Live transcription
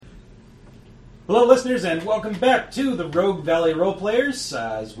Hello, listeners, and welcome back to the Rogue Valley Roleplayers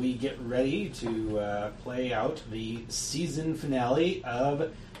as we get ready to play out the season finale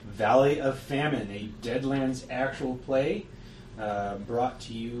of Valley of Famine, a Deadlands actual play brought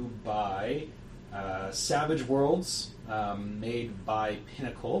to you by Savage Worlds, made by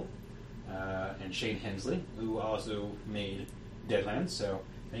Pinnacle and Shane Hensley, who also made Deadlands. So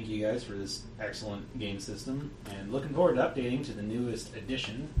thank you guys for this excellent game system, and looking forward to updating to the newest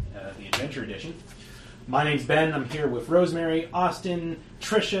edition, the Adventure Edition. My name's Ben. I'm here with Rosemary, Austin,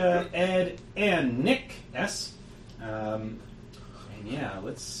 Trisha, Ed, and Nick S. And yeah,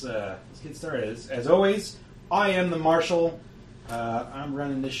 let's get started. As always, I am the Marshal. I'm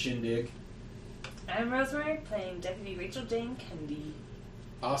running this shindig. I'm Rosemary, playing Deputy Rachel Jane Kennedy.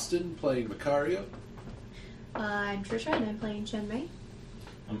 Austin, playing Macario. I'm Trisha, and I'm playing Chen Mei.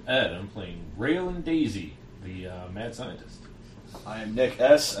 I'm Ed. I'm playing Raylan Daisy, the mad scientist. I'm Nick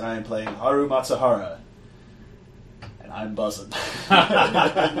S, and I'm playing Haru Matsuhara. And I'm buzzing.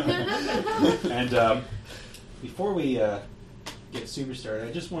 And before we get super started,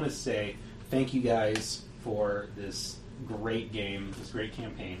 I just want to say thank you guys for this great game, this great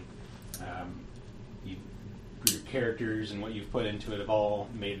campaign. Your characters and what you've put into it have all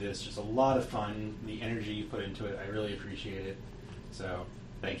made this just a lot of fun. The energy you put into it, I really appreciate it. So,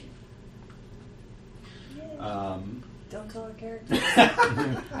 thank you. Don't tell our characters.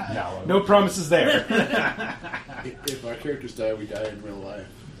 No promises there. If our characters die, we die in real life.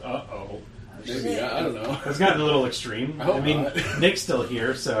 Uh-oh. Maybe, I don't know. It's gotten a little extreme. I hope mean, not. Nick's still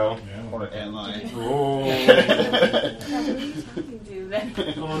here, so... Or am I? Oh, What are you talking to then?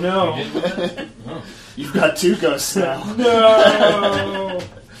 oh no. Oh. You've got two ghosts now. No!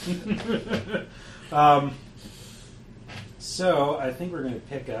 So, I think we're going to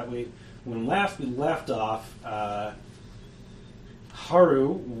pick up... When last we left off, Haru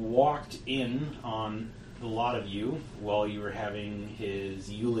walked in on a lot of you while you were having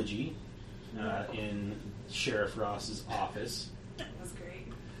his eulogy in Sheriff Ross's office. That was great.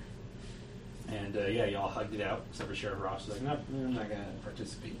 And yeah, y'all hugged it out, except for Sheriff Ross was like, nope, I'm not going to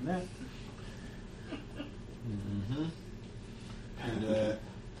participate in that. Mm-hmm. And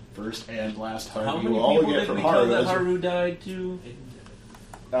first and last How hug you many will all people get did from we Haru. tell that is- Haru died to?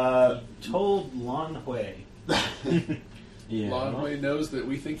 Told Lan Hui. Yeah. Lon Hui knows that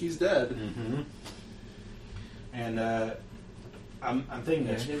we think he's dead. Mm-hmm. And I'm thinking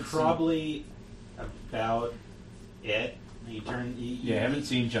Yeah, that's I did see- probably about it. You turn. Yeah, I haven't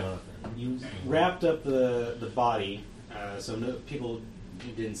seen Jonathan. You wrapped up the body, so no, people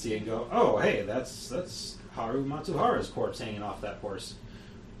didn't see it and go, "Oh, hey, that's Haru Matsuhara's corpse hanging off that horse."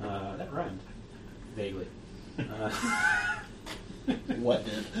 That rhymed vaguely. What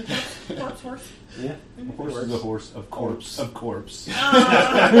did? Horse. Yeah, Horse is a horse of corpse. Of corpse. Anyone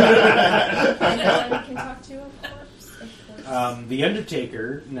we can talk to, of course. The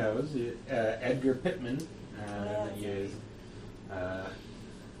Undertaker knows Edgar Pittman.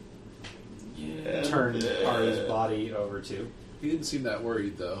 You turned Haru's body over to. He didn't seem that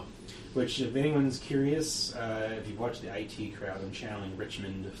worried, though. Which, if anyone's curious, if you've watched the IT crowd, I'm channeling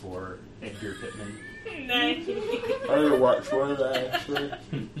Richmond for Edgar Pittman. Nice. I didn't watch one of that, actually. I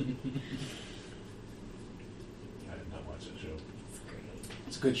did not watch that show. It's great.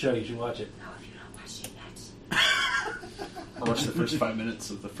 It's a good show. You should watch it. Oh, if you're not watching it. I watched the first 5 minutes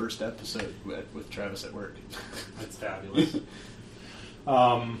of the first episode with Travis at work. It's fabulous. It's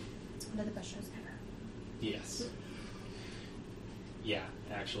one of the best shows ever. Yes. Yeah,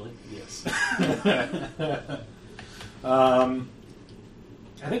 actually, yes. I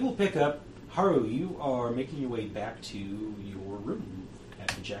think we'll pick up. Haru, you are making your way back to your room at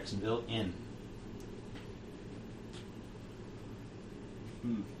the Jacksonville Inn.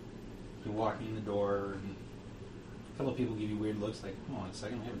 You're walking in the door, and a couple of people give you weird looks like, hold on a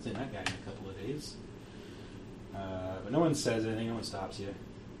second, I haven't seen that guy in a couple of days. But no one says anything, no one stops you.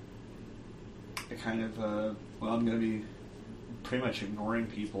 I kind of, well, I'm going to be pretty much ignoring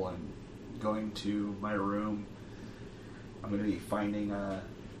people and going to my room. I'm going to be finding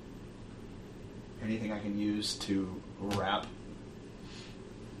anything I can use to wrap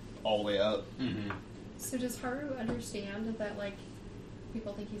all the way up. Mm-hmm. So does Haru understand that, like,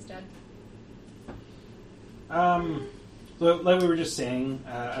 people think he's dead? Like we were just saying,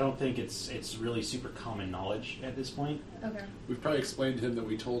 I don't think it's really super common knowledge at this point. Okay. We've probably explained to him that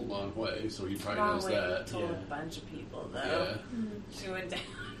we told Lon Hui, so he probably knows that. told Yeah. a bunch of people, though. Yeah. She went down.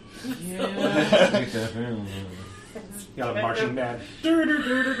 Got a marching band.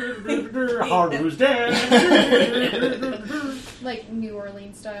 Haru's dead. Like New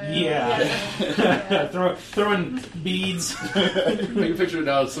Orleans style. Yeah. Throwing beads. You picture it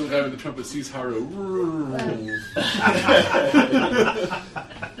now, some guy with the trumpet sees Haru.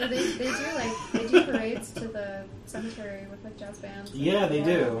 But they do parades to the cemetery with like jazz bands. Yeah, they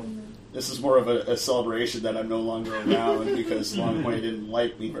do. This is more of a celebration that I'm no longer around because Long Hui didn't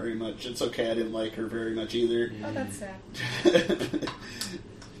like me very much. It's okay, I didn't like her very much either. Oh, that's sad.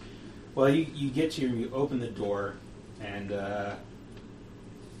 Well, you open the door, and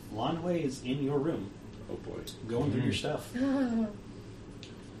Lan Hui is in your room, Oh boy. going through your stuff.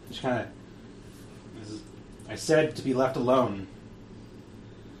 Just kind of, I said to be left alone.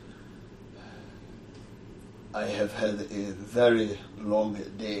 I have had a very long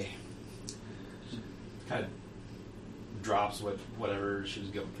day. Kind of drops whatever she was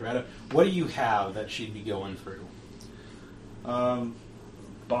going through. What do you have that she'd be going through?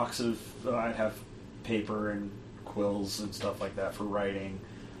 Box of I'd have paper and quills and stuff like that for writing.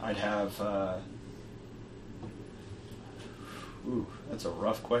 I'd have ooh, that's a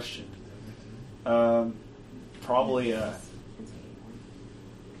rough question. Probably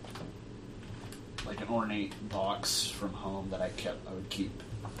like an ornate box from home that I would keep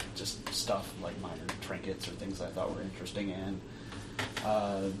just stuff like minor trinkets or things I thought were interesting in.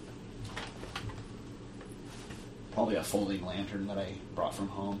 Probably a folding lantern that I brought from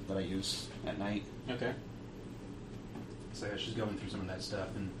home that I use at night. Okay. So she's going through some of that stuff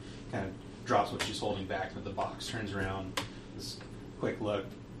and kind of drops what she's holding back with the box, turns around, this quick look,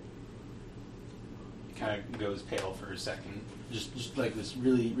 kind of goes pale for a second, just like this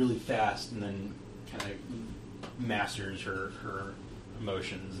really, really fast, and then kind of masters her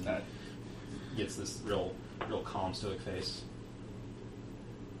emotions and gets this real calm, stoic face.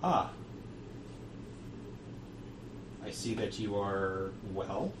 Ah. I see that you are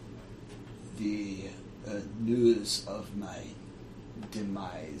well. The news of my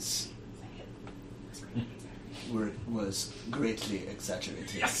demise was greatly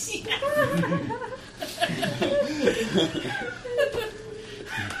exaggerated.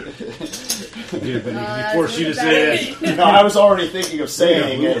 Good, but he forced you to say it. No, I was already thinking of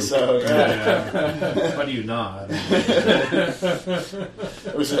saying it, so Why do you not? It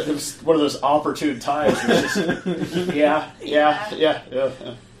was one of those opportune times. Yeah.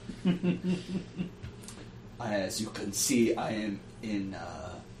 As you can see, I am in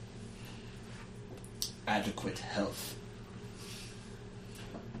adequate health.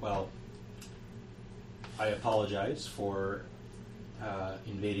 Well, I apologize for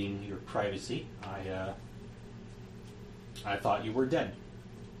invading your privacy. I thought you were dead,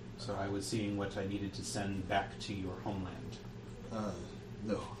 so I was seeing what I needed to send back to your homeland.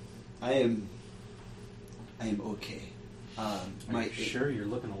 No, I am okay. I'm sure you're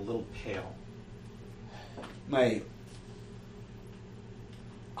looking a little pale. My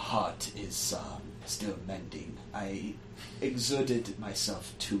heart is still mending. I exerted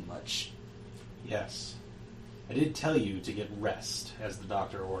myself too much. Yes. I did tell you to get rest, as the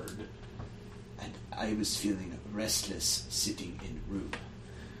doctor ordered. And I was feeling restless sitting in room.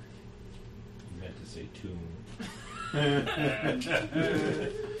 You meant to say tomb.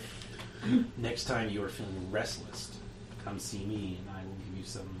 Next time you are feeling restless, come see me and I will give you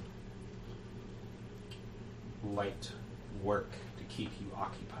some light work to keep you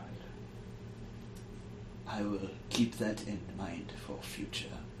occupied. I will keep that in mind for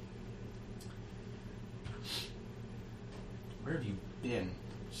future. Where have you been?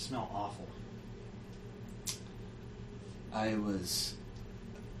 You smell awful. I was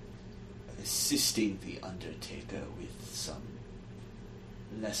assisting the Undertaker with some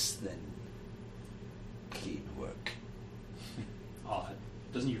less than clean work. Odd.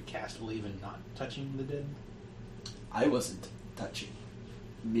 Doesn't your caste believe in not touching the dead? I wasn't touching,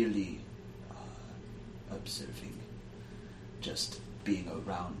 merely observing. Just being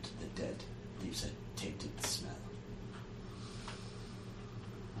around the dead leaves a tainted smell.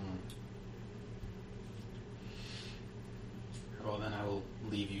 Well, then I will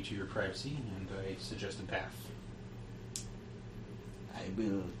leave you to your privacy, and I suggest a bath. I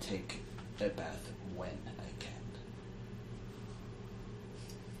will take a bath when I can.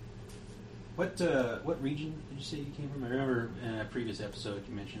 What region did you say you came from? I remember in a previous episode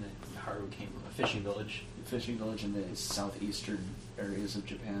you mentioned that Haru came from a fishing village. A fishing village in the southeastern areas of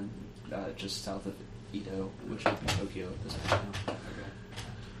Japan, just south of Edo, which would be Tokyo at this point now. Okay.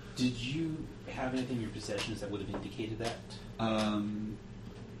 Did you have anything in your possessions that would have indicated that?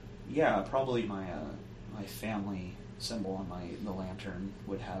 Yeah, probably my family symbol on the lantern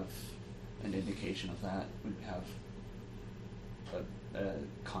would have an indication of that. Would have a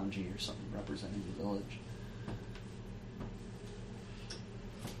kanji or something representing the village.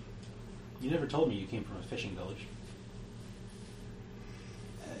 You never told me you came from a fishing village.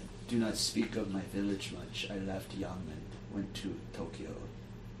 I do not speak of my village much. I left young and went to Tokyo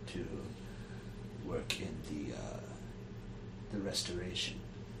to work in the restoration.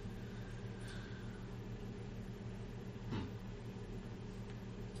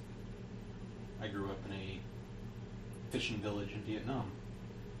 I grew up in a fishing village in Vietnam.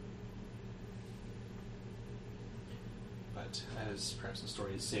 But as perhaps a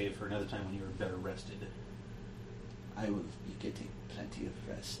story is saved for another time when you were better rested. I will be getting plenty of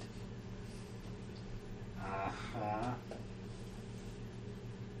rest. Uh-huh.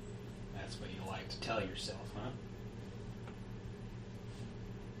 That's what you like to tell yourself, huh?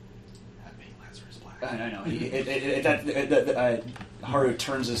 That made Lazarus Black. I know. Haru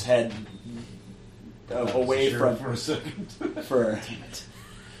turns his head away from for a second. Damn it.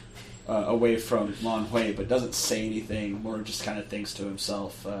 Away from Lan Hui, but doesn't say anything. More just kind of thinks to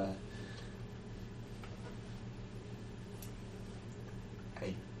himself.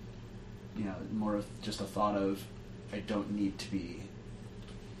 More of just a thought of, I don't need to be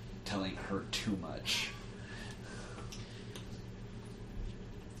telling her too much.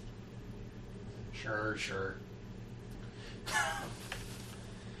 Sure.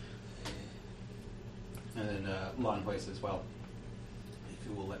 And then Lan Hui says, well, if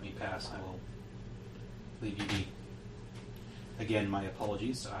you will let me pass, I will leave you be. Again, my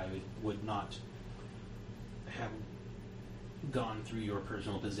apologies. I would not have gone through your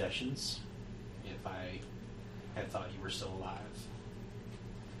personal possessions if I had thought you were still alive.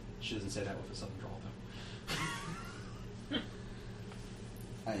 She doesn't say that with a southern drawl, though.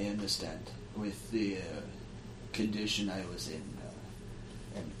 I understand. With the condition I was in,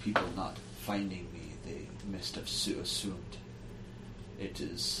 and people not finding me, they must have assumed. It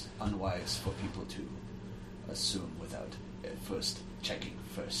is unwise for people to assume without first checking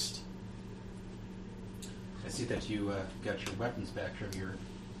first. I see that you got your weapons back from your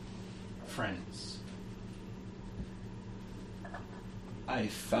friends. I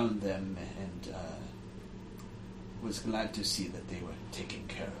found them and was glad to see that they were taken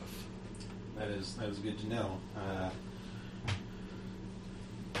care of. That is good to know.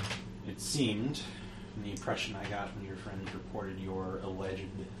 It seemed, from the impression I got when your friends reported your alleged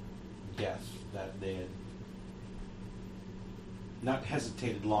death, that they had not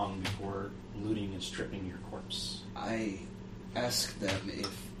hesitated long before looting and stripping your corpse. I asked them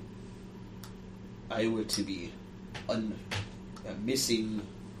if I were to be missing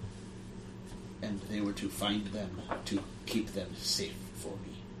and they were to find them, to keep them safe for me.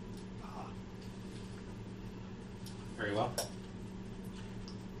 Very well.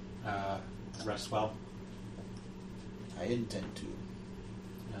 Rest well. I intend to.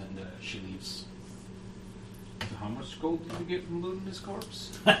 And she leaves. So how much gold did you get from looting his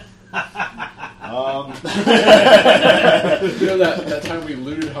corpse? That time we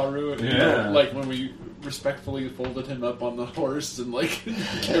looted Haru, like when we respectfully folded him up on the horse and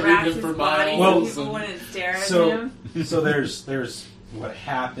carried Wrapped him his for body miles. so people wouldn't stare at So, him. so there's what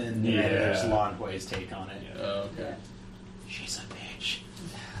happened, and there's Yeah. Lan Hui's take on it. Oh, okay. She's a bitch.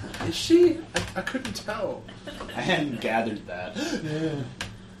 Is she? I couldn't tell. I hadn't gathered that.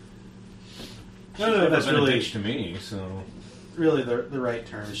 No, that's Been a really bitch to me. So really the right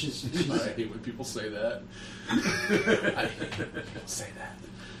term. She's I hate when people say that. I hate when people say that.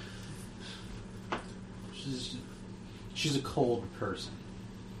 she's a cold person.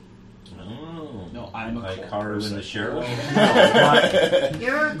 oh No, I'm a like cold Haru person. and the sheriff.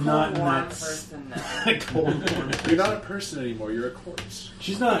 You're a cold, Not warm that person, though. cold warm. You're not a person anymore. You're a corpse.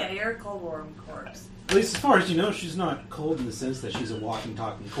 She's not. Yeah, you're a cold, warm corpse. At least as far as you know, she's not cold in the sense that she's a walking,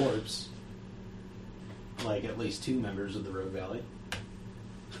 talking corpse. Like at least two members of the Rogue Valley.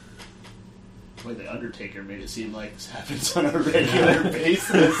 Boy, the Undertaker made it seem like this happens on a regular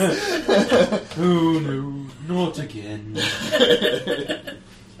basis. Oh no, not again.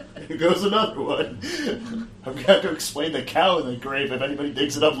 Here goes another one. I've got to explain the cow in the grave if anybody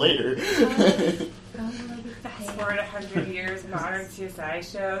digs it up later. Fast forward 100 years, modern CSI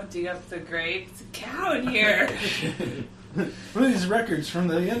show, dig up the grave. It's a cow in here. One of these records from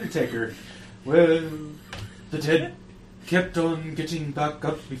the Undertaker. Well, the dead kept on getting back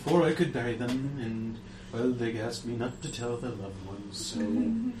up before I could bury them, and, well, they asked me not to tell their loved ones, so,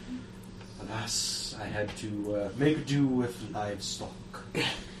 alas, I had to make do with livestock. I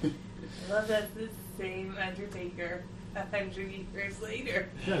love that the same Undertaker 100 years later.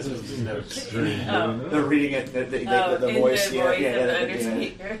 That's notes. Oh. They're reading it, the in voice. the voice of the yeah.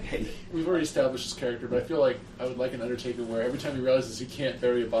 Undertaker. we've already established his character, but I feel like I would like an Undertaker where every time he realizes he can't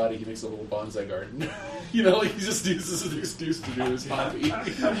bury a body, he makes a little bonsai garden. Like he just uses an excuse to do his hobby. He's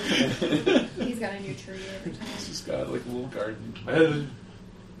got a new tree every time. He's just got like a little garden. Well,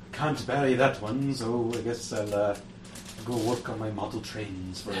 can't bury that one, so I guess I'll go work on my model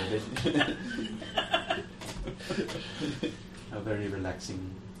trains for a bit. How very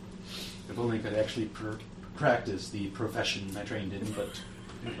relaxing. If only I could actually practice the profession I trained in, but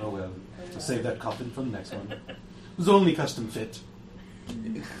oh well. I'll save that coffin for the next one. It was only custom fit.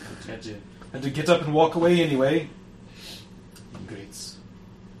 Had to get up and walk away anyway. Greats.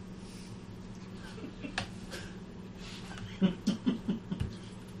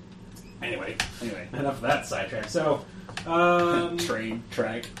 Anyway, enough of that sidetrack. So, Train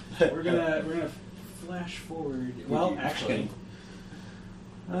track. we're gonna flash forward. Well, actually,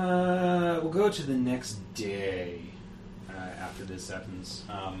 we'll go to the next day after this happens.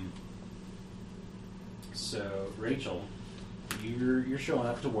 So, Rachel, you're showing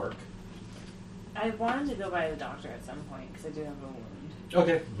up to work. I wanted to go by the doctor at some point because I do have a wound.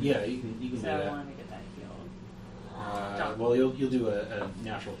 Okay, yeah, you can do So I that. wanted to get that healed. Well, you'll do a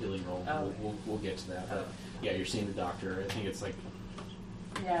natural healing roll. Oh. We'll get to that. But yeah, you're seeing the doctor. I think it's like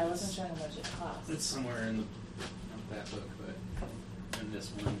Yeah, I wasn't sure how much it cost. it's somewhere in not that book, but in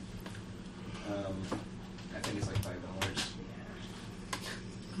this one, I think it's like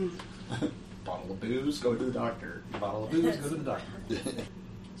 $5. Bottle of booze, go to the doctor. Bottle of booze, go to the doctor.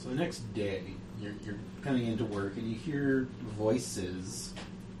 So the next day, you're coming into work and you hear voices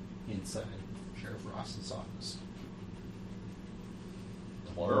inside Sheriff Ross's office.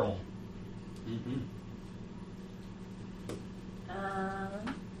 Plural. Mm-hmm.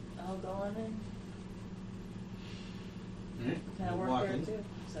 I'll go on in. Mm-hmm. Kind of work there too,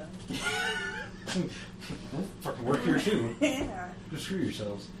 so. Fucking work here too. Yeah. Just screw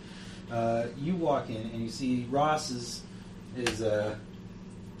yourselves. You walk in and you see Ross is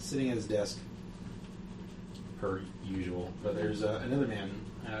sitting at his desk, per usual. But there's another man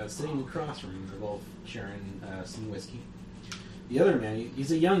sitting across from him. They're both sharing some whiskey. The other man,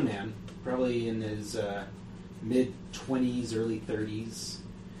 he's a young man, probably in his mid-20s, early 30s.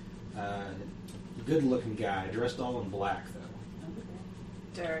 Good-looking guy, dressed all in black, though.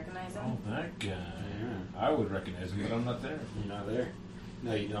 Do I recognize Oh, him? that guy. Yeah. I would recognize him, but I'm not there. You're not there?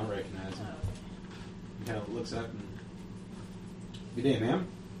 No, you don't recognize him. Oh. He kind of looks up and... Good day, ma'am.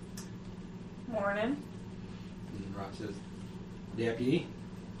 Morning. And Ross says, Deputy,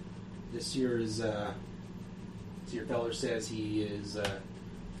 this here is, this here feller says he is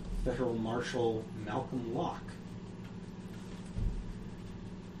Federal Marshal Malcolm Locke.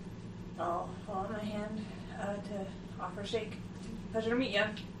 I'll hold out my hand to offer shake. Pleasure to meet you.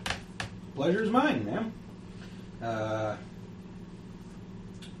 Pleasure's mine, ma'am.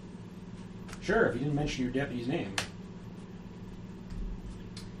 Sure, if you didn't mention your deputy's name.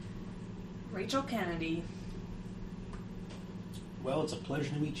 Rachel Kennedy. Well, it's a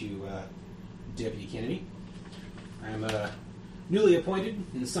pleasure to meet you, Deputy Kennedy. I'm newly appointed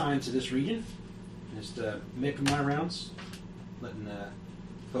and assigned to this region. Just making my rounds, letting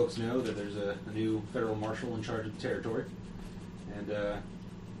folks know that there's a new federal marshal in charge of the territory. And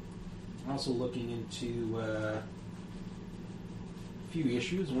also looking into a few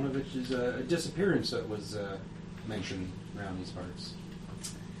issues, one of which is a disappearance that was mentioned around these parts.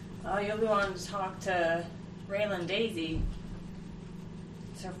 Oh, you'll be wanting to talk to Raylan Daisy.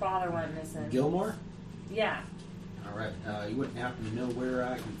 Her father went missing. Gilmore? Yeah, All right. You wouldn't happen to know where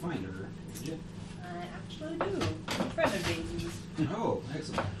I can find her, would you? I actually do. I'm a friend of Daisy's. Oh,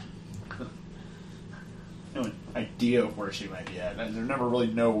 excellent. No idea of where she might be at. I never really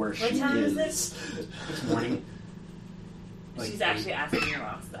know where she time is is. This morning. She's actually asking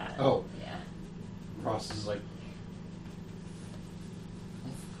Ross that. Oh. Yeah. Ross is like...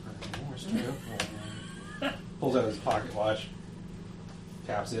 Pulls out his pocket watch.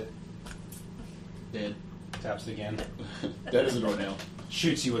 Taps it. Dead. Taps it again. Dead as a doornail.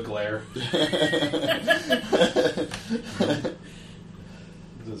 Shoots you a glare.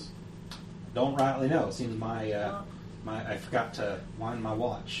 Says, don't rightly know. It seems I forgot to wind my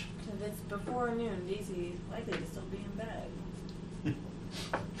watch. If it's before noon, Daisy's likely to still be in bed.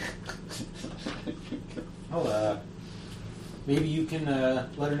 Well, maybe you can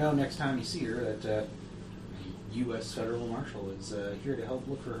let her know next time you see her that a U.S. federal marshal is here to help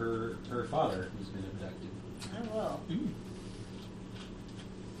look for her father who's been abducted. I will.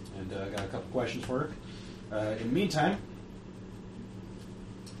 And I got a couple questions for her. In the meantime,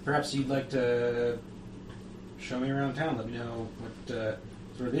 perhaps you'd like to show me around town. Let me know what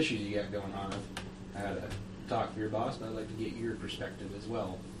sort of issues you got going on. I had a talk with your boss, but I'd like to get your perspective as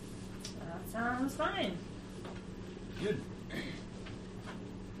well. That sounds fine. Good.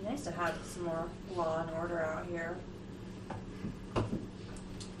 Be nice to have some more law and order out here.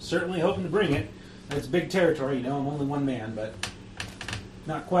 Certainly hoping to bring it. It's big territory, you know. I'm only one man, but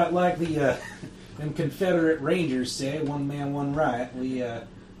not quite like the them Confederate Rangers say, one man, one right. We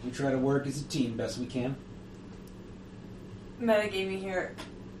try to work as a team best we can. Metagaming here.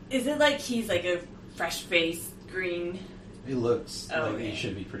 Is it like he's like a fresh-faced green? He looks like okay. he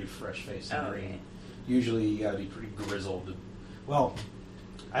should be pretty fresh-faced and green. Okay. Usually you gotta be pretty grizzled. Well,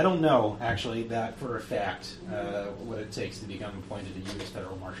 I don't know, actually, that for a fact, what it takes to become appointed a U.S.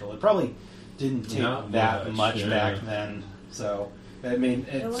 Federal Marshal. It probably didn't take Not that much, much yeah. back then. So, I mean,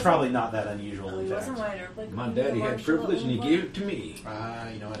 it's wasn't- probably not that unusual, Oh, in he fact. wasn't white or like My daddy had martial privilege and he at gave one it to me.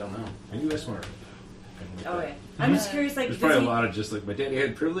 You know, I don't know. A U.S. Marshal. point? Oh, okay. I'm just curious, like, There's does probably he... a lot of just like my daddy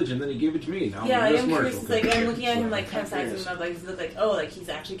had privilege and then he gave it to me. Now Yeah, I'm a U.S. I'm curious. Marshal. It's like I'm looking at him, like, kind of Curious. sizing him up. Like, does it look like, oh, like he's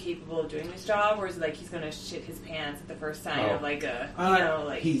actually capable of doing this job, or is it like he's gonna shit his pants at the first sign of like a, you know,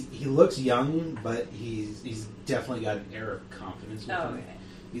 like? he looks young, but he's definitely got an air of confidence with Oh, him. okay.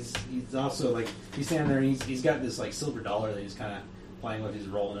 He's also like he's standing there and he's got this like silver dollar that he's kind of playing with. He's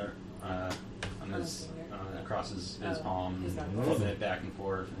rolling it on his across his palm he's not and flipping it back and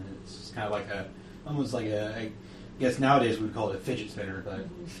forth. And it's just kind of like almost like I guess nowadays we would call it a fidget spinner, but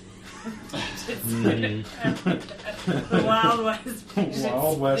The Wild West.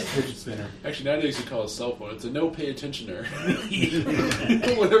 Wild West fidget spinner. Actually, nowadays you call it a cell phone. It's a no pay attentioner.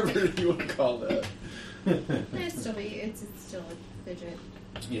 Whatever you want to call that. It's still a fidget.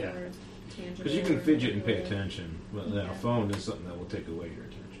 Yeah. Or tangible. Because you can or fidget and pay whatever. attention, but then a phone is something that will take away your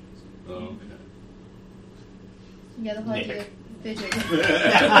attention. Oh, okay. Yeah, the whole idea of fidget.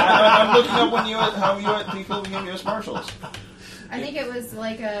 I'm looking up how U.S. people became U.S. Marshals. I think it was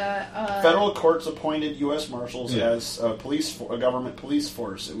like a Federal courts appointed U.S. Marshals Yeah. as a government police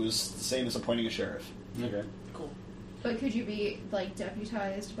force. It was the same as appointing a sheriff. Okay. Cool. But could you be like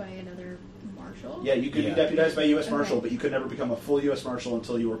deputized by another marshal? Yeah, you could Yeah. be deputized by a U.S. Okay. Marshal, but you could never become a full U.S. Marshal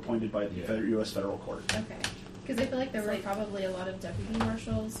until you were appointed by the Yeah. U.S. federal court. Okay. Because I feel like there were probably a lot of deputy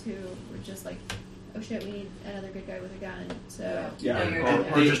marshals who were just like, oh shit, we need another good guy with a gun. So Yeah.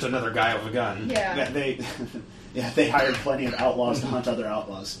 Or just another guy with a gun. yeah. They hired plenty of outlaws to hunt other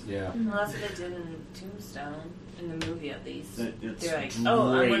outlaws. Yeah. Well, that's what they did in Tombstone, in the movie at least. It's They're like, oh,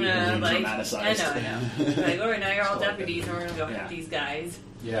 I'm greatly gonna like, dramatized. I know. They're like, all right, now you're all It's like deputies, and we're gonna go Yeah. hunt these guys.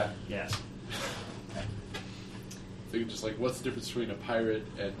 Yeah. Yes. So you're just like, what's the difference between a pirate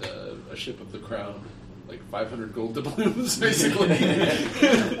and a ship of the crown? Like 500 gold doubloons, basically.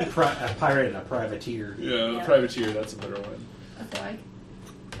 A pirate and a privateer. Yeah, Yeah. a privateer, that's a better one. A flag.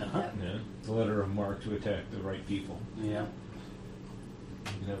 Uh-huh. Yeah, it's a letter of marque to attack the right people. Yeah.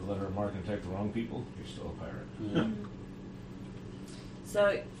 You can have a letter of marque and attack the wrong people, you're still a pirate. Yeah.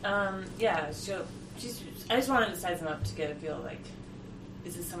 So, yeah, I just wanted to size him up to get a feel like,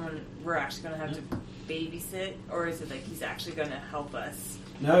 is this someone we're actually going to have to babysit, or is it like he's actually going to help us?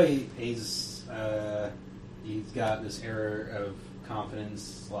 No, he's got this air of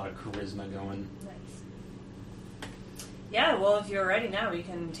confidence, a lot of charisma going. Nice. Yeah, well, if you're ready now, we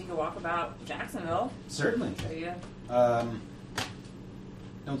can take a walk about Jacksonville. Certainly. There you go.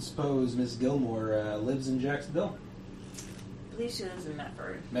 Don't suppose Miss Gilmore lives in Jacksonville? I believe she lives in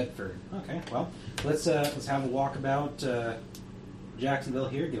Medford. Medford. Okay. Well, let's have a walk about Jacksonville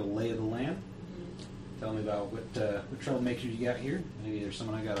here. Get a lay of the land. Tell me about what troublemakers you got here. Maybe there's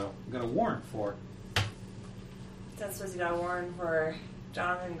someone I got a warrant for. That's supposed to got a warrant for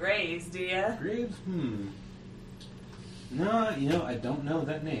Jonathan Graves, do ya? Graves? No, I don't know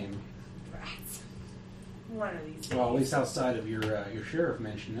that name. Rats. One of these days. Well, at least outside of your sheriff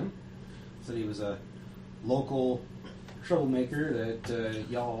mentioned him. Said he was a local troublemaker that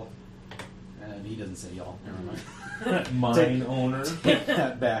y'all. He doesn't say y'all. Never mind. Mine owner. Take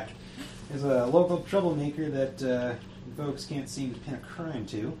that back. He's a local troublemaker that folks can't seem to pin a crime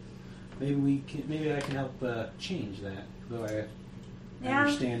to. Maybe I can help change that. Though I Yeah.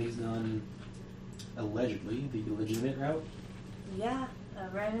 understand he's gone allegedly the legitimate route. Yeah, I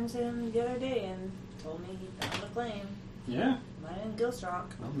ran into him the other day and told me he found a claim. Yeah. Mine in Ghost Rock.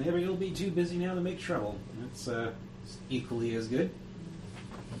 Well, maybe he'll be too busy now to make trouble. That's equally as good.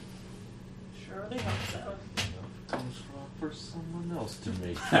 Surely hope so. Comes for someone else to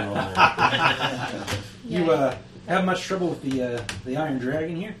make trouble. You have much trouble with the Iron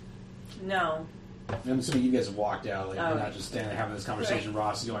Dragon here? No. I'm assuming you guys have walked out. Like, Oh. you're not just standing there having this conversation.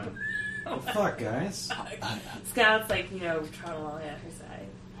 Ross is going, "Oh fuck, guys." Scout's like, trotting along at her side.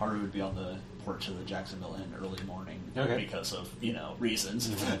 Haru would be on the porch of the Jacksonville Inn early morning Okay. because of, reasons.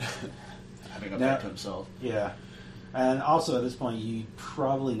 Having a Now- bed to himself. Yeah. And also at this point, you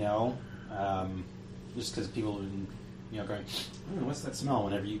probably know just because people have been, going, what's that smell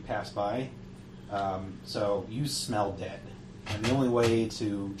whenever you pass by? So you smell dead, and the only way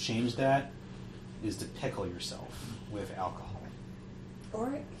to change that is to pickle yourself with alcohol.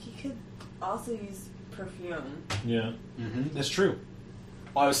 Or he could also use perfume. Yeah. Mm-hmm. That's true.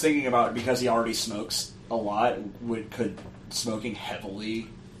 Well, I was thinking about, because he already smokes a lot, could smoking heavily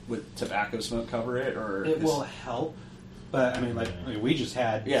with tobacco smoke cover it, or It will help, but I mean, we just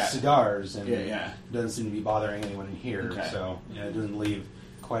had cigars, and it doesn't seem to be bothering anyone in here. Okay. So it doesn't leave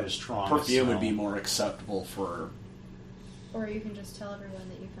quite as strong. Perfume a would be smell. more acceptable for. Or you can just tell everyone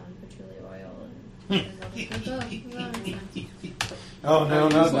that you found patchouli oil and they'll be like, Oh no,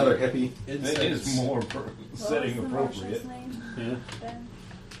 not another hippie. It is more setting What was the appropriate. marshal's name? Yeah.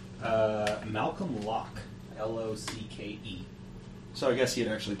 Ben? Malcolm Locke, Locke. So I guess he'd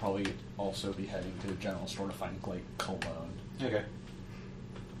actually probably also be heading to the general store to find like cologne. Okay.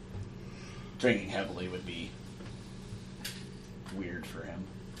 Drinking heavily would be weird for him.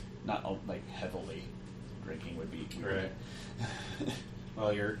 Not like heavily drinking would be weird. Right.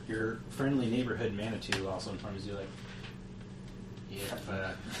 Well, your friendly neighborhood Manitou also informs you, if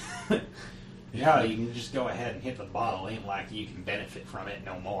yeah, you can just go ahead and hit the bottle. Ain't like you can benefit from it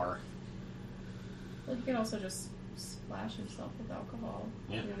no more. Well, he could also just splash himself with alcohol.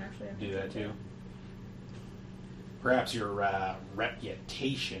 Yeah. You don't actually have to Do that drink too. Perhaps your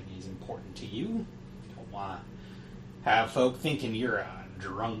reputation is important to you. You don't want to have folk thinking you're a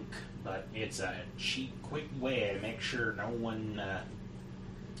drunk, but it's a cheap, quick way to make sure no one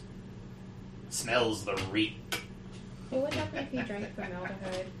smells the reek. it. What would happen if he drank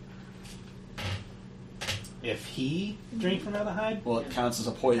formaldehyde? If he drank formaldehyde, Well, it counts as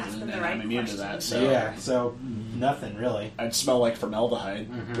a That's poison, the and right I'm immune to question. that. So yeah, so nothing really. I'd smell like formaldehyde,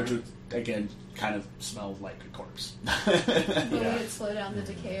 Mhm. which would again kind of smell like a corpse. But Yeah. would it slow down the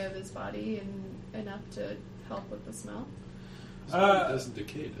decay of his body and enough to help with the smell? It doesn't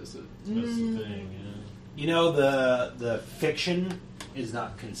decay, does it? That's the thing. The fiction is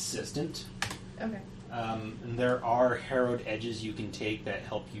not consistent. Okay. And there are harrowed edges you can take that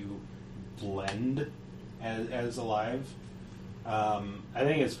help you blend as alive. I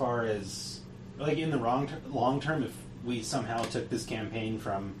think as far as in the long term, if we somehow took this campaign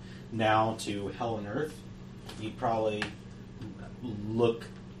from now to Hell on Earth, you'd probably look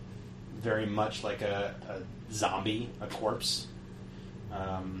very much like a zombie, a corpse.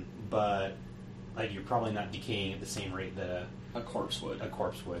 But you're probably not decaying at the same rate that A corpse would. a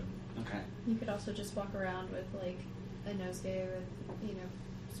corpse would. Okay. You could also just walk around with a nosegay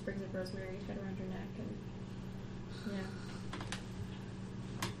with sprigs of rosemary tied around your neck, and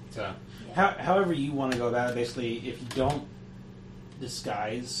So, Yeah. however you want to go about it, basically, if you don't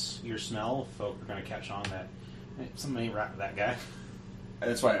disguise your smell, folk are going to catch on that somebody ain't right with that guy.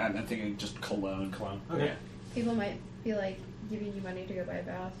 That's why I'm thinking just cologne. Cologne. Okay. Okay. people might be giving you money to go buy a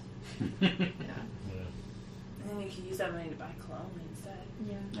bath. Yeah. And then you could use that money to buy cologne instead.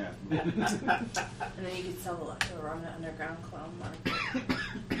 Yeah. Yeah. And then you could sell the leftover on the underground cologne market.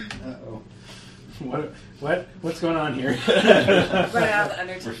 Uh-oh. What's going on here? Run out of the We're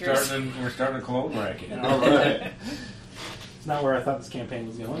Undertaker's. starting a clone racket. All right. It's not where I thought this campaign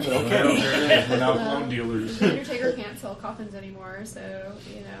was going, but Well, there okay. it is. We're now Well, clone dealers. The Undertaker can't sell coffins anymore, so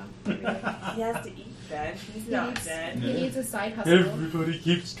maybe He has to eat dead. He's he not needs, dead. he needs a side hustle. Everybody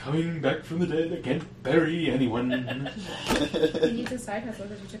keeps coming back from the dead. I can't bury anyone. He needs a side hustle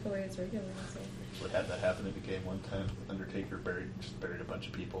because you took away his regular hustle. What had that happen in the game one time? Undertaker buried a bunch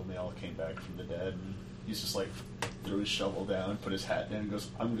of people, and they all came back from the dead. And he's just threw his shovel down, put his hat down, and goes,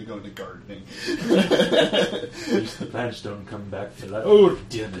 "I'm going to go into gardening." At least the plants don't come back to life. Oh,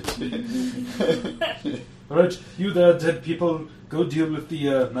 damn it. Alright, you there, dead people, go deal with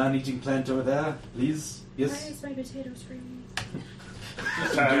the man-eating plant over there, please. Why Yes? is my potato screaming?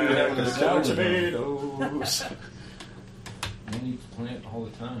 having a salad. Tomatoes. Man eats plant all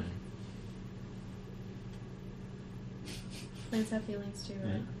the time. Plants have feelings too,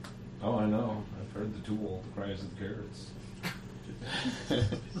 right? Oh, I know. I've heard the tool, the cries of the carrots.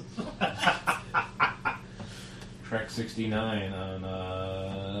 Track 69 on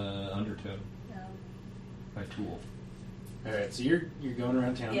Undertow by Tool. Alright, so you're going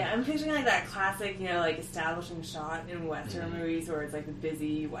around town. Yeah, I'm picturing that classic, establishing shot in Western movies where it's the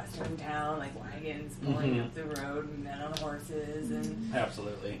busy Western town, wagons pulling up the road, and men on horses, and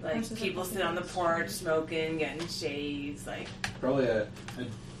Absolutely. Horses people are sit on the fucking porch smoking, getting shaves, Probably a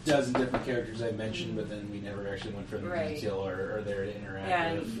dozen different characters I mentioned, but then we never actually went further Right. detail or there to interact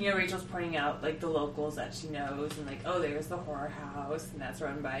yeah, with. and Rachel's pointing out the locals that she knows, and oh, there's the horror house, and that's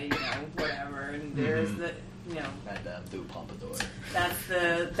run by whatever, and there's the you know, Madame du Pompadour.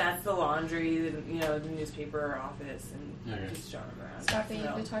 that's the laundry, the newspaper office, and Okay. just showing them around. Stopping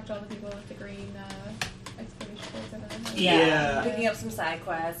So, to talk to all the people with the green exclamation points over their head. Yeah. picking up some side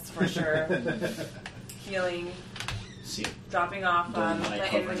quests for sure. Healing, See it. dropping off Golden the light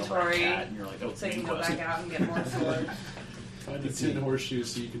hovering over a inventory, cat, and you're like, oh, so you can main go quest. back out and get more swords. Find the 10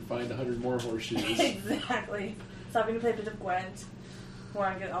 horseshoes so you can find 100 more horseshoes. Exactly. Stopping to play a bit of Gwent.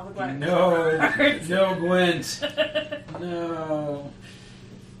 Want to get all the Gwent No, cards. no, Gwent. No.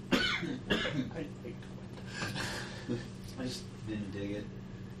 I just didn't dig it.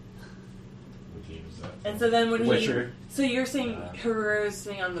 What game is that? And so then when Witcher. so you're saying Haru's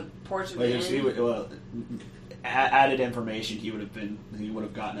sitting on the porch of the inn? Added information. He would have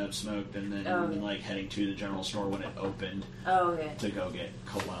gotten up, smoked, and then Oh. been like heading to the general store when it opened Oh, okay. to go get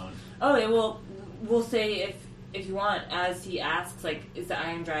cologne. Okay, well, we'll say if you want, as he asks, like, is the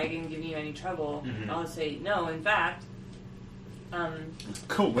Iron Dragon giving you any trouble? Mhm. I'll say, no, in fact,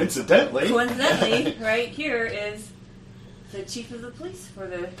 Coincidentally, coincidentally, right here is the chief of the police for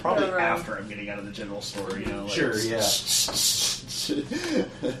the probably railroad. after I'm getting out of the general store. You know, like, Sure, yeah.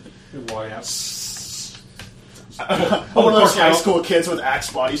 Good walk out. One of those high school kids with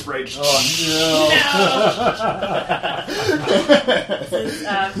Axe body spray. This is, That doesn't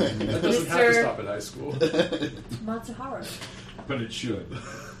have to Mr. stop at high school. Matsuhara. But it should.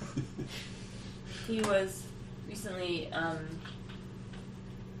 He was recently,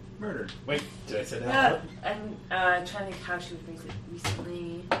 Murdered. Wait, did I say that? I'm trying to think how she was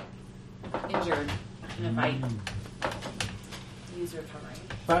recently injured in a fight. He's recovering.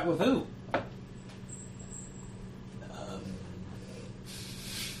 Fight with who?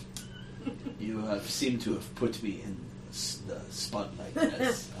 You have seemed to have put me in the spotlight,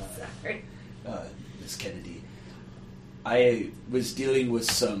 as Sorry. Miss Kennedy. I was dealing with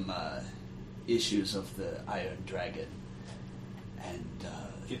some issues of the Iron Dragon, and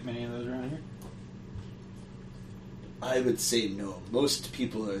Get many of those around here? I would say no. Most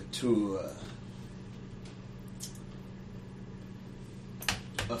people are too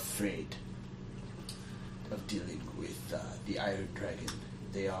afraid of dealing with the Iron Dragon.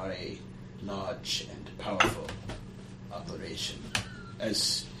 They are a large and powerful operation,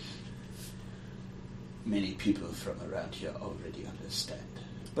 as many people from around here already understand.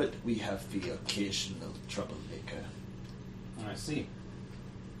 But we have the occasional troublemaker. I see.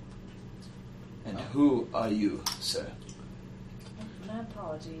 And who are you, sir? My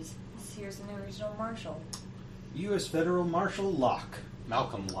apologies. Here's the new regional marshal. U.S. Federal Marshal Locke.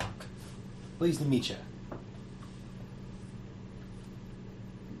 Malcolm Locke. Pleased to meet you.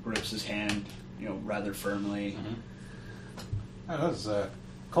 Grips his hand, rather firmly. Oh, that was a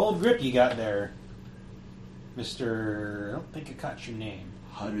cold grip you got there, Mr. I don't think I caught your name.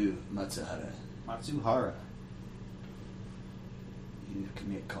 Haru Matsuhara. Matsuhara. You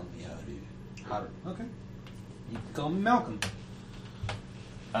can call me Haru. Haru. Okay. You can call me Malcolm.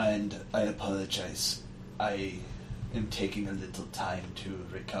 And I apologize. I am taking a little time to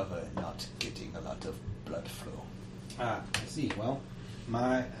recover and not getting a lot of blood flow. Ah, I see. Well,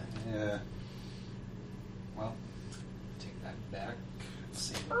 take that back.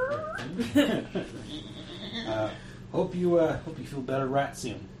 Say the correct thing. Hope you feel better right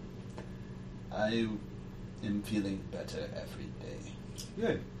soon. I am feeling better every day.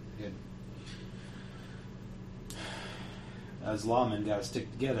 Good. Us lawmen gotta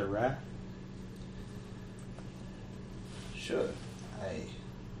stick together, right? Sure, I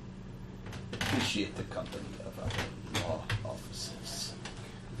appreciate the company of our law officers.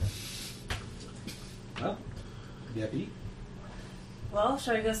 Well, Deputy. Well,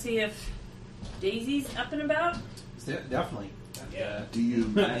 shall we go see if Daisy's up and about? Definitely. Do you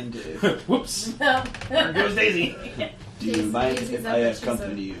mind if, Whoops. No. There goes Daisy. do you mind Daisy's if up I and she's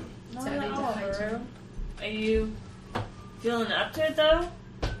accompany you? Not Sounding at all, defiant. Haru. Are you feeling up to it, though?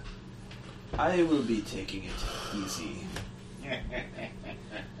 I will be taking it easy.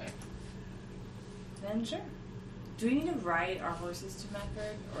 Then sure. Do we need to ride our horses to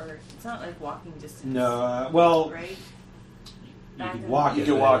Medford? Or it's not like walking distance? No, well, Right? you could walk You it.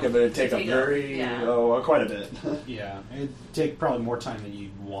 can walk it, but it'd take Take a a- very, yeah. quite a bit. Yeah, it'd take probably more time than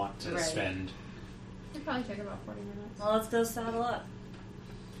you'd want to Right. spend. It probably took about 40 minutes. Well, let's go saddle up.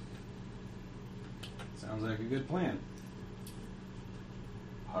 Sounds like a good plan.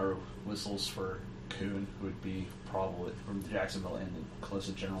 Haru whistles for Kuhn, who would be probably from Jacksonville, and the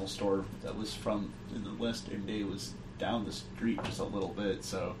closest general store that was from in the Western Day was down the street just a little bit.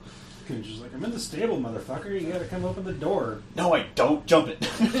 So, Coon's just like, I'm in the stable, motherfucker. You gotta come open the door. no, I don't jump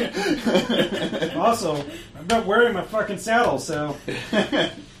it. Also, I'm not wearing my fucking saddle, so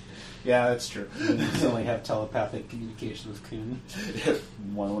Yeah, that's true. You just only have telepathic communication with Kuhn.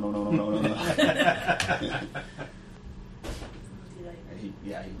 No. He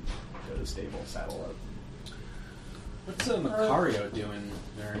go to the stable, saddle up. What's Macario doing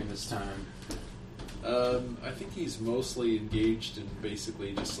during this time? I think he's mostly engaged in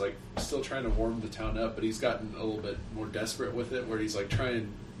basically just like still trying to warm the town up, but he's gotten a little bit more desperate with it, where he's like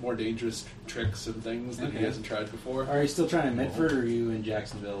trying more dangerous tricks and things that he hasn't tried before. Are you still trying in Medford, or are you in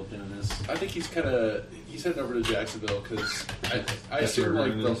Jacksonville doing this? I think he's heading over to Jacksonville because I assume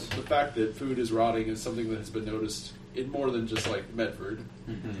like the fact that food is rotting is something that has been noticed in more than just like Medford.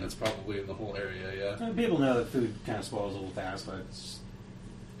 Mm-hmm. That's probably in the whole area. Yeah. People know that food kind of spoils a little fast, but it's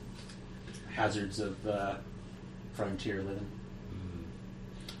hazards of frontier living.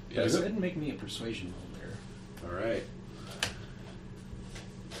 Yeah. Go So, ahead and make me a persuasion roll there. all right.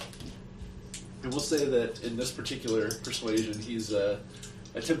 I will say that in this particular persuasion, he's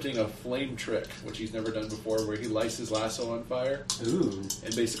attempting a flame trick, which he's never done before, where he lights his lasso on fire Ooh.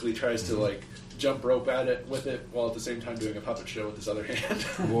 and basically tries to like jump rope at it with it, while at the same time doing a puppet show with his other hand.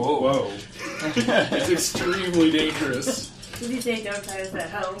 Whoa. It's extremely dangerous. Did you say don't try this at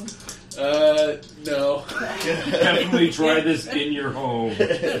home? No. Definitely try this in your home.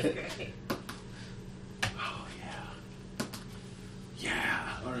 Great. Oh yeah.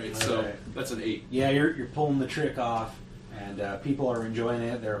 Yeah. All right. So right. that's an 8. Yeah, you're pulling the trick off, and people are enjoying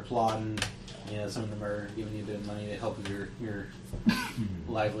it. They're applauding. You know, some of them are giving you a bit of money to help with your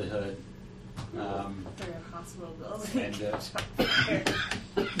livelihood. For your hospital bills. And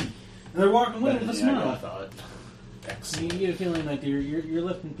they're walking away with a I smile. thought. You get a feeling like you're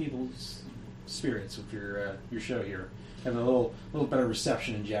lifting people's spirits with your show here, having a little better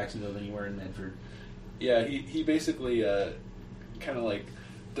reception in Jacksonville than you were in Medford. Yeah. He basically kind of like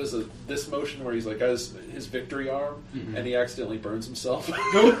does this motion where he's like has his victory arm, and he accidentally burns himself.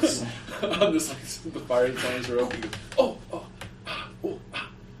 Oops. On this like the fire signs are open. He goes, oh.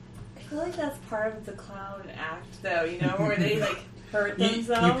 I feel like that's part of the clown act, though, you know, where they, like, hurt You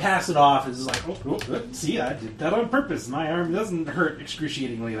themselves. pass it off as like, see, I did that on purpose. My arm doesn't hurt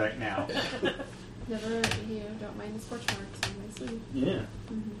excruciatingly right now. Never, don't mind the scorch marks on my sleeve. Yeah.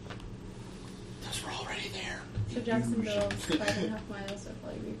 Those were already there. So Jacksonville's 5.5 miles, so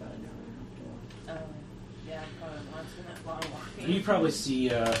probably be about an hour and a half to walk. Yeah, probably watching that long walking. You probably see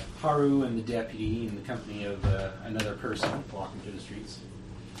Haru and the deputy in the company of another person walking through the streets.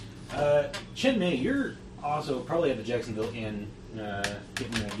 Chen Mei, you're also probably at the Jacksonville Inn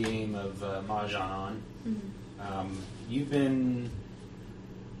getting a game of Mahjong on. Mm-hmm. You've been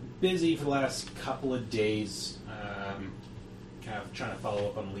busy for the last couple of days kind of trying to follow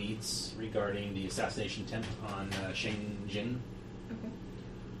up on leads regarding the assassination attempt on Sheng Jin. Okay.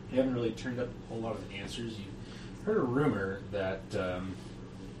 You haven't really turned up a whole lot of answers. You heard a rumor that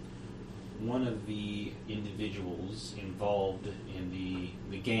one of the individuals involved in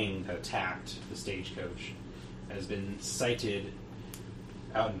the gang that attacked the stagecoach has been sighted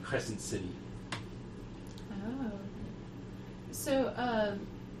out in Crescent City. Oh. So,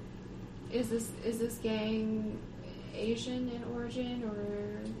 is this gang Asian in origin,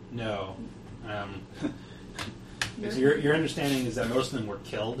 or No. Your understanding is that most of them were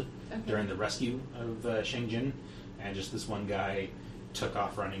killed during the rescue of Sheng Jin, and just this one guy took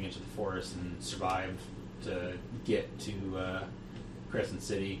off running into the forest and survived to get to Crescent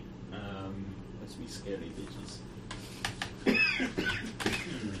City. Let's be scary bitches.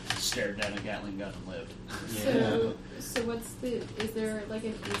 Stared down a Gatling gun and lived. So what's is there like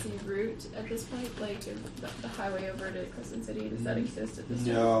an easy route at this point, like the highway over to Crescent City? Does that exist at this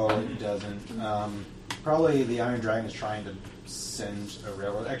time? No, it doesn't. Probably the Iron Dragon is trying to send a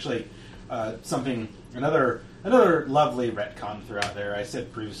railroad. Actually, another lovely retcon throughout there. I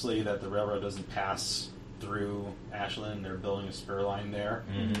said previously that the railroad doesn't pass through Ashland. They're building a spur line there.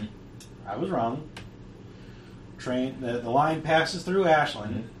 Mm-hmm. I was wrong. The line passes through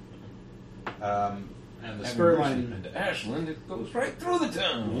Ashland, and the spur line. Into Ashland, it goes right through the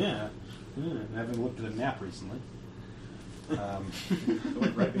town. Yeah, having looked at a map recently.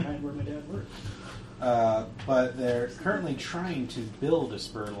 Going right behind where my dad worked. But they're currently trying to build a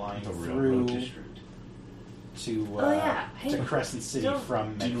spur line The through railroad district. to Crescent City don't-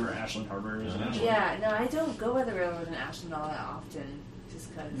 from Do you know where Medford. Ashland Harbor is? in Yeah. Ashland? Yeah, no, I don't go by the railroad in Ashland all that often,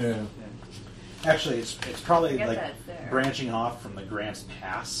 just because. Yeah. Actually, it's probably Forget like that it's there. branching off from the Grants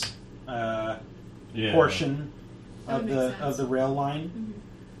Pass Yeah. portion That of would make sense. the rail line. Mhm.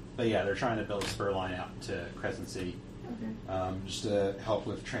 But yeah, they're trying to build a spur line out to Crescent City. Okay. Just to help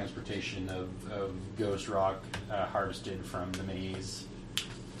with transportation of ghost rock harvested from the maze.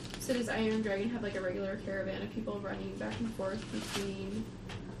 So does Iron Dragon have like a regular caravan of people running back and forth between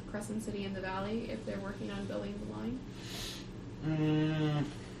Crescent City and the Valley if they're working on building the line?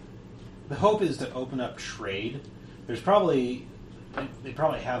 The hope is to open up trade. They probably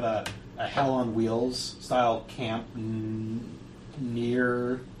have a Hell on Wheels style camp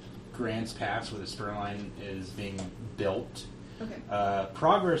near Grants Pass where the spur line is being built. Okay.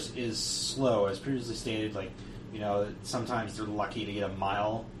 Progress is slow, as previously stated. Sometimes they're lucky to get a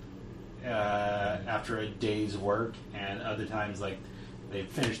mile after a day's work, and other times, they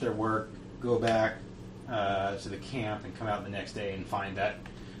finish their work, go back to the camp, and come out the next day and find that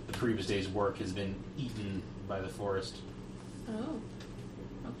the previous day's work has been eaten by the forest. Oh.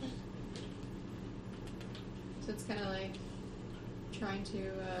 Okay. So it's kind of like trying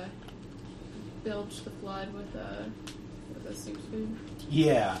to bilge the flood with a soup spoon.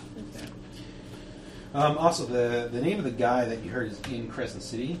 Yeah. Okay. Also, the name of the guy that you heard is in Crescent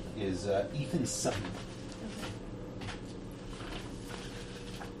City is Ethan Sutton.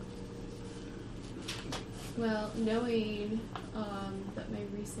 Well, knowing that my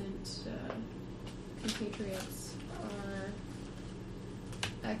recent compatriots are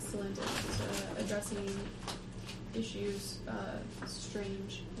excellent at addressing issues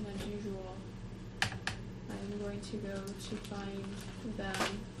strange and unusual, I'm going to go to find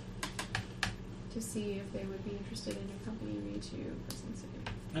them to see if they would be interested in accompanying me to Crescent City.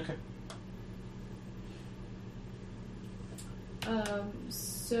 Okay.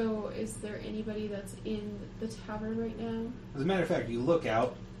 So is there anybody that's in the tavern right now? As a matter of fact, you look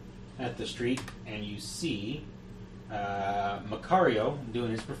out at the street and you see Macario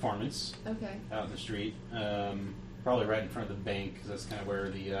doing his performance Okay. out in the street, probably right in front of the bank, because that's kind of where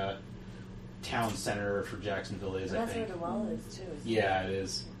the town center for Jacksonville is, I That's where think. the well is too. Isn't Yeah, it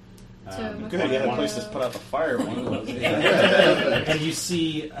is. So Good, you had a Macario- place to put out the fire. And you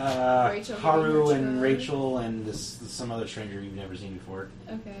see Rachel Haru getting her and chug. Rachel and some other stranger you've never seen before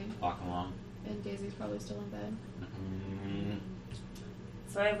Okay. walking along. And Daisy's probably still in bed. Mm.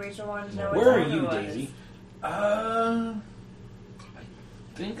 So I have Rachel wanted to know Where what are time you, it was. Daisy? I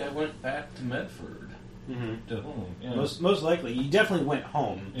think I went back to Medford. Mm-hmm. To home. Yeah. Most likely, you definitely went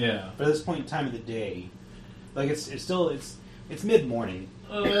home. Yeah. But at this point in time of the day, it's mid morning,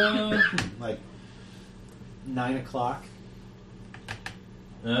 like 9 o'clock.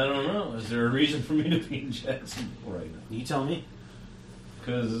 I don't know. Is there a reason for me to be in Jacksonville right now? You tell me.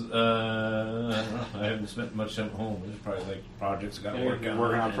 Because I don't know. I haven't spent much time at home. There's probably projects I got to work on.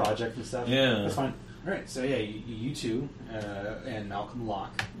 Working on project and stuff. Yeah. That's fine. All right. So yeah, you two and Malcolm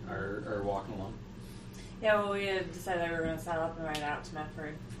Locke are walking along. Yeah, well, we had decided that we were going to saddle up and ride out to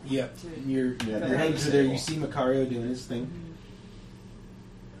Medford. Yep. To- You're heading to there. You see Macario doing his thing.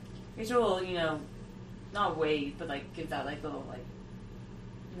 Rachel will, not wave, but give that little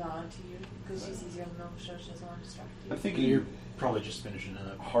nod to you because she sees you in the middle of the show. She doesn't want to distract you. I think You're probably just finishing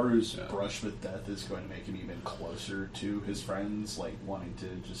up. Haru's brush with death is going to make him even closer to his friends, wanting to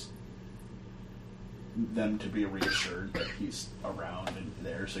just them to be reassured that he's around and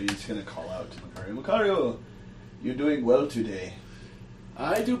there. So he's going to call out to Macario. Macario, you're doing well today.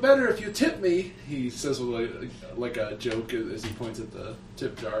 I do better if you tip me, he says with like a joke as he points at the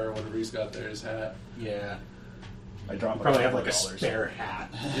tip jar or whatever he's got there, his hat. Yeah. I drop You probably have $2 a spare hat.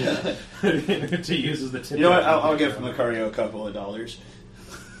 Yeah. to use as the tip. You know what? I'll give Macario a couple of dollars.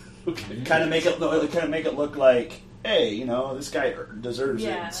 Okay. Kind of make it look like, hey, this guy deserves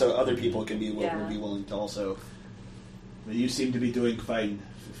Yeah. it, so other people can be Yeah. will be willing to also. You seem to be doing fine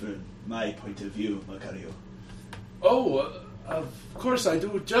for my point of view, Macario. Oh, of course I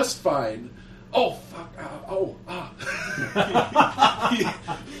do just fine. Oh, fuck.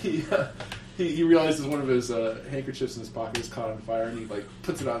 He realizes one of his handkerchiefs in his pocket is caught on fire, and he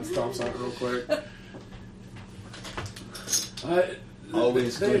puts it on and stomps on it real quick.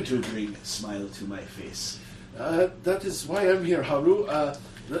 Always good to bring a smile to my face. That is why I'm here, Haru.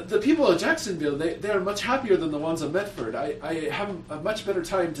 The people of Jacksonville, they are much happier than the ones of Medford. I have a much better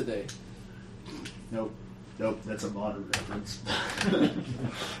time today. Nope, that's a modern reference.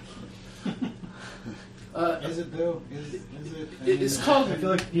 Is it though? Is it? It's called I feel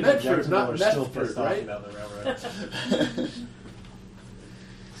like people in Medford, Jacksonville not are still Medford, pissed right? off about the railroad.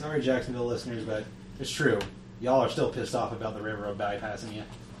 Sorry, Jacksonville listeners, but it's true. Y'all are still pissed off about the railroad bypassing you.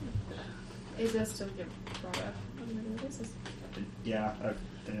 It does still get brought up on a regular basis. Yeah.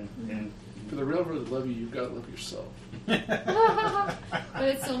 For the railroad to love you, you've got to love yourself. But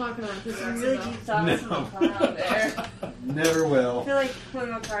it's still not going to run through She really Jacksonville. keeps thoughts No. on the cloud there. Never I will. feel like when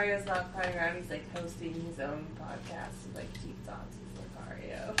Macario's not playing around, he's hosting his own podcast with deep thoughts with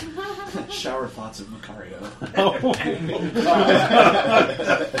Macario. Shower thoughts of Macario.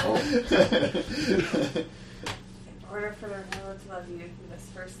 Or order for their hero to love you, you must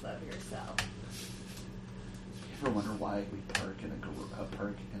first love yourself. You ever wonder why we park in a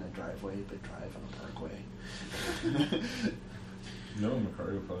driveway but drive on a parkway? No,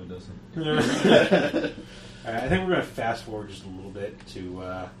 Macario probably doesn't. All right, I think we're going to fast forward just a little bit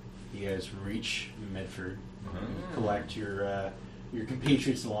to you guys reach Medford, collect your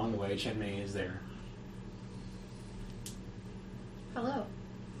compatriots along the way. Chen Mei is there. Hello.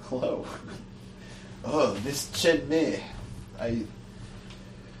 Hello. Oh, Miss Chen Mei. I'm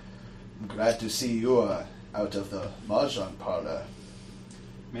glad to see you out of the mahjong parlor.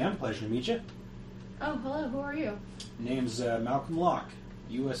 Ma'am, pleasure to meet you. Oh, hello. Who are you? Name's Malcolm Locke,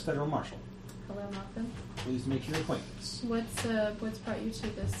 U.S. Federal Marshal. Hello, Malcolm. Pleased to make your acquaintance. What's brought you to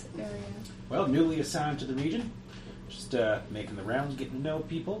this area? Well, newly assigned to the region. Just making the rounds, getting to know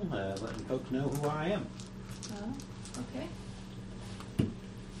people, letting folks know who I am. Oh, okay.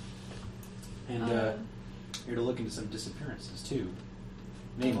 And here to look into some disappearances, too.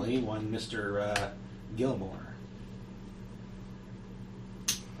 Namely, one Mr. Gilmore.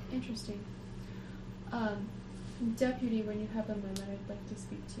 Interesting. Deputy, when you have a moment, I'd like to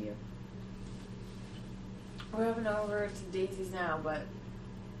speak to you. We're heading over to Daisy's now, but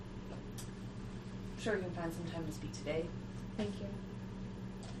I'm sure we can find some time to speak today. Thank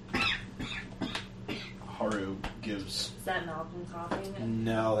you. Haru gives. Is that Malcolm coughing?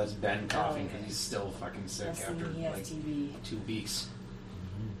 No, that's Ben coughing because okay. he's still fucking sick Yes, after he has like TB. 2 weeks.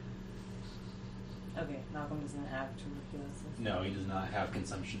 Okay, Malcolm doesn't have tuberculosis. No, he does not have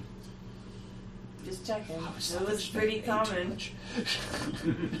consumption. Just checking. Oh, It was pretty common.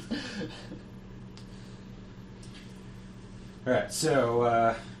 Alright,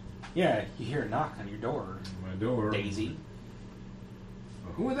 so, yeah, you hear a knock on your door. My door. Daisy.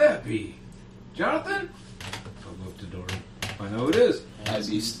 Well, who would that be? Jonathan? I'll go up to the door. I know who it is.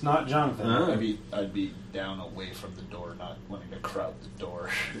 It's not Jonathan. Huh? I'd be down away from the door, not wanting to crowd the door.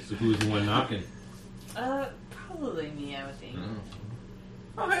 So who's the one knocking? Probably me, I would think.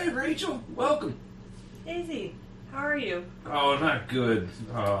 Oh, hey, Rachel. Welcome. Daisy, how are you? Oh, not good.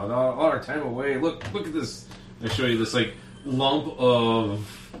 All our time away. Look at this. I show you this like lump of.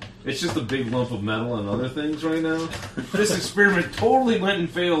 It's just a big lump of metal and other things right now. This experiment totally went and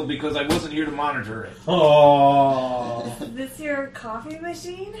failed because I wasn't here to monitor it. Oh. Is this your coffee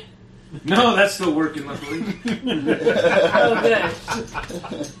machine? No, that's still working, luckily. Oh,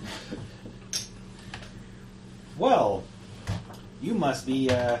 good. Well, you must be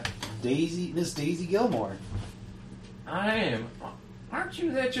Miss Daisy Gilmore. I am. Aren't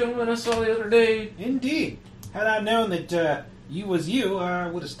you that gentleman I saw the other day? Indeed. Had I known that you was you, I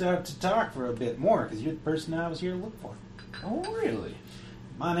would have started to talk for a bit more, because you're the person I was here to look for. Oh, really?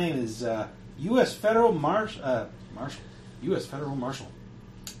 My name is U.S. Federal Marshal. U.S. Federal Marshal.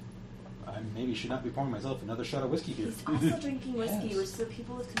 I maybe should not be pouring myself another shot of whiskey here. He's also drinking whiskey, which the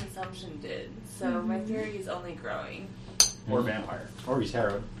people with consumption did. So my theory is only growing. Or vampire. Or he's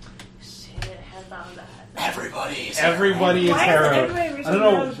harrowed. Shit, I had thought of that. Everybody is Everybody is Why is harrowed. everybody I don't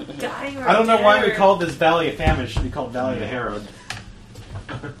know. reaching out, dying or I don't know why we dead? called this Valley of Famine. It should be called Valley of the Harrowed.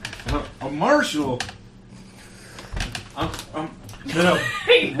 A marshal? No.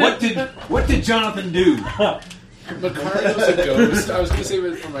 What did Jonathan do? Macario's a ghost. I was going to save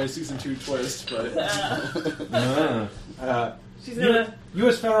it for my season 2 twist, but She's gonna.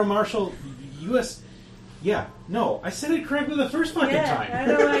 U.S. Federal Marshal. U.S. Yeah. No, I said it correctly the first fucking Yeah, time. I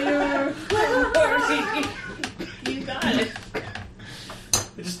know why you You got it.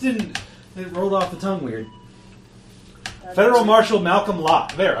 It just didn't. It rolled off the tongue weird. Federal Marshal Malcolm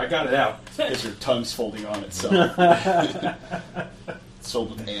Locke. There, I got it out. Because your tongue's folding on itself. It's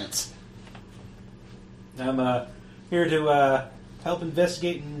filled with ants. I'm here to help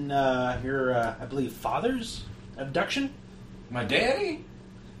investigate your, I believe, father's abduction. My daddy?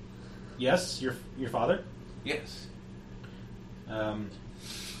 Yes, your father. Yes. Um,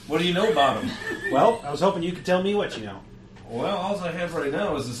 What do you know about him? well, I was hoping you could tell me what you know. Well, all I have right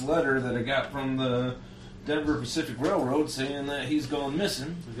now is this letter that I got from the Denver Pacific Railroad saying that he's gone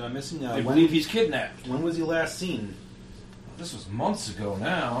missing. He's gone missing. They believe he's kidnapped. When was he last seen? This was months ago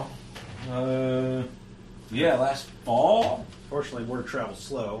now. Yeah, last fall. Fortunately, word travels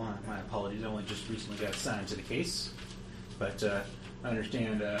slow. My apologies. I only just recently got assigned to the case. But I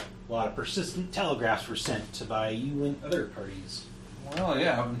understand a lot of persistent telegraphs were sent by you and other parties. Well,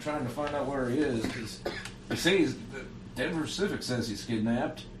 yeah, I've been trying to find out where he is because they say Denver Pacific says he's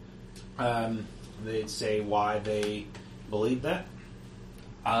kidnapped. They'd say why they believe that.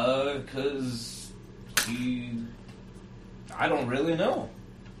 Because I don't really know.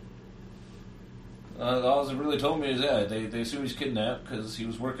 All they really told me is they assume he's kidnapped because he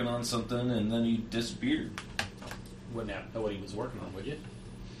was working on something and then he disappeared. wouldn't know what he was working on, would you?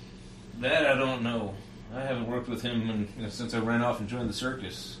 That I don't know. I haven't worked with him since I ran off and joined the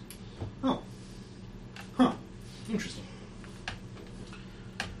circus. Oh. Huh. Interesting.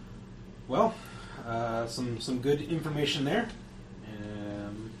 Well, some good information there.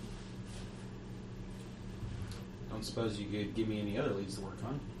 Don't suppose you could give me any other leads to work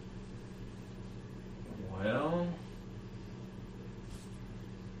on? Well,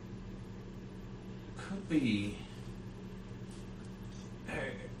 could be.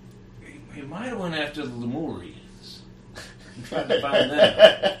 He might have went after the Lemurians. I'm trying to find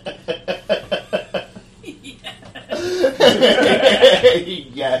them.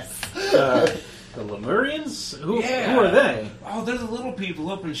 Yes. The Lemurians? Who Yeah. Who are they? Oh, they're the little people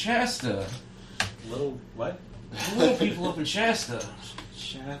up in Shasta. Little what? The little people up in Shasta.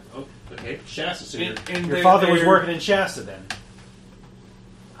 Oh, okay. Shasta. So your And your father was they're- working in Shasta then.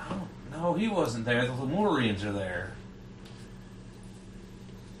 Oh, no, he wasn't there. The Lemurians are there.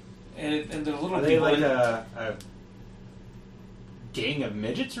 And the little Are they people. like a gang of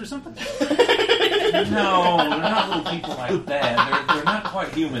midgets or something? No, they're not little people like that. They're not quite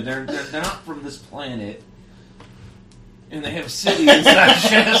human. They're not from this planet. And they have a city inside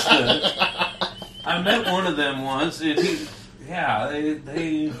Shasta. I met one of them once, and they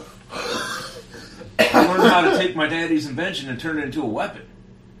learned how to take my daddy's invention and turn it into a weapon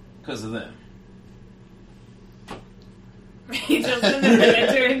because of them. He jumps in there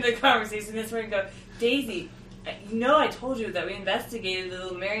and during the conversation this morning go, Daisy, I told you that we investigated the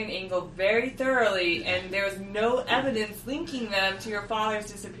Lemurian angle very thoroughly and there was no evidence linking them to your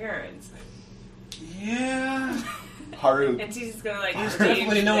father's disappearance. Yeah, Haru And she's just gonna there's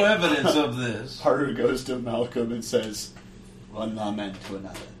definitely no evidence of this. Haru goes to Malcolm and says, One lawman to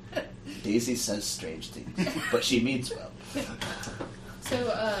another. Daisy says strange things, but she means well. So,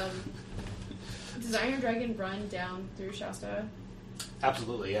 does Iron Dragon run down through Shasta?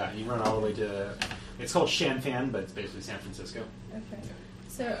 Absolutely, yeah. You run all the way to. It's called Shanfan, but it's basically San Francisco. Okay.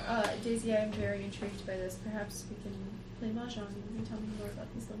 So, Daisy, I'm very intrigued by this. Perhaps we can play Mahjong and you can tell me more about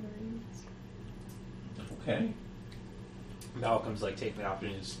these Lemurians. Okay. Malcolm's like taking the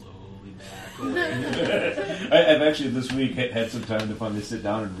opportunity to slowly back away. I've actually this week had some time to finally sit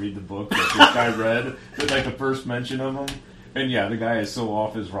down and read the book that this guy read, like the first mention of him. And yeah, the guy is so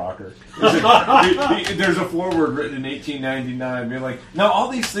off his rocker. There's a foreword written in 1899 being like, now all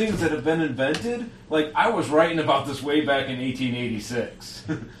these things that have been invented, like I was writing about this way back in 1886.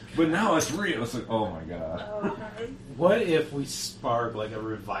 But now it's real. It's like, oh my god. Oh, What if we spark like a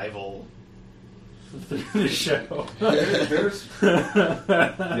revival through the show? There's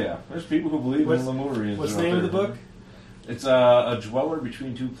people who believe What's- in Lemurians. What's the out name of the there. book? It's a Dweller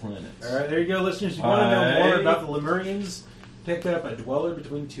Between Two Planets. All right, there you go, listeners. If you want to know more By- about the Lemurians, pick up A Dweller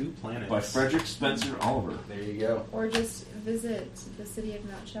Between Two Planets By Frederick Spencer Oliver. There you go. Or just visit the city of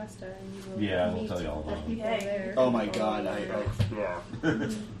Mount Shasta and you will Yeah, we'll meet tell you all the about it. people Yay. there. Oh my god,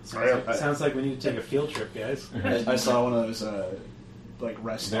 Sounds like we need to take a field trip, guys. I saw one of those like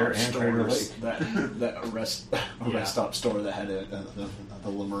rest There stop and Crater stores Lake. that rest stop store that had the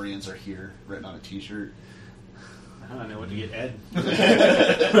Lemurians are here written on a T-shirt. I don't know what to get Ed. I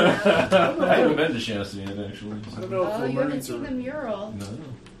haven't been to Shasta yet, actually. I don't know if Oh, you haven't Lemurians seen the are. mural. No.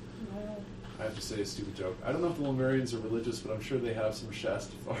 Oh. I have to say a stupid joke. I don't know if the Lemurians are religious, but I'm sure they have some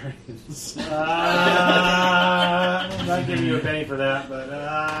Shastafarians. I'm not giving you a penny for that, but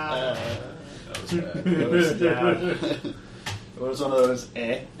That was bad. It was, it was one of those.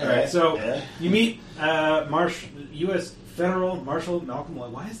 All right, so you meet U.S. Federal Marshal Malcolm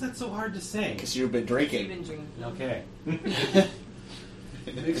Lloyd. Why is that so hard to say? Because you've been You've drinking. been drinking. Okay,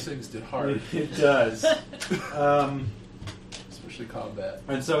 It makes things hard, it does. especially combat.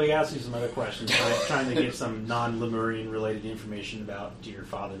 And so he asks you some other questions, trying to get some non-Lemurian related information about your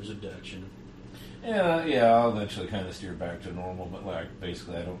father's abduction. Yeah, I'll eventually kind of steer back to normal, but like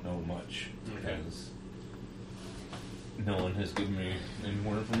basically I don't know much Okay. because no one has given me any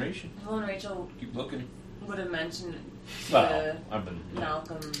more information. Well, and Rachel Keep looking. would have mentioned to Well, I've been.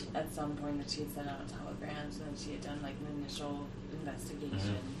 Malcolm at some point that she had sent out telegrams and that she had done like an initial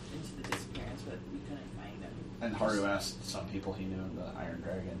investigation into the disappearance, but we couldn't find him. And Haru asked some people he knew in the Iron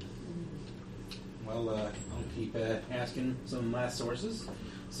Dragon. Well, I'll keep asking some last sources,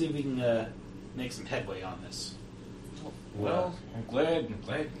 see if we can make some headway on this. Well, I'm glad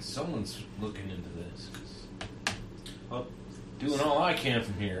someone's looking into this. 'Cause Well, doing all I can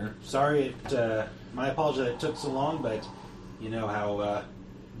from here. sorry, my apology that it took so long, but you know how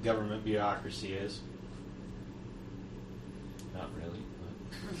government bureaucracy is. Not really.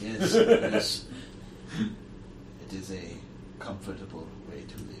 Yes, it is. It is a comfortable way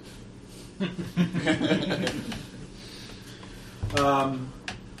to live.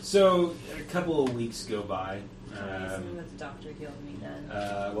 So a couple of weeks go by. Something that the doctor healed me then.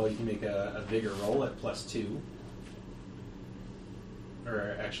 Well, you can make a vigor roll at +2.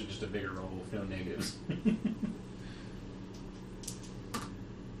 Or actually just a vigor roll with no negatives.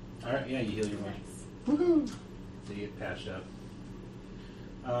 Alright, yeah, you heal your wound. Nice. Woohoo! So you get patched up.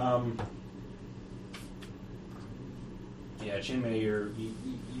 Yeah, Chinmei, you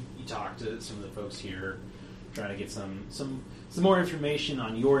talk to some of the folks here, trying to get some more information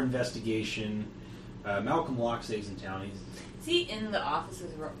on your investigation. Malcolm Locke stays in town. Is he in the office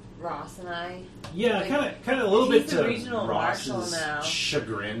with Ross and I? Yeah, Like, kind of a little he's bit the to regional marshal Ross's now.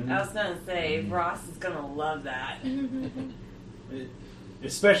 chagrin. I was gonna say Ross is gonna love that.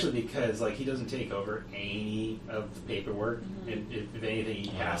 Especially because he doesn't take over any of the paperwork, and if anything, he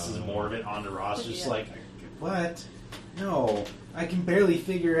passes more of it on to Ross. Just Yeah. What? No, I can barely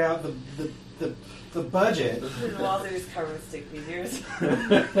figure out the budget. And Walter's covered with stick figures.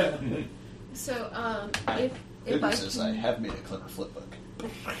 So, Good if I news is I have made a clever flip book.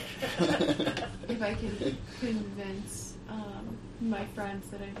 if I can convince my friends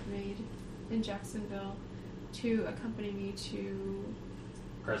that I've made in Jacksonville to accompany me to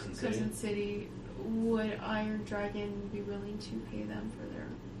Crescent City. Crescent City, would Iron Dragon be willing to pay them for their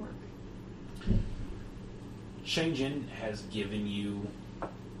work? Shenzhen has given you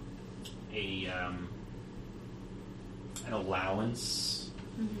an allowance.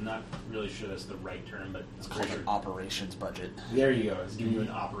 Mm-hmm. Not really sure that's the right term, but It's called an operations budget. there you go. It's giving you an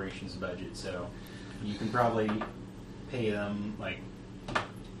operations budget, so you can probably pay them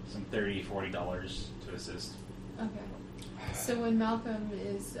some $30, $40 to assist. Okay. So when Malcolm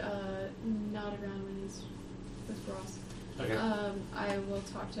is not around, when he's with Ross, Okay. I will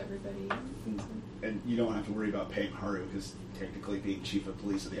talk to everybody. And you don't have to worry about paying Haru, because technically being chief of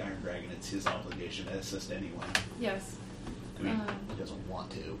police of the Iron Dragon, it's his obligation to assist anyone. Yes. I mean, Um, he doesn't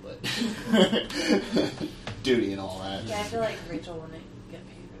want to, but duty and all that. Yeah, I feel like Rachel wouldn't get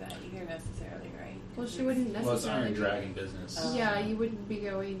paid for that either necessarily, right? Well, she wouldn't Well, it's necessarily. Iron Dragon business. Yeah, you wouldn't be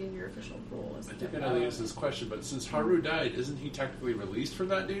going in your official role as I the think I deputy. know the answer to this question, but since Haru died, isn't he technically released from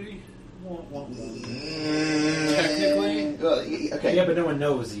that duty? Technically? Okay. Yeah, but no one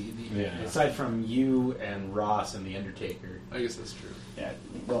knows. Yeah. Aside from you and Ross and the Undertaker. I guess that's true. Yeah,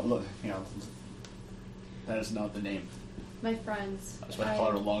 well, look, that is not the name. My friends, I was about to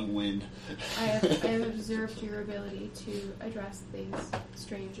call her Long Wind. I have observed your ability to address things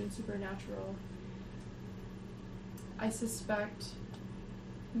strange and supernatural. I suspect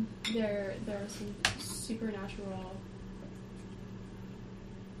there are some supernatural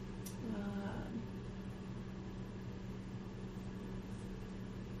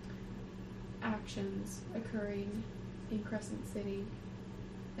actions occurring in Crescent City,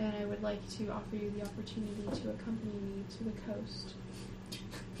 and I would like to offer you the opportunity to accompany me to the coast,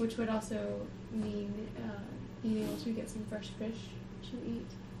 which would also mean being able to get some fresh fish to eat.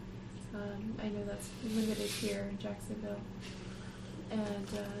 I know that's limited here in Jacksonville, and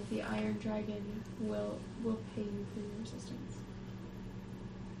the Iron Dragon will pay you for your assistance.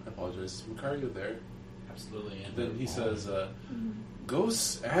 I apologize. Macario there. Absolutely. And Then he says,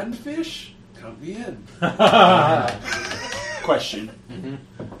 ghosts and fish? Count me in. Question. Mhm.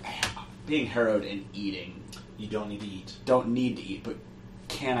 Being harrowed and eating, You don't need to eat. don't need to eat, but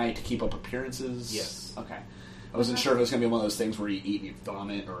can I to keep up appearances? Yes. Okay. I wasn't sure if it was going to be one of those things where you eat and you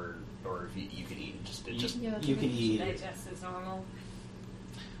vomit, or if you can eat and just Yeah, that's You okay. can eat. Digest is normal.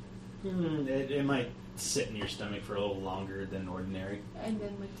 It might sit in your stomach for a little longer than ordinary. And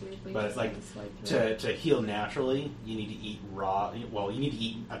then weirdly But just like kinda slide through. to heal naturally, you need to eat raw. Well, you need to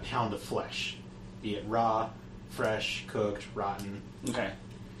eat a pound of flesh, be it raw, fresh, cooked, rotten, okay.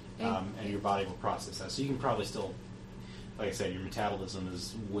 and your body will process that. So you can probably still, like I said, your metabolism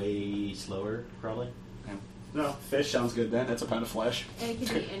is way slower, probably. Okay. No, fish sounds good then. That's a pound of flesh. And it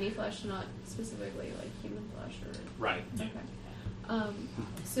can be any flesh, not specifically like human flesh or. Right. Okay.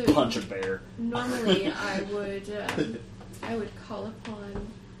 So Punch a bear. normally I would call upon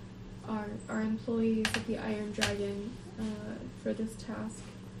our employees of the Iron Dragon for this task.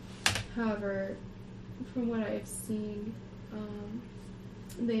 However, from what I've seen,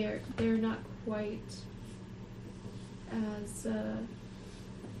 they're not quite as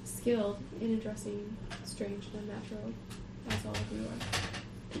skilled in addressing strange and unnatural as all of you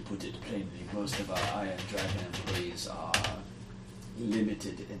are. To put it plainly, most of our Iron Dragon employees are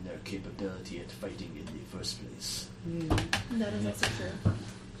limited in their capability at fighting in the first place. That is also true.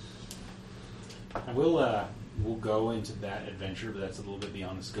 And we'll go into that adventure, but that's a little bit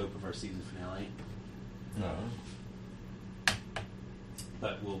beyond the scope of our season finale.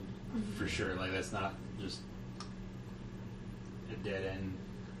 But we'll for sure, like, that's not just dead end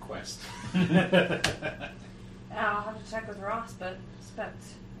quest. I'll have to check with Ross, but I suspect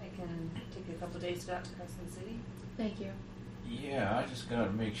I can take a couple days to get out to Crescent City. Thank you. Yeah, I just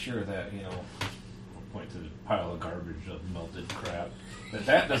gotta make sure that, I'll point to the pile of garbage of melted crap,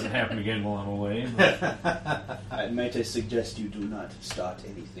 that doesn't happen again while I'm away. But Might I suggest you do not start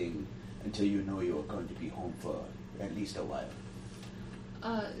anything until you know you are going to be home for at least a while.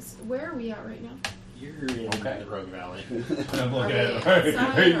 Where are we at right now? You're in Okay. the Rogue Valley. I'm looking at Are we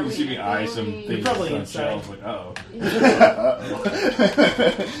inside? you Are we see me eye some going? things Probably on inside. shelves, like, uh-oh.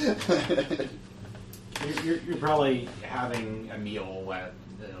 You're probably having a meal at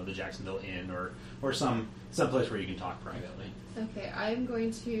the Jacksonville Inn or some place where you can talk privately. Okay, I'm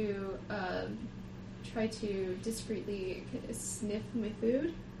going to try to discreetly sniff my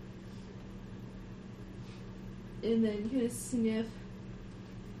food. And then kind of sniff.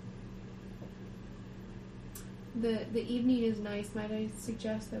 The evening is nice. Might I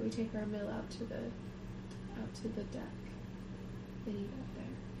suggest that we take our meal out to the deck and eat out there?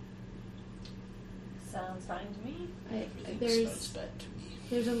 Sounds fine to me. Everything smells bad to me.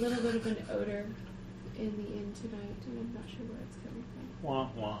 There's a little bit of an odor in the inn tonight, and I'm not sure where it's coming from. Wah,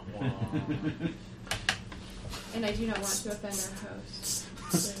 wah, wah. And I do not want to offend our host.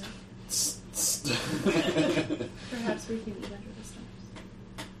 So perhaps we can eat under the stars.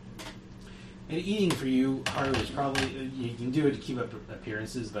 And eating for you, Haru, is probably you can do it to keep up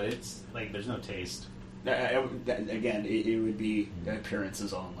appearances, but it's like there's no taste. Again, it would be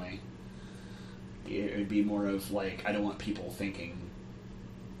appearances only. It would be more of like, I don't want people thinking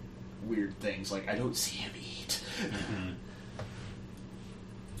weird things, like I don't see him eat. Mm-hmm.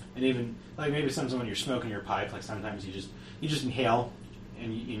 And even like maybe sometimes when you're smoking your pipe, like sometimes you just inhale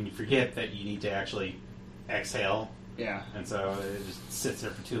and you forget that you need to actually exhale, Yeah. and so it just sits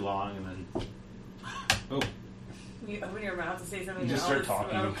there for too long, and then You open your mouth to say something. You just and start all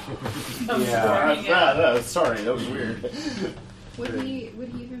the talking. smoke comes Yeah. pouring out. Sorry, that was weird. Would he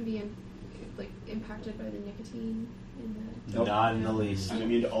even be impacted by the nicotine in the? Nope. not in the least. I'm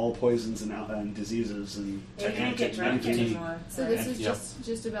immune to all poisons and diseases and You can't get drunk nicotine. anymore. So right? this is Yep.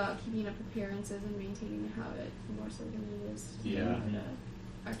 just about keeping up appearances and maintaining the habit more so than it is. Yeah.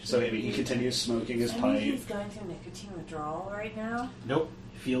 Actually, So maybe he continues smoking his I mean, pipe. he's going through nicotine withdrawal right now. Nope,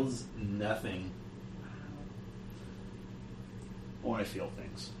 feels nothing. Well, I feel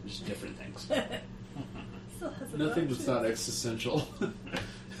things, just different things. Still has a Nothing bunch. that's not existential.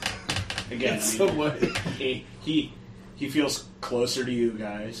 Again, In some way. he feels closer to you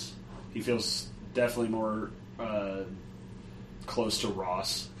guys. He feels definitely more close to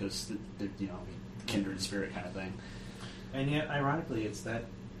Ross because the kindred spirit kind of thing. And yet, ironically, it's that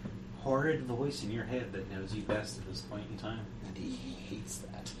horrid voice in your head that knows you best at this point in time. And he hates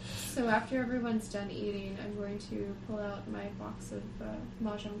that. So after everyone's done eating, I'm going to pull out my box of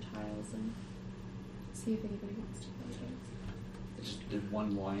mahjong tiles and see if anybody wants to play games. It's just the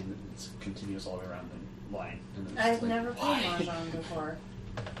one line that continues all the way around the line. And then it's I've like, never played why? mahjong before.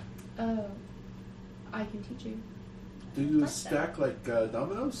 Oh, I can teach you. Do you Like stack like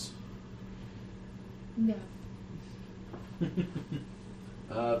dominoes? No.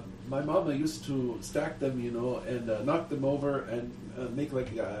 My mama used to stack them, and knock them over and make like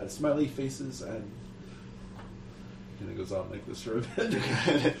smiley faces, and it goes on like this for a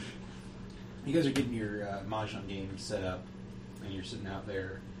bit. You guys are getting your mahjong game set up, and you're sitting out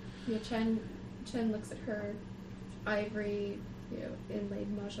there. Yeah, Chen looks at her ivory, inlaid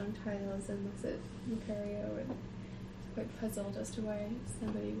mahjong tiles and looks at Lucario and is quite puzzled as to why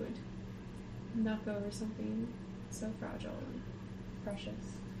somebody would knock over something so fragile and precious.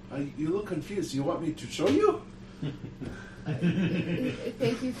 You look confused. You want me to show you?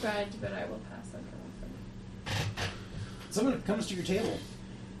 Thank you, Fred, but I will pass on her offer. Someone comes to your table.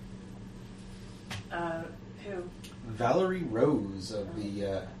 Who? Valerie Rose of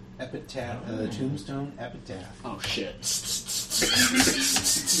the Epitaph, Tombstone Epitaph. Oh shit.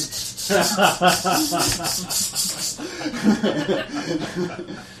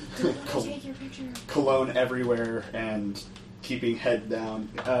 Take your picture. Cologne everywhere and keeping head down.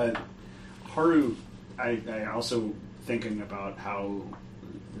 Haru, I also thinking about how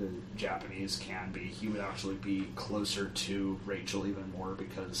the Japanese can be. He would actually be closer to Rachel even more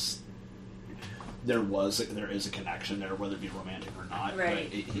because there is a connection there, whether it be romantic or not. Right.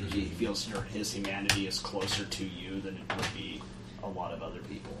 But he feels his humanity is closer to you than it would be a lot of other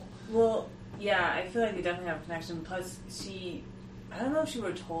people. Well, yeah, I feel like they definitely have a connection. Plus, I don't know if she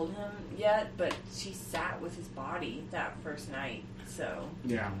would have told him yet, but she sat with his body that first night, so.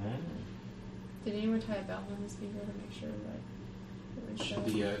 Yeah. Did anyone tie a bell on his finger to make sure It was, Should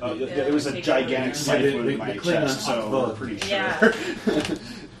be There was a take gigantic over. snipe The- wound the- in my the Klingon chest, so Okbo. we're pretty sure. Yeah.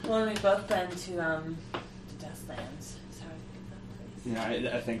 Well, we've both been to the Deathlands. So I think that place.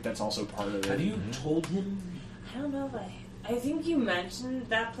 Yeah, I think that's also part of it. Have you told him? I don't know if I think you mentioned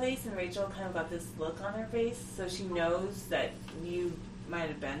that place, and Rachel kind of got this look on her face, so she knows that you might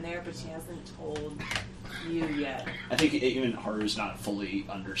have been there, but she hasn't told you yet. I think even Haru's not fully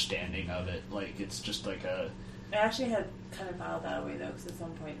understanding of it. Like, it's just like a... I actually had kind of filed that away, though, because at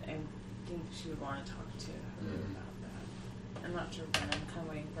some point I think she would want to talk to her about that. I'm not sure when. I'm kind of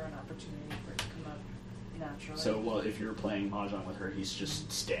waiting for an opportunity for it to come up naturally. So, well, if you're playing Mahjong with her, he's just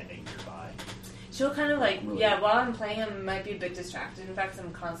standing nearby. She'll kind of like, Really? yeah, while I'm playing, I might be a bit distracted. In fact, I'm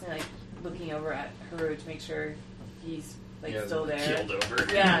constantly like looking over at Haru to make sure he's like still there. Keeled over.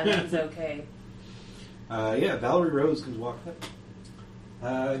 Yeah, and he's okay. Yeah, Valerie Rose comes walking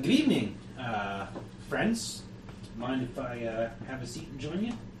up. Good evening, friends. Mind if I have a seat and join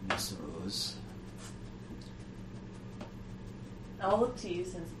you? Miss Rose. I'll look to you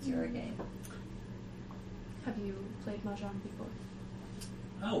since it's your game. Have you played Mahjong before?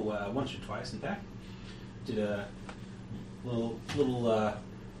 Oh, once or twice, in fact. Did a followed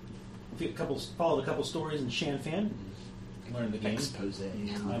a couple stories in Shanfan. Learned the game. Expose.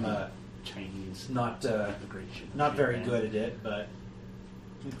 I'm Chinese. not The great shit. not very good at it, but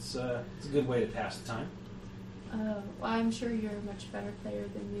it's a good way to pass the time. Well, I'm sure you're a much better player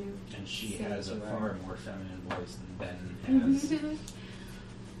than you. And she say has a you are. far more feminine voice than Ben has.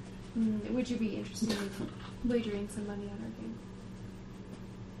 Would you be interested in wagering some money on our game?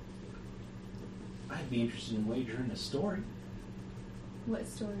 I'd be interested in wagering a story. What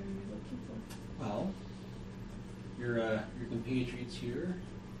story are you looking for? Well, your compatriots here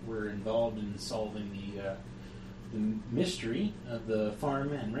were involved in solving the mystery of the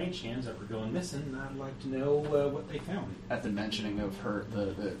farm and ranch hands that were going missing, and I'd like to know what they found. At the mentioning of her,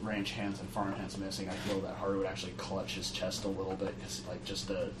 the ranch hands and farm hands missing, I feel that Haru would actually clutch his chest a little bit, because like just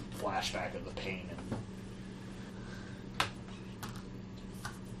a flashback of the pain and.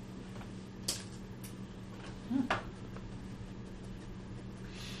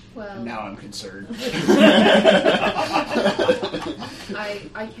 Well, Now I'm concerned.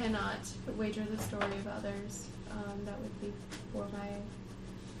 I cannot wager the story of others. That would be for my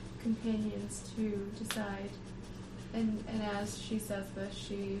companions to decide. And as she says this,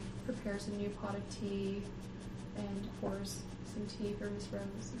 she prepares a new pot of tea and pours some tea for Miss Rose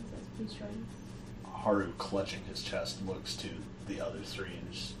and says, "Please join us." Haru, clutching his chest, looks to the other three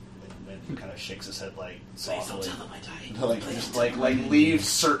and kind of shakes his head like softly. Like leave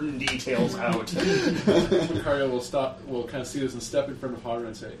certain details out. Lucario will kind of see this and step in front of Haru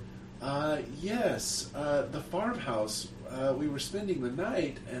and say, yes, the farmhouse, we were spending the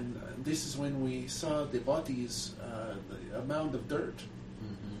night, and this is when we saw the bodies, a mound of dirt.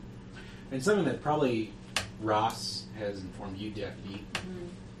 Mm-hmm. And something that probably Ross has informed you, Deputy.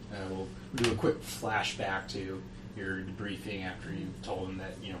 We'll do a quick flashback to your debriefing after you told him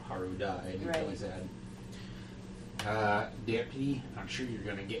that Haru died and Right. Billy said. Deputy, I'm sure you're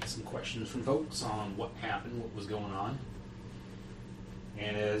going to get some questions from folks on what happened, what was going on.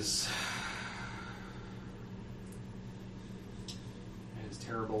 And as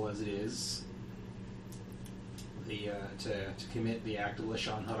terrible as it is, to commit the act of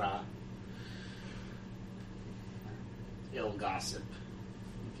Lashon Hara, ill gossip,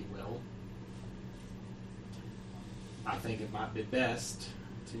 if you will, I think it might be best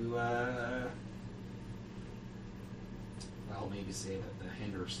to, maybe say that the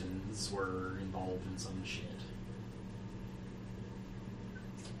Hendersons were involved in some shit.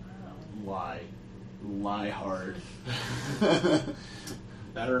 Lie hard.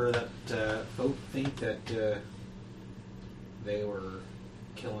 Better that folk think that they were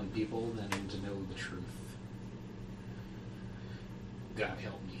killing people than to know the truth. God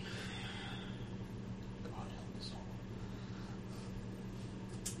help me. God help us all.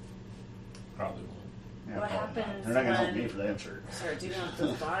 Probably won't. Yeah, What probably not. happens They're not going to help when- me for damn sure. Start digging up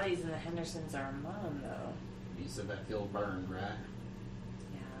those bodies, and the Hendersons are among them, though. You said that field burned, right?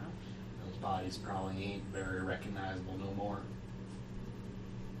 Yeah. Those bodies probably ain't very recognizable no more.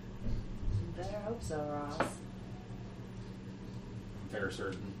 You better hope so, Ross. I'm fair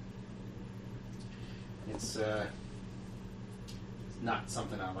certain. It's not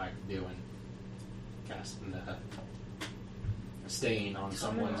something I like doing. Casting a stain on Tom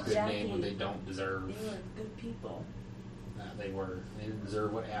someone's and good Jackie, name when they don't deserve. They were good people. They were. They didn't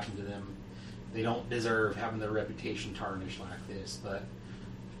deserve what happened to them. They don't deserve having their reputation tarnished like this, but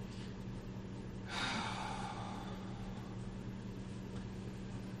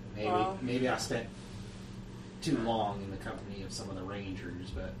maybe Well- maybe I spent too long in the company of some of the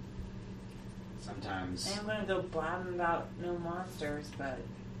rangers, but sometimes. I'm gonna go blabbing about no monsters, but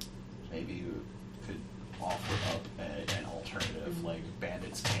Maybe you could offer up an alternative, like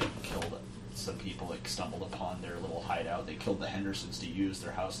bandits came and killed some people, like stumbled upon their little hideout. They killed the Hendersons to use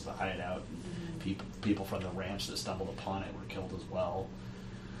their house as a hideout. And people from the ranch that stumbled upon it were killed as well.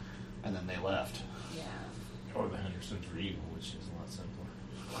 And then they left. yeah. Or the Hendersons were evil, which is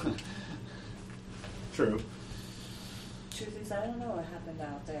a lot simpler. True. Truth is, I don't know what happened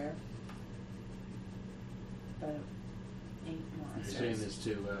out there. But ain't You're monsters. saying this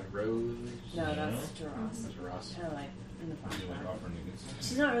to Rose? No, Yeah. that's to Ross. That's Ross. Kind of like in the Are you like flashback. offering to get some?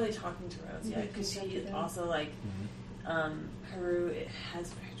 She's not really talking to Rose You yet could because talk she to them. also like Mhm. Haru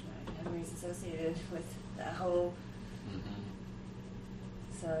has memories associated with that whole.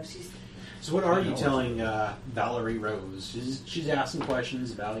 So she's So what are you telling Valerie Rose? She's asking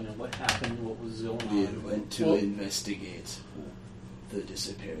questions about what happened, what was going We on. went to investigate the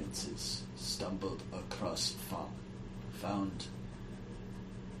disappearances, stumbled across farm, found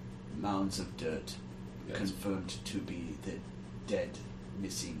mounds of dirt, Yes. confirmed to be the dead,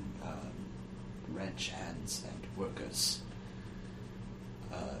 missing ranch hands and workers.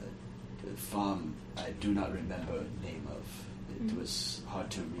 The farm, I do not remember name of. It was hard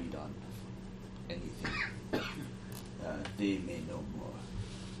to read on anything. They may know more.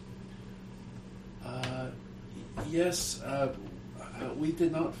 Yes, we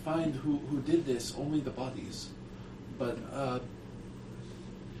did not find who did this, only the bodies. But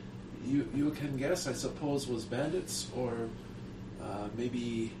you can guess, I suppose, was bandits or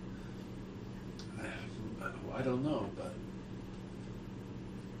maybe, I don't know, but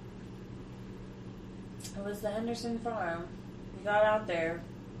it was the Henderson farm. We got out there,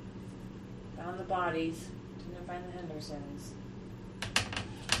 found the bodies, didn't find the Hendersons.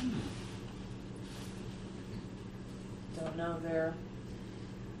 Don't know there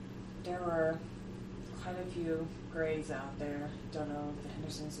were quite a few graves out there. Don't know if the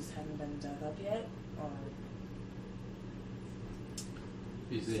Hendersons just haven't been dug up yet, or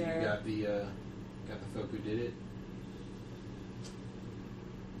You said Sarah. you got the folk who did it.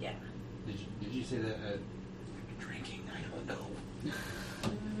 yeah. Did you say that? Drinking? I don't know.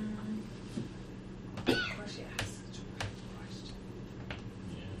 Of course, yes.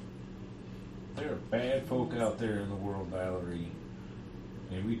 Yeah. There are bad folk out there in the world, Valerie,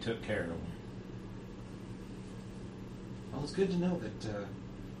 and we took care of them. Well, it's good to know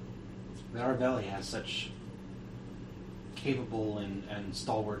that our valley has such capable and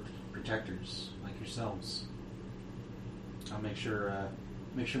stalwart protectors like yourselves. I'll make sure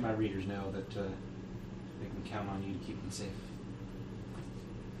my readers know that they can count on you to keep them safe.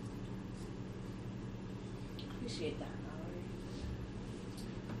 Appreciate that, Mallory.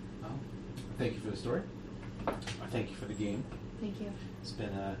 Well, thank you for the story. I thank you for the game. Thank you. It's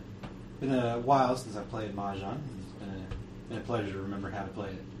been a while since I played Mahjong. It's been a pleasure to remember how to play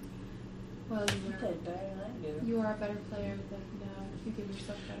it. Well, You played better than I do. you are a better player than you give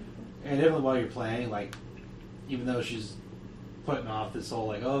yourself credit for. And definitely while you're playing, even though she's putting off this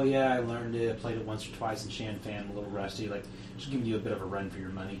whole oh yeah, I learned it, I played it once or twice in Shanfan, a little rusty, she's giving you a bit of a run for your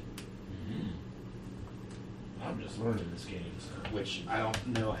money, I'm just learning this game, so. which I don't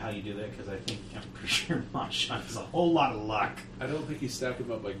know how you do that because I'm pretty sure Mahjong is a whole lot of luck. I don't think you stack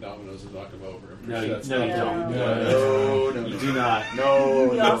them up like dominoes and knock them over. I'm pretty No, sure you, that's no, not you No. don't. No, You do not.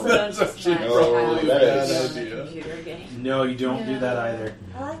 No, You also don't just actually match probably how a bad it's idea. a computer game. No, you don't do that either.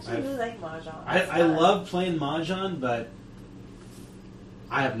 I actually really like Mahjong. I It's fun. love playing Mahjong, but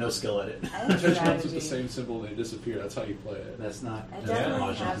I have no skill at it. I have Touch ones with strategy. the same symbol and they disappear. That's how you play it. That's not. I That's definitely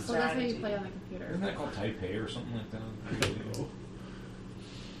not Mahjong. have So that's how you strategy. play on the computer. Isn't that called Taipei or something like that? I don't know.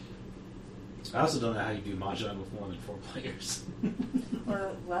 I also don't know how you do Mahjong with more than 4 players.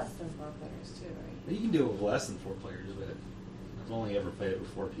 Or less than 4 players, too, right? You can do it with less than 4 players, but I've only ever played it with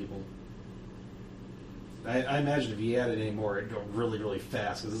 4 people. I imagine if you added any more, it'd go really, really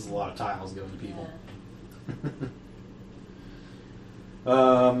fast because there's a lot of tiles going to people. Yeah.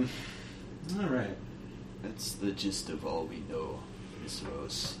 All right. That's the gist of all we know, Miss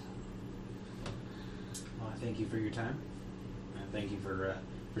Rose. Well, I thank you for your time. And thank you for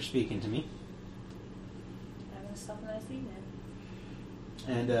speaking to me. Have yourself a nice evening.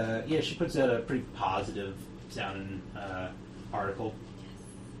 And yeah, she puts out a pretty positive sounding article.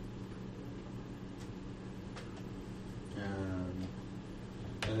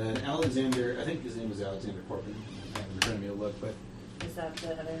 And then Alexander, I think his name was Alexander Corbin. I haven't returned me a look, but Is that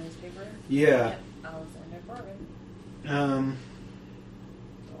the other newspaper? yeah. Yep. Alexander Corbin.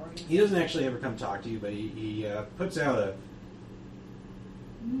 The Oregon. He doesn't actually ever come talk to you, but he puts out a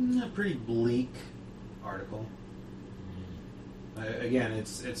pretty bleak article. Again,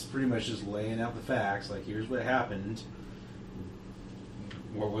 it's pretty much just laying out the facts. Like, here's what happened.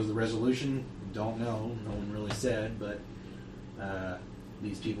 What was the resolution? Don't know. No one really said, but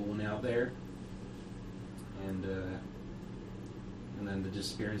these people went out there, and then the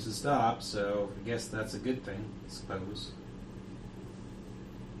disappearances stopped. So I guess that's a good thing, I suppose.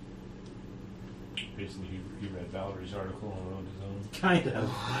 Basically, he read Valerie's article and wrote his own. Kind of.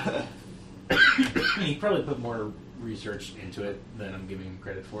 He probably put more research into it than I'm giving him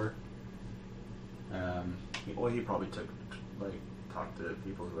credit for. Well, he probably talked to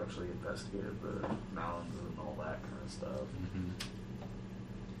people who actually investigated the mounds and all that kind of stuff.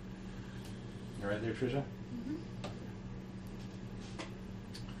 You right there, Trisha?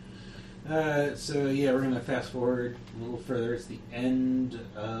 So yeah, we're going to fast forward a little further. It's the end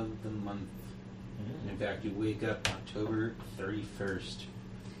of the month. In fact, you wake up October 31st.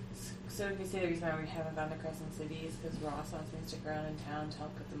 So if you say the reason why we haven't gone to Crescent City is because Ross wants me to stick around in town to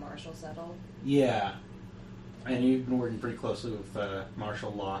help get the Marshal settled. Yeah. And you've been working pretty closely with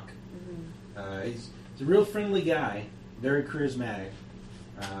Marshal Locke. He's a real friendly guy, very charismatic.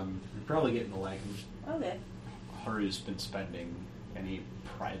 You're probably getting to like him. Okay. Haru's been spending any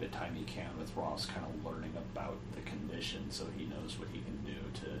private time he can with Ross kind of learning about the condition so he knows what he can do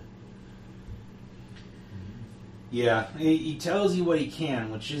to... Yeah, he tells you what he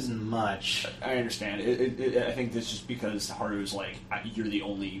can, which isn't much. I understand. I think this is because Haru's like, you're the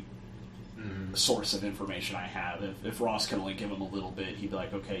only source of information I have. If Ross could only give him a little bit, he'd be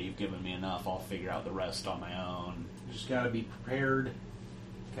like, okay, you've given me enough, I'll figure out the rest on my own. You just gotta be prepared,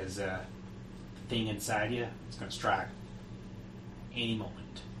 because the thing inside you is gonna strike any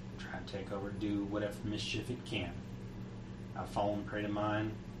moment. Try to take over, do whatever mischief it can. I've fallen prey to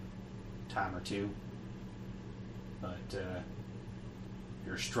mine a time or two. But if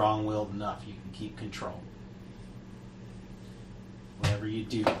you're strong-willed enough, you can keep control. Whatever you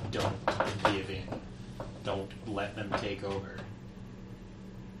do, don't give in. Don't let them take over.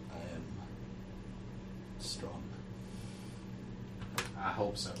 I am strong. I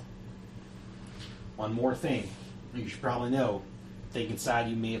hope so. One more thing. You should probably know. Think inside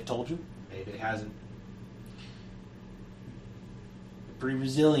you may have told you. Maybe it hasn't. You're pretty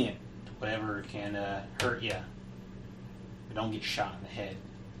resilient to whatever can hurt you. But don't get shot in the head.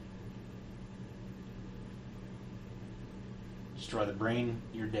 Destroy the brain,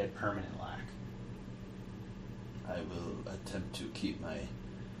 you're dead permanent, like. I will attempt to keep my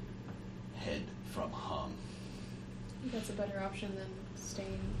head from harm. I think that's a better option than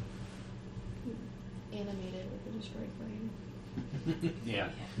staying animated with a destroyed brain. Yeah.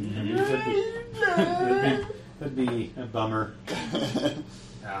 That'd be a bummer.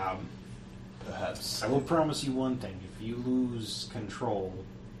 Perhaps I will promise you one thing. If you lose control,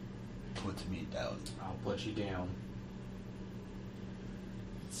 put me down. I'll put you down.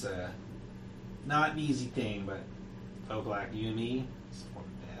 It's not an easy thing, but folk like you and me, it's for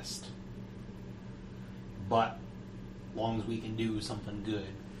the best. But as long as we can do something good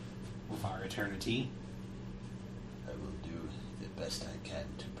with our eternity, I will do the best I can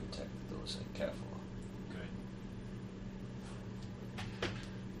to protect those I care for. good.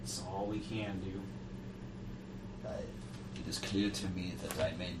 It's all we can do. It is clear to me that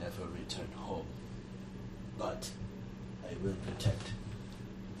I may never return home, but I will protect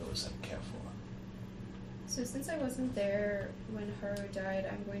those I care for. So since I wasn't there when Haru died,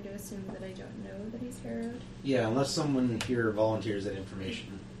 I'm going to assume that I don't know that he's harrowed. Yeah, unless someone here volunteers that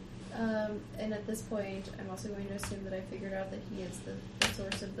information. And at this point, I'm also going to assume that I figured out that he is the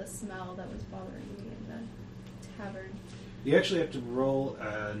source of the smell that was bothering me in the tavern. You actually have to roll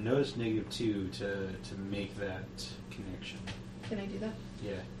notice -2 to make that connection. Can I do that?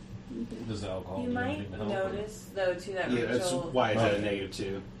 Yeah. Does the alcohol You do might anything to help? or- notice, though, too, that Yeah, that's Rachel... why it's at a Okay.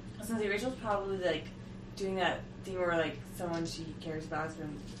 -2. I was gonna say, Rachel's probably, like, doing that thing where, like, someone she cares about has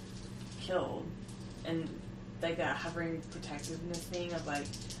been killed. And, like, that hovering protectiveness thing of, like,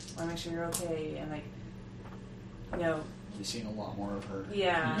 I want to make sure you're okay. And, like, you know, You've seen a lot more of her.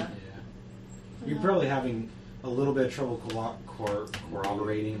 yeah. Yeah. You're probably having a little bit of trouble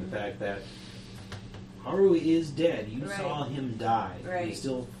corroborating the fact that Haru is dead. You Right. saw him die. Right. You're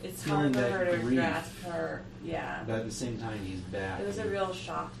still It's feeling hard for her that to grief. grasp her. Yeah. But at the same time, he's back. It was a real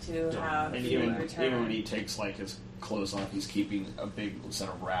shock to have And him even return. when he takes like his clothes off, he's keeping a big set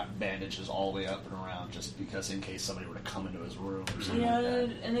of wrap bandages all the way up and around, just because in case somebody were to come into his room or something You know, like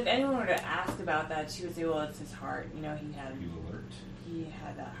that. and if anyone were to ask about that, she would say, "Well, it's his heart. You know, he had You alert.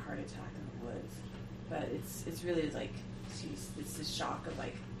 that heart attack in the woods." But it's really like it's the shock of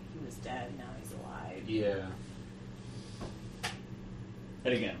like he was dead, now he's alive. Yeah.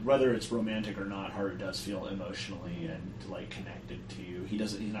 And again, whether it's romantic or not, Haru does feel emotionally and like connected to you.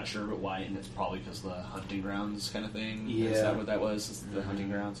 He's not sure about why, and it's probably because of the hunting grounds kind of thing. Yeah. Is that what that was? Is the hunting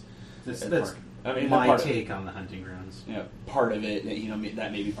grounds? That's I mean, my part of- take on the hunting grounds. Yeah, part of it,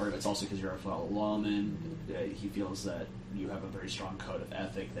 that may be part of it. It's also because you're a fellow lawman. He feels that you have a very strong code of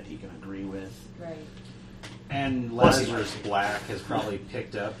ethic that he can agree with. Right. And Plus Lazarus Black has probably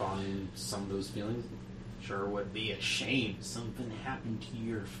picked up on some of those feelings. Sure would be a shame something happened to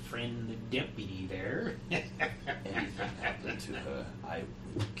your friend the deputy there. Anything happened to her, I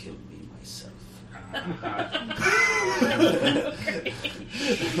would kill me myself.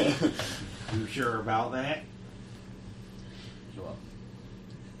 You sure about that? Well,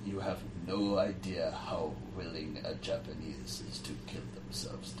 you have no idea how willing a Japanese is to kill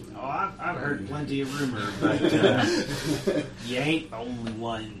themselves doing Oh, I've heard plenty of rumor, but you ain't the only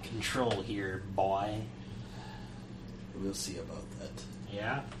one in control here, boy. We'll see about that.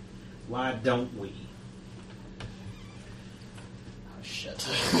 Yeah? Why don't we? Oh, shit.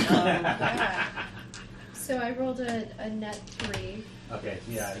 Yeah. So I rolled a net 3. Okay,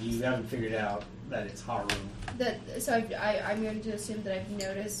 yeah, you haven't figured out that it's Haru. I'm going to assume that I've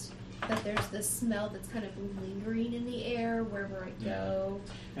noticed that there's this smell that's kind of lingering in the air wherever I go.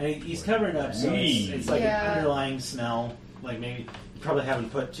 And he's covering up, so it's like Yeah. an underlying smell. Like maybe you probably haven't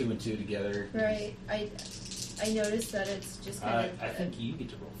put 2 and 2 together. Right. I noticed that it's just kind of I think you get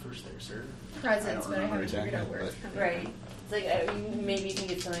to roll first there, sir. presence, I don't but I haven't remember figured out exactly, where it's coming Right. It's like maybe you can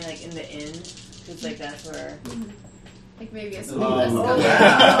get something like in the inn, because like that's where. from. Like maybe a Oh, skunk.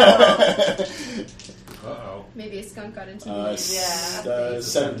 wow. Uh-oh. Maybe a skunk got into Yeah. They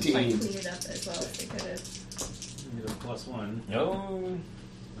 17. might clean it up as well as they could have. You get a +1. No.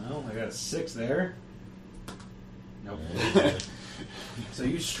 Well, I got a 6 there. Nope. So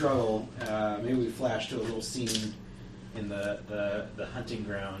you struggle. Maybe we flash to a little scene in the hunting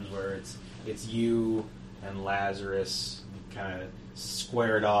grounds where it's you and Lazarus kind of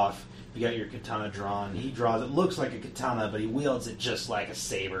squared off. You got your katana drawn. He draws. It looks like a katana, but he wields it just like a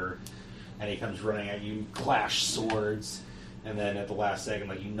saber. And he comes running at you, clash swords, and then at the last second,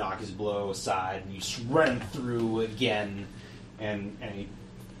 like you knock his blow aside, and you run through again, and he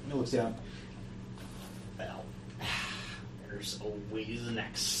looks down. Well, there's always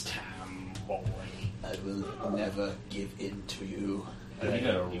next time, boy. I will never give in to you. And You then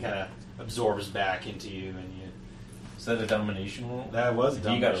gotta- he kind of absorbs back into you, and you. Is that a domination roll? That was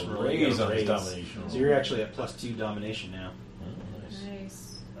a You got domination a roll. You raise got a on his raise. domination roll. So you're actually at +2 domination now. Oh, nice. Nice.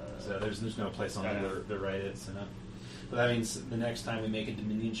 So there's no place on the right. It's enough. But that means the next time we make a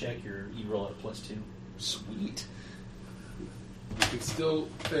Dominion check, you roll at +2. Sweet. You can still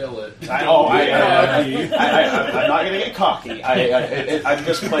fail it. I'm not going to get cocky. I'm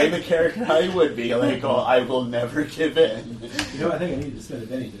just playing the character I would be. Like, oh, I will never give in. You know, I think I need to spend a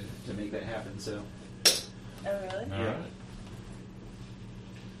penny to make that happen. So, Oh really?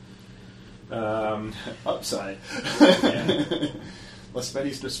 Alright. Upside. Yeah. Less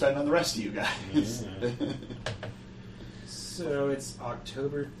pennies to spend on the rest of you guys. Yeah. So it's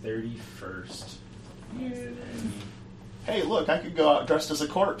October 31st. Hey, look, I could go out dressed as a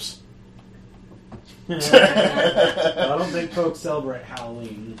corpse. I don't think folks celebrate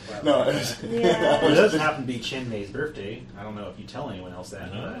Halloween. But No, Yeah. Well, it doesn't happen to be Chen Mei's birthday. I don't know if you tell anyone else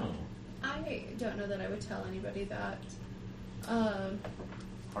that. No. I don't know that I would tell anybody that.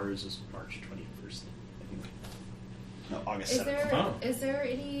 Ours is March 21st, I think. No, August Is 7th. there Oh. is there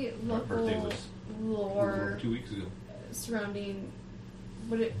any My birthday local was lore 2 weeks ago. surrounding?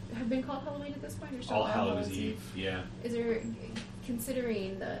 Would it have been called Halloween at this point, or still All Hallows Eve. Yeah. Is there,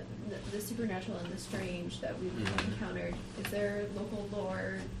 considering the supernatural and the strange that we've Mhm. encountered, is there local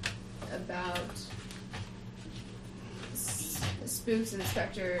lore about spooks and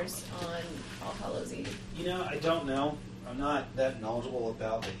specters on All Hallows Eve? You know, I don't know. I'm not that knowledgeable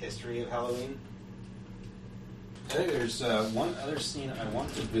about the history of Halloween. I think there's one other scene I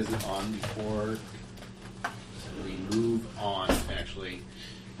want to visit on before we move on, actually,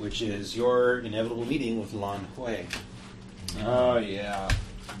 which is your inevitable meeting with Lan Hui. Oh, yeah.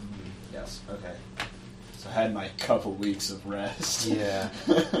 Yes, okay. So I had my couple weeks of rest. Yeah.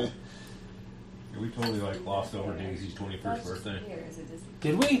 We totally lost over Daisy's 21st birthday. Here, is it just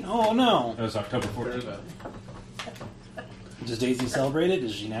Did we? Oh, no. That was October 14th. Does Daisy celebrate it?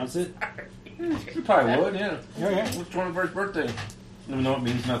 Does she announce it? You probably would, yeah. Okay. What's 21st birthday? Even though it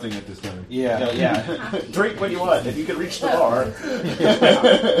means nothing at this time. Yeah. Yeah. Drink when you want. If you can reach the bar.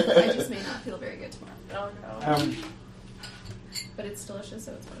 I just may not feel very good tomorrow, oh no. but it's delicious,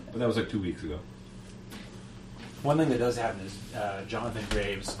 so it's one of But them. that was like 2 weeks ago. One thing that does happen is Jonathan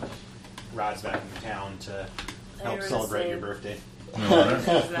Graves rides back into town to I help was celebrate gonna your say- birthday. No, right?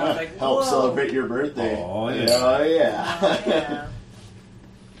 And I was like, Help whoa. celebrate your birthday. Oh, yeah. Oh, yeah. Oh, yeah.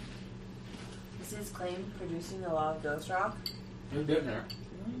 Is his claim producing a lot of ghost rock? We're getting there.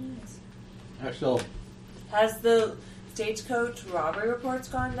 Really nice. Actually, Has the stagecoach robbery reports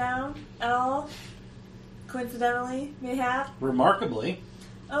gone down at all? Coincidentally, mayhap? remarkably,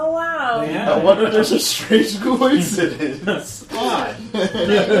 Oh wow! They I have. wonder if there's a strange coincidence. odd.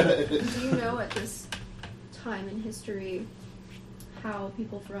 Do you know at this time in history how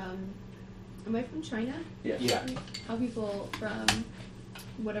people from... Am I from China? Yeah. How people from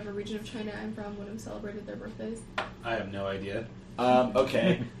whatever region of China I'm from would have celebrated their birthdays? I have no idea.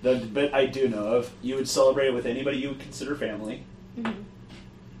 Okay, the bit I do know of, you would celebrate it with anybody you would consider family. Mm-hmm.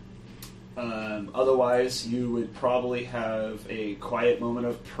 Otherwise, you would probably have a quiet moment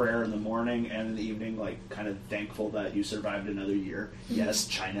of prayer in the morning and in the evening, like kind of thankful that you survived another year. Mhm. Yes,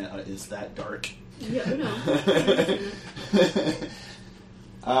 China is that dark. Yeah, no.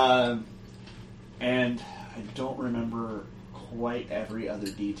 And I don't remember quite every other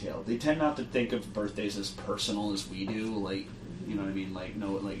detail. They tend not to think of birthdays as personal as we do, like, you know what I mean, like not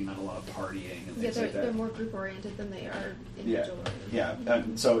a lot of partying and Yeah, things like that. they're more group oriented than they are individual oriented. Yeah.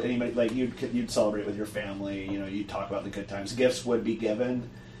 So anybody, like, you'd celebrate with your family. You know, you'd talk about the good times. Gifts would be given,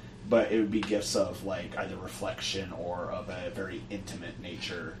 but it would be gifts of like either reflection or of a very intimate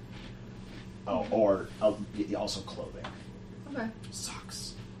nature, or also clothing. Okay.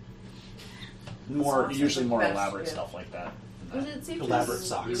 Socks. Socks Usually are the more best, elaborate yeah. stuff like that. Is it safe Elaborate to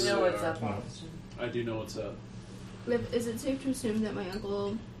socks. You know what's up, Austin. I do know what's up. Is it safe to assume that my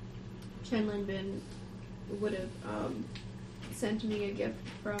uncle Chen Lin Bin would have sent me a gift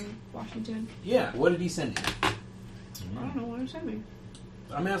from Washington? Yeah. What did he send you? I don't know what he sent me.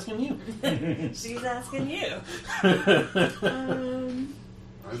 I'm asking you. She's asking you. I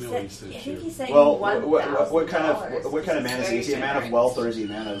know what he said I think too. he sent Well, you $1,000. what kind of man is he? Is he a man of wealth or is he a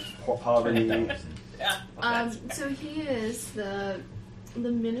man of poverty? Yeah. So he is the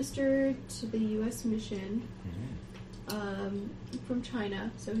minister to the U.S. mission from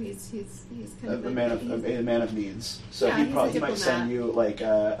China. So he's kind of a man of means. So Yeah, he he's probably a he might diplomat. send you like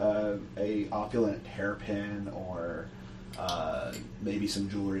a opulent hairpin or maybe some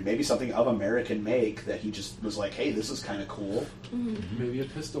jewelry, maybe something of American make that he just was like, hey, this is kind of cool. Mhm. Maybe a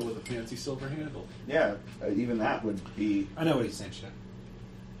pistol with a fancy silver handle. Yeah, even that would be. I know what he sent you.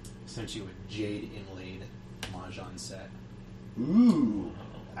 He sent you a jade inlaid mahjong set. Ooh,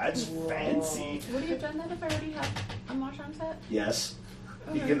 that's Whoa. fancy. Would you have done that if I already had a mahjong set? Yes,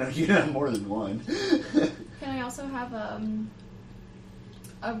 Okay. you can have more than one. Can I also have a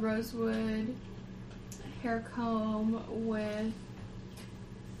rosewood hair comb with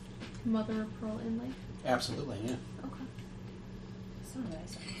mother of pearl inlay? Absolutely, yeah. Okay. So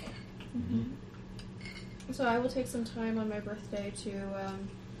nice. So I will take some time on my birthday to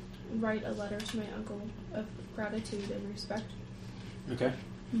write a letter to my uncle of gratitude and respect. Okay.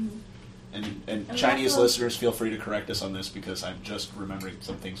 And And Chinese also- listeners, feel free to correct us on this because I'm just remembering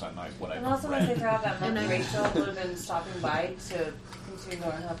some things on what And I've also, once I read. figure out that And Mother I- Rachel would have been stopping by to continue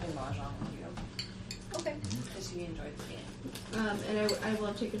learn how to play mahjong with you Okay. because she enjoyed the game. And I will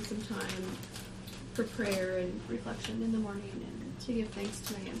have taken some time for prayer and reflection in the morning and to give thanks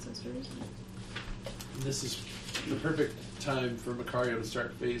to my ancestors. This is the perfect time for Macario to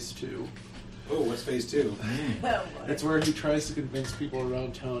start phase 2. Oh, what's phase 2? It's where he tries to convince people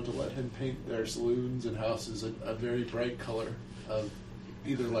around town to let him paint their saloons and houses a very bright color of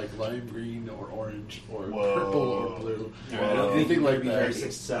either like lime green or orange or Whoa. purple or blue. I don't think Anything he would like be very that.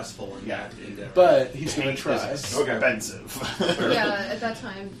 successful in that endeavor. But he's going Paint to try. is expensive. Yeah, at that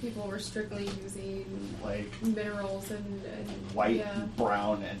time, people were strictly using Like minerals and white, yeah, and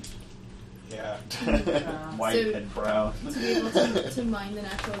brown, and yeah. white So- and brown. to be able to mine the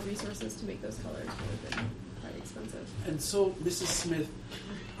natural resources to make those colors would have been quite expensive. And so, Mrs. Smith,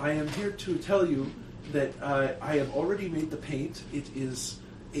 I am here to tell you that I have already made the paint. It is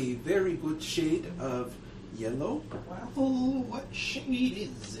a very good shade of yellow. Well, what shade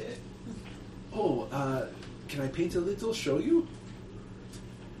is it? Oh, can I paint a little? Show you?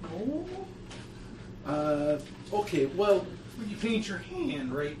 Oh, Okay, well, where you paint your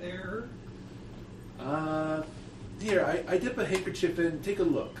hand right there. here, I dip a handkerchief in. Take a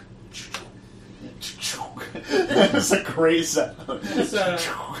look. That's a great sound.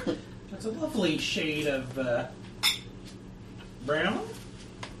 That's a lovely shade of brown.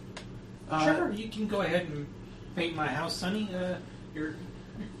 Sure, you can go ahead and paint my house, Sonny. You're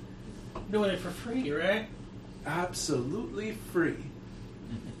doing it for free, right? Absolutely free.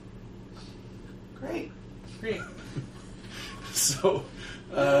 Great, great. So,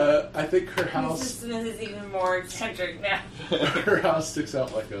 I think her Mrs. house Smith is even more eccentric now. her house sticks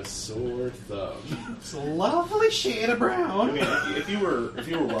out like a sore thumb. It's a lovely shade of I brown. mean, if you were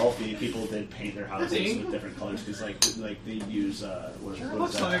wealthy, people did paint their houses with different colors because like they'd use what Sure was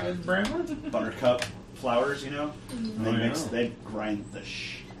looks that, like it's brown. buttercup flowers, you know. And Oh, yeah. they'd grind the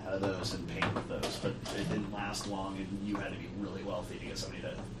shit out of those and paint with those, but it didn't last long, and you had to be really wealthy to get somebody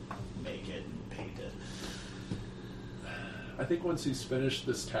to make it and paint it. I think once he's finished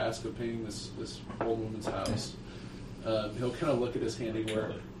this task of painting this old woman's house, he'll kind of look at his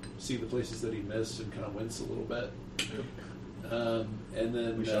handiwork, see the places that he missed, and kind of wince a little bit. And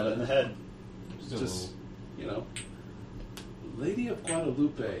then We shot it in the head. just, you know, Lady of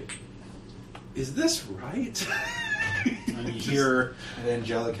Guadalupe, is this right? And you hear an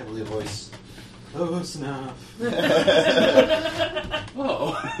angelic, heavenly voice. Close enough.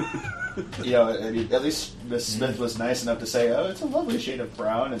 Oh. You know, I mean, at least Miss Smith was nice enough to say, "Oh, it's a lovely shade of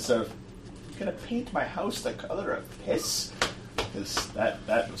brown," instead of, "You're gonna paint my house the color of piss," because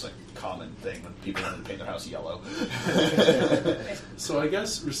that was a common thing when people wanted to paint their house yellow. So I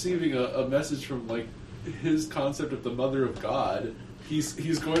guess receiving a message from like his concept of the Mother of God, he's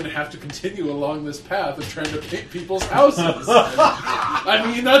going to have to continue along this path of trying to paint people's houses. I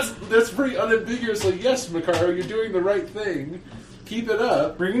mean, that's pretty unambiguously, yes, Macario, you're doing the right thing. Keep it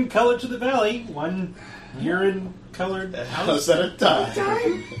up. Bringing color to the valley. One urine-colored house. House at a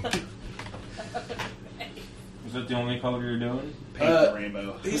time. Is that the only color you're doing? Paint the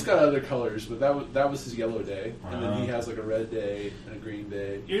rainbow. He's got other colors, but that was his yellow day, and then he Uh-huh. has like a red day and a green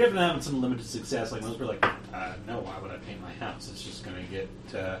day. You're definitely having some limited success. Like most people are like, no, why would I paint my house? It's just going to get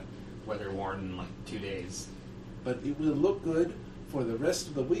weather worn in like 2 days. But it will look good for the rest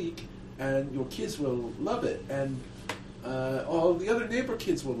of the week, and your kids will love it, and all the other neighbor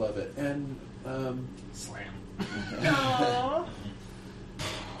kids will love it, and Slam. Aww.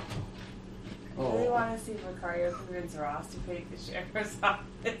 I really oh, want to see Macario convince Ross to paint the sheriff's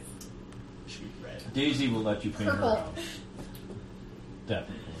office. Should be red. Daisy will let you paint her Purple. house.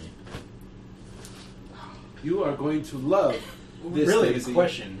 Definitely. you are going to love this. Really, Daisy. the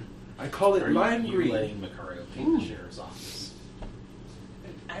question: I call it are lime you green. letting Macario paint the sheriff's office?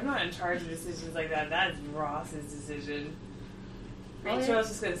 I'm not in charge of decisions like that. That's Ross's decision. Oh, Rachel's yeah.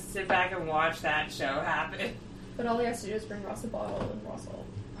 just going to sit back and watch that show happen. But all he has to do is bring Ross a bottle and Ross will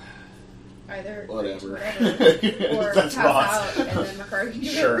either Whatever. or That's pass Ross. out and then Macario can do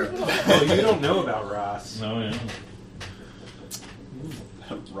Sure. it. Oh, you don't know about Ross. No, yeah.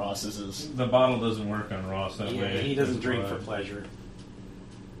 Ross is his. The bottle doesn't work on Ross that Yeah, way. he doesn't That's drink why for pleasure.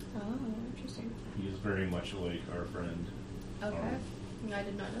 Oh, interesting. He is very much like our friend, Okay. I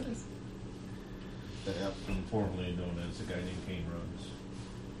did not notice. formerly known as the guy named Kane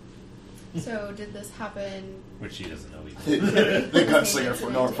Rhodes, So did this happen which he doesn't know either. The gunslinger,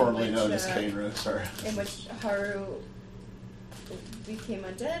 formerly in known which, as Kane Rhodes. Sorry. in which Haru became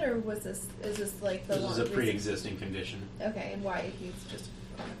undead, or is this like the This is a reason- pre-existing condition. Okay, and why he's just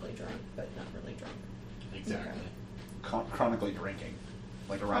chronically drunk, but not really drunk. Exactly. Chronically drinking,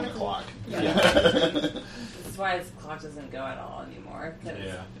 like around the Chronically- clock. Yeah. This is why his clock doesn't go at all anymore. 'cause-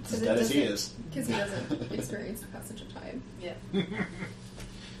 Yeah. It's as dead as he is. Because he doesn't experience the passage of time. Yeah. You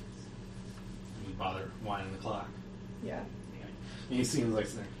bother winding the clock. Yeah. He seems like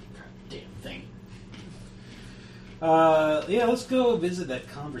some goddamn thing. Yeah, let's go visit that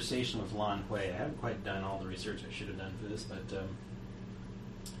conversation with Lan Hui. I haven't quite done all the research I should have done for this, but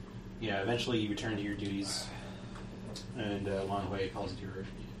yeah, eventually you return to your duties, and Lan Hui calls you to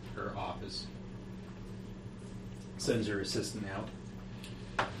her office, sends her assistant out.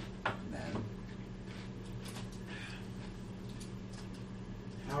 Man,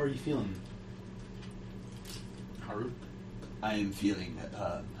 How are you feeling, Haru? I am feeling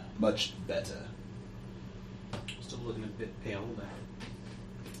much better. Still looking a bit pale, but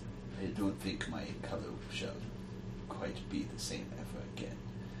I don't think my color shall quite be the same ever again.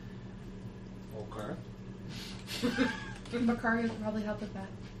 okay. Macario could probably help with that.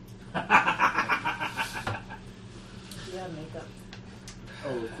 Yeah, makeup.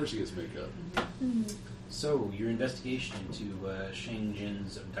 Oh, of course he gets makeup. So, your investigation into Shang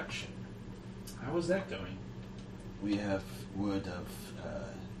Jin's abduction. How is that going? We have word of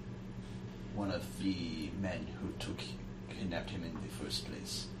one of the men who kidnapped him in the first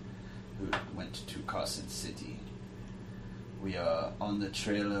place, who went to Carson City. We are on the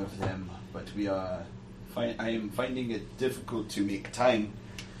trail of them, but we are. I am finding it difficult to make time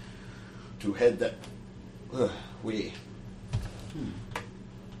to head that way.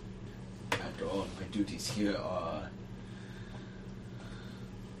 After all, my duties here are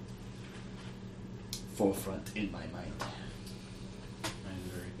forefront in my mind. And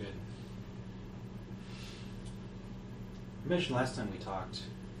You mentioned last time we talked,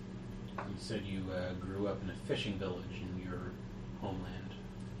 you said you grew up in a fishing village in your homeland.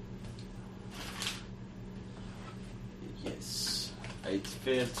 Yes. It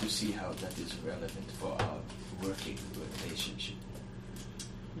failed to see how that is relevant for our working relationship.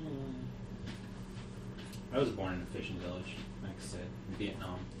 I was born in a fishing village, like I said, in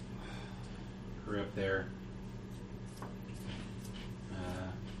Vietnam. Grew up there.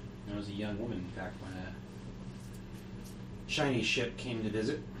 I was a young woman back when a Chinese ship came to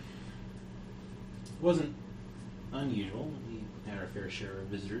visit. It wasn't unusual. We had our fair share of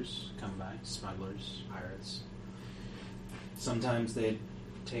visitors come by, smugglers, pirates. Sometimes they'd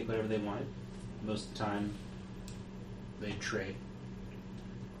take whatever they wanted. Most of the time, they'd trade.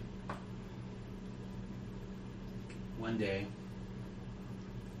 One day,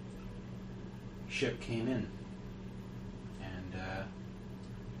 ship came in, and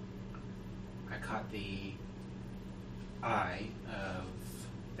I caught the eye of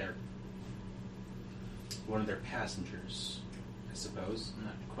one of their passengers, I suppose. I'm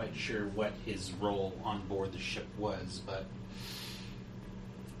not quite sure what his role on board the ship was, but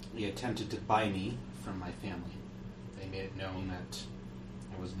he attempted to buy me from my family. They made it known that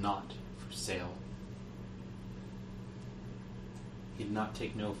I was not for sale. He did not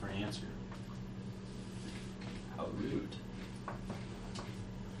take no for an answer. How rude.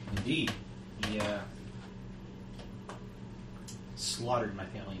 Indeed, he slaughtered my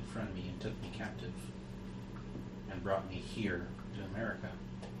family in front of me and took me captive and brought me here to America.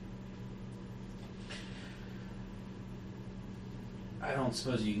 I don't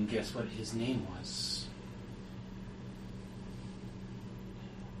suppose you can guess what his name was.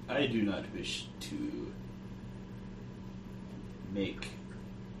 I do not wish to make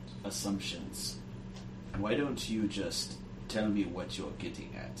assumptions. Why don't you just tell me what you're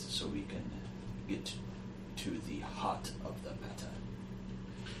getting at so we can get to the heart of the matter?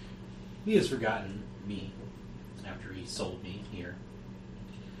 He has forgotten me after he sold me here.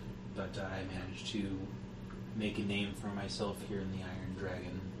 But I managed to make a name for myself here in the Iron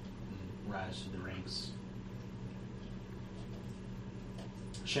Dragon and rise to the ranks.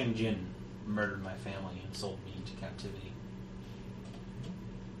 Sheng Jin murdered my family and sold me into captivity.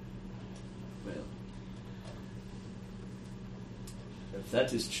 Well, if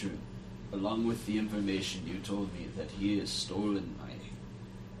that is true, along with the information you told me that he has stolen my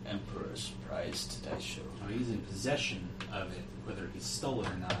Emperor's prized dice show. Oh, he's in possession of it. Whether he stole it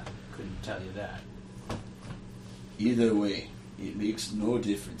or not, couldn't tell you that. Either way, it makes no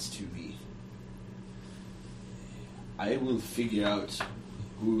difference to me. I will figure out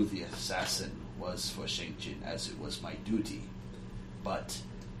who the assassin was for Sheng Jin, as it was my duty. But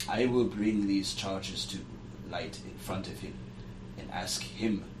I will bring these charges to light in front of him and ask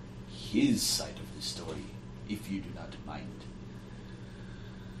him his side of the story, if you do not mind.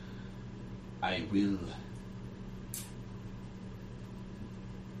 I will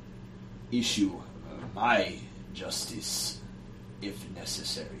issue my justice if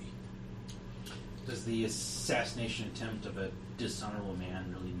necessary. Does the assassination attempt of a dishonorable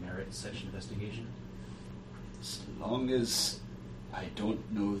man really merit such investigation? As long as I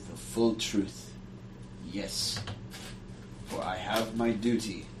don't know the full truth, yes. For I have my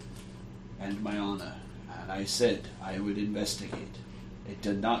duty and my honor, and I said I would investigate. It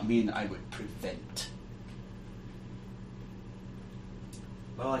did not mean I would prevent.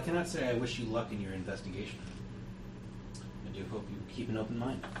 Well, I cannot say I wish you luck in your investigation. I do hope you keep an open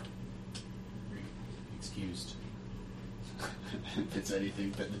mind. You're excused. If it's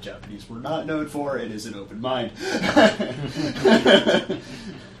anything that the Japanese were not known for, it is an open mind.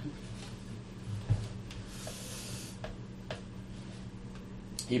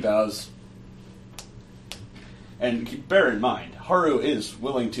 He bows. And bear in mind, Haru is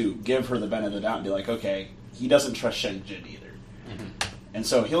willing to give her the benefit of the doubt and be like, okay, he doesn't trust Sheng Jin either. Mm-hmm. And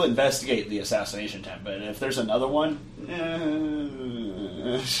so he'll investigate the assassination attempt, but if there's another one,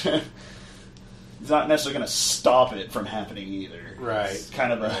 he's not necessarily going to stop it from happening either. Right. It's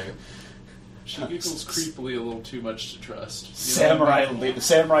kind of a... She giggles creepily a little too much to trust. You know Samurai, what I mean?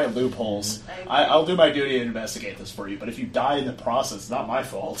 samurai loopholes. I'll do my duty and investigate this for you, but if you die in the process, it's not my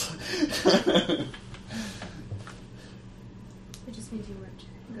fault. It just means you weren't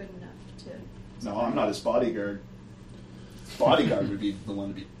good enough to... No, I'm not his bodyguard. His bodyguard would be the one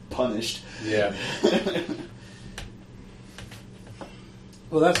to be punished. Yeah.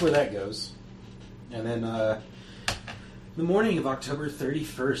 Well, that's where that goes. And then, the morning of October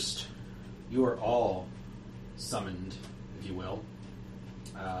 31st, you are all summoned, if you will,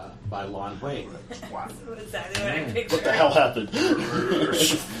 by Lan Hui. That's exactly what I pictured. What the hell happened?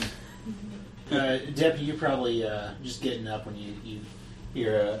 Deputy, you're probably just getting up when you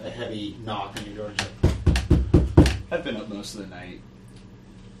hear a heavy knock on your door. I've been up most of the night.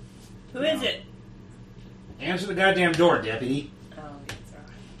 Who is it? Answer the goddamn door, Deputy. Oh, it's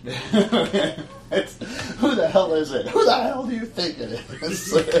alright. Who the hell is it? Who the hell do you think it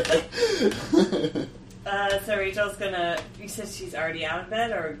is? So Rachel's gonna... You said she's already out of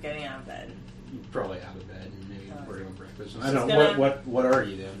bed or getting out of bed? Probably out of bed and maybe Oh. ordering breakfast. She's I don't know. What are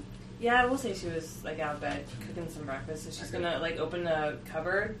you doing? Yeah, we'll say she was like out of bed cooking some breakfast. So she's gonna like open a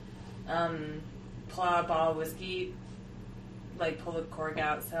cupboard, pull out a bottle of whiskey, like pull the cork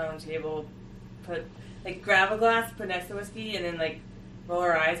out, sit on the table, grab a glass, put next to the whiskey, and then like roll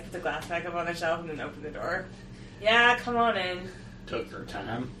her eyes, put the glass back up on the shelf, and then open the door. Yeah, come on in. Took your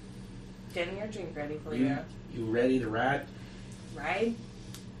time. Getting your drink ready for you. You ready to ride? Ride?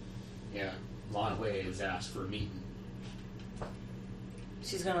 Yeah. Lon Hui has asked for a meeting.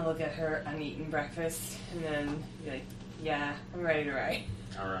 She's gonna look at her uneaten breakfast and then be like, yeah, I'm ready to ride.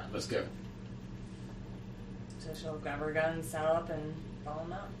 Alright, let's go. So she'll grab her gun, saddle up, and follow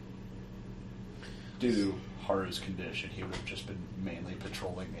him out. Due to Haru's condition, he would have just been mainly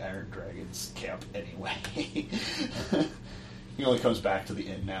patrolling the Iron Dragon's camp anyway. He only comes back to the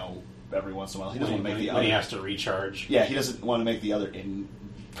inn now every once in a while. He doesn't want to make the when other... he has to recharge. Yeah, he doesn't want to make the other inn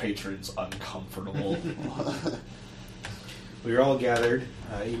patrons uncomfortable. We were all gathered,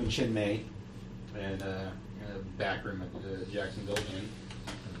 even Chin Mei, in the back room at the Jacksonville Inn.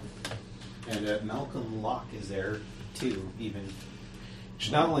 And Malcolm Locke is there, too, even.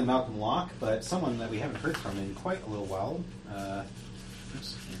 Not only Malcolm Locke, but someone that we haven't heard from in quite a little while.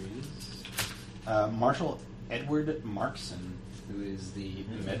 Oops, here he is. Marshal Edward Markson, who is the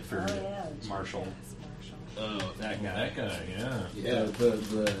Medford Marshal. Yes, Marshal. Oh, that guy. That guy, yeah. Yeah,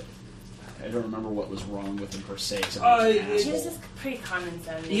 the I don't remember what was wrong with him per se. So She was just pretty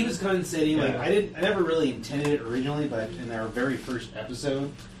condescending. He was condescending. Like Yeah. I never really intended it originally, but in our very first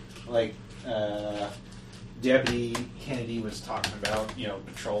episode, like Deputy Kennedy was talking about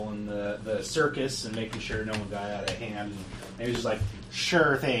patrolling the circus and making sure no one got out of hand. And he was just like,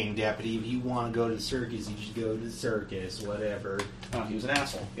 "Sure thing, Deputy. If you want to go to the circus, you just go to the circus. Whatever." Oh, he was an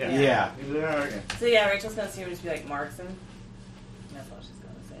asshole. Yeah. He was, okay. So yeah, Rachel's gonna see him just be like Markson. That's all she's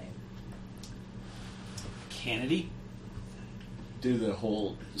gonna say. Kennedy. Do the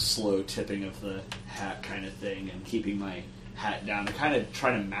whole slow tipping of the hat kind of thing and keeping my hat down to kind of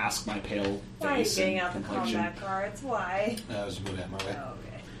try to mask my pale Why are you face getting and out the complexion. combat cards? Why? I was moving out my way. Oh,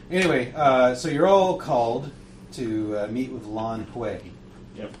 okay. Anyway, so you're all called to meet with Lon Hui.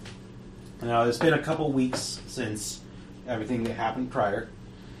 Yep. Now, it's been a couple weeks since everything that happened prior.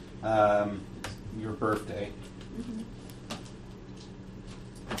 Your birthday.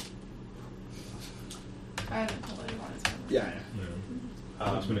 I haven't told anyone it's my birthday.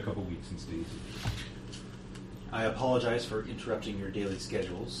 Yeah. It's been a couple weeks since Daisy. I apologize for interrupting your daily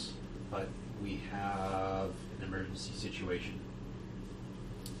schedules, but we have an emergency situation.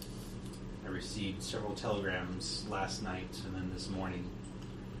 I received several telegrams last night and then this morning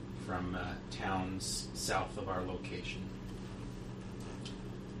from towns south of our location.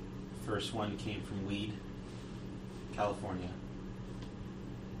 First one came from Weed, California.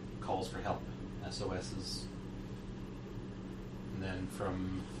 Calls for help, SOSs. And then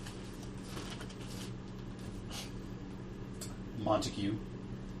from Montague.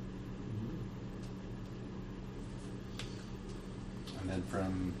 And then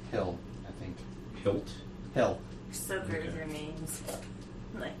from Hill, I think. Hilt. Hill. You're so great with your names.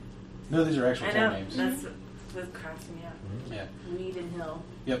 Like, No, these are actual I full know, names. that's what cracks me up. Yeah. Weed and Hill.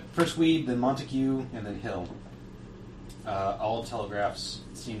 Yep. First Weed, then Montague, and then Hill. All telegraphs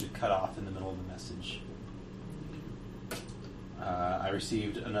seem to cut off in the middle of the message. I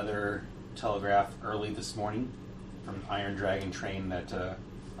received another telegraph early this morning from an Iron Dragon train that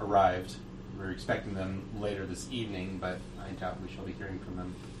arrived. We're expecting them later this evening, but I doubt we shall be hearing from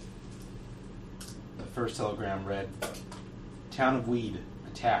them. The first telegram read, "Town of Weed,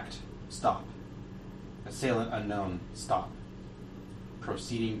 attacked, stop. Assailant unknown, stop.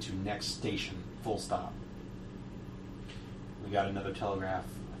 Proceeding to next station, full stop." We got another telegraph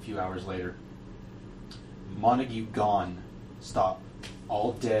a few hours later. "Montague gone, stop.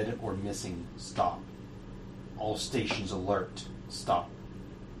 All dead or missing, stop. All stations alert, stop.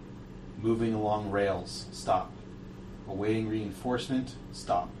 Moving along rails, stop. Awaiting reinforcement,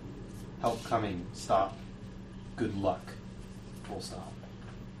 stop. Help coming, stop. Good luck, full stop."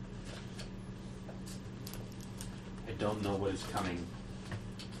 I don't know what is coming,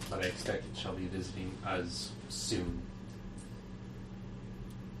 but I expect it shall be visiting us soon.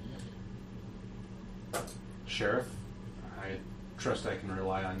 Sheriff, I trust I can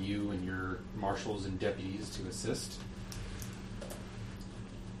rely on you and your marshals and deputies to assist.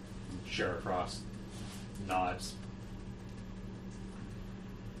 Sheriff Ross nods.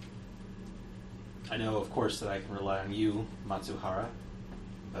 I know, of course, that I can rely on you, Matsuhara,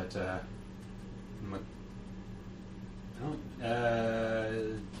 but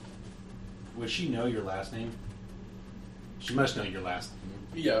would she know your last name? She must know your last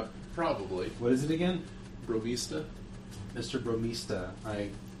name. Yeah, probably. What is it again? Bromista? Mr. Bromista. I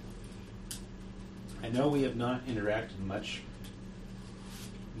know we have not interacted much,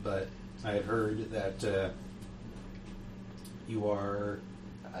 but I have heard that you are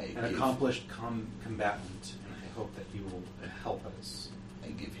an accomplished combatant, and I hope that you will help us. I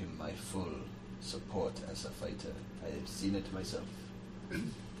give him my full support as a fighter. I have seen it myself.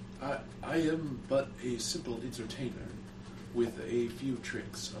 I am but a simple entertainer with a few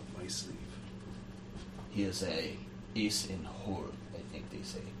tricks up my sleeve. He is a ace in hole, I think they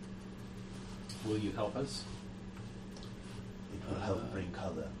say. Will you help us? It will help bring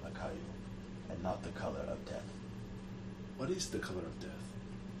color, Makayu, and not the color of death. What is the color of death?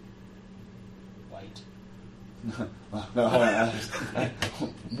 White.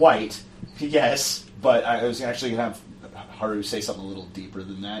 White, yes, but I was actually going to have Haru say something a little deeper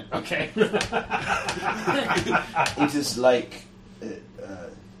than that. Okay. It is like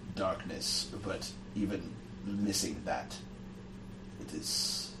darkness, but even missing that, it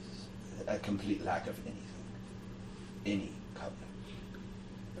is a complete lack of anything. Any color.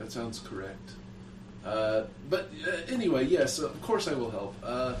 That sounds correct. But anyway, yes, of course I will help.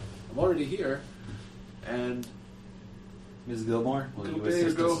 I'm already here, and Ms. Gilmore, will you go big or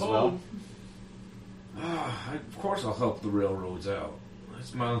assist go us as well? home. Of course, I'll help the railroads out.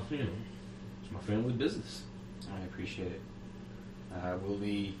 That's my, it's my family business. I appreciate it. We'll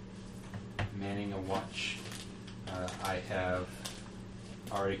be manning a watch. I have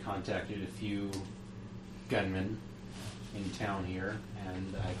already contacted a few gunmen in town here,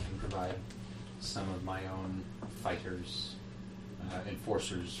 and I can provide some of my own fighters,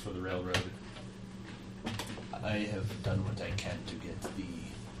 enforcers for the railroad. I have done what I can to get the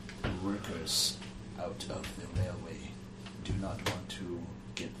workers out of the railway. Do not want to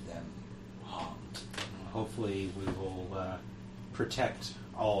get them harmed. Hopefully we will protect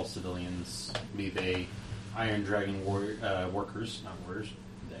all civilians, be they Iron Dragon workers, not warriors.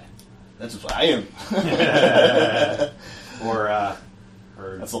 That's what I am.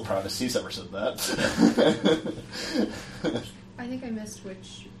 or That's little proud he's ever said that. I think I missed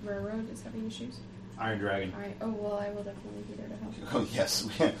which railroad is having issues. Iron Dragon. Alright, oh well, I will definitely be there to help. Oh yes,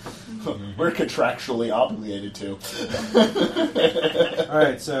 we're contractually obligated to. All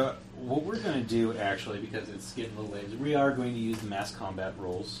right, so what we're going to do, actually, because it's getting a little late, is we are going to use the mass combat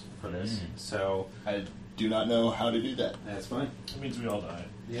rules for this. So I do not know how to do that. that's fine. It means we all die.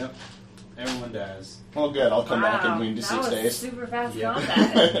 Yep, everyone dies. Well, good. I'll come back in Wow, between to that 6 was days. super fast Yep.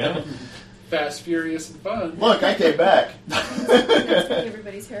 combat. Fast, furious, and fun. Look, I came back. That's like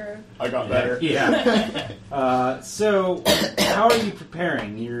everybody's hair. I got better. Yeah. So how are you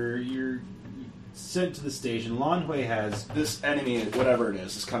preparing? You're sent to the station. Lanhui has This enemy, whatever it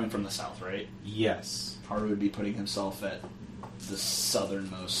is coming from the south, right? yes. Haru would be putting himself at the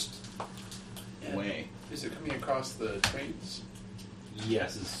southernmost And way. Is it coming across the trains?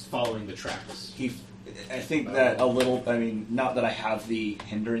 Yes, it's following the tracks. I think that a little. I mean, not that I have the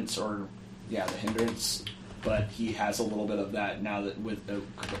hindrance the hindrance, but he has a little bit of that now that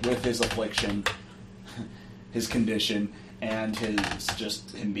with his affliction, his condition, and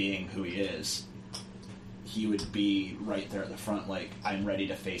him being who he is, he would be right there at the front. Like, I'm ready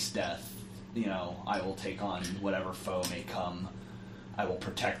to face death. I will take on whatever foe may come. I will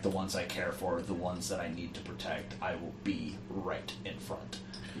protect the ones I care for, the ones that I need to protect. I will be right in front.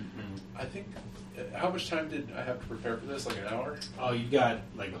 I think. How much time did I have to prepare for this? Like an hour? Oh, you've got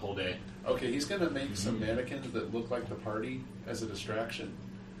like the whole day. Okay, he's going to make some mannequins that look like the party as a distraction.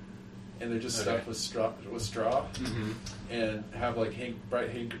 And they're just stuffed with straw. And have like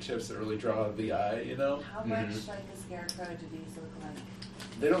bright handkerchiefs that really draw the eye, How much like a scarecrow do these look like?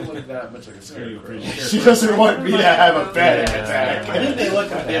 They don't look that much like a scarecrow. She doesn't want me to have a panic attack. I think they look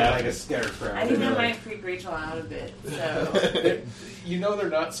a bit like a scarecrow. I think that might freak Rachel out a bit. So They're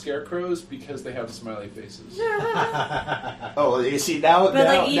not scarecrows because they have smiley faces. Oh, you see now. But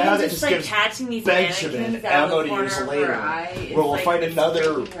like even now that just just like gives catching these Benjamin mannequins out ammo of the to corner use of later, her eye, it's where we'll like find another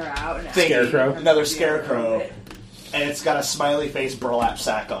freaking her out and thingy, Scarecrow. another scarecrow, and it's got a smiley face burlap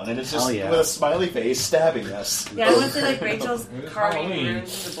sack on, and it's just Hell yeah. with a smiley face stabbing us. Yeah, I want to say like Rachel's It's carving Halloween.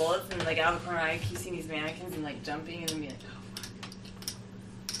 runes in the bullets, and like out of the corner, I keep seeing these mannequins and like jumping and being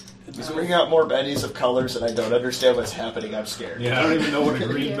like, He's bringing out more bennies of colors, and I don't understand what's happening. I'm scared. Yeah, I don't even know what a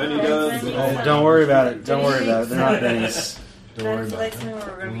green Benny does. Oh, don't worry about it. Don't worry about it. They're not bennies. Don't worry That's about like it. something where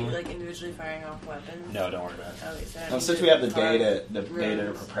we're going to be like individually firing off weapons. No, don't worry about it. Okay, so that Now, means since that we have the it's data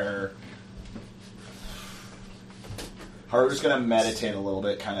hard. to prepare, Haru's going to meditate a little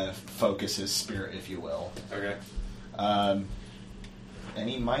bit, kind of focus his spirit, if you will. Okay. And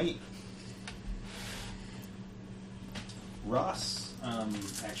he might. Ross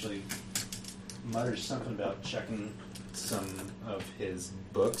actually mutters something about checking some of his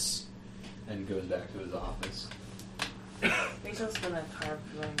books and goes back to his office. Rachel's going to carve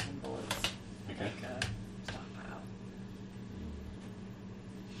rings and bullets. Okay. Like a stockpile.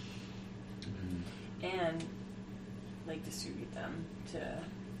 And like distribute them to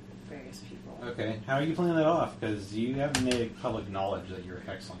various people. Okay. How are you playing that off? Because you haven't made it public knowledge that you're a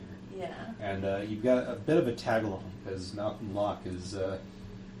Hexlinger. Yeah. And you've got a bit of a tag along because Malcolm Locke is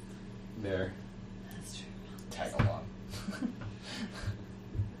there. That's true. Tag along.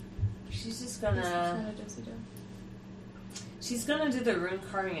 She's just Kind gonna. of do. She's gonna do the rune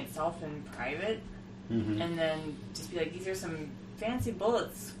carving itself in private, Mm-hmm. and then just be like, "These are some fancy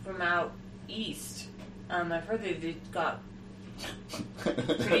bullets from out east. I've heard they got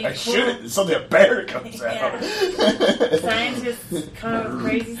pretty I cool. shoot it, and suddenly a bear comes out. Scientists come up with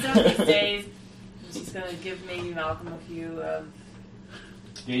crazy stuff these days." And she's gonna give maybe Malcolm a few of.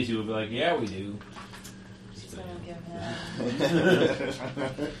 Daisy will be like, yeah, we do. She's gonna give him.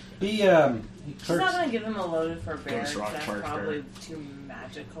 He She's not clerks. gonna give him a loaded for bear. Ghost rock That's charge probably too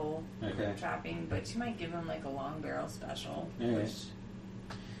magical Okay. for trapping. But she might give him like a long barrel special. Okay. Which,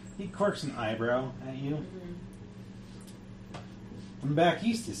 He quirks an eyebrow at you. mhm. From back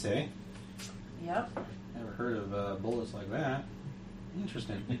east, you say? Yep. Never heard of bullets like that.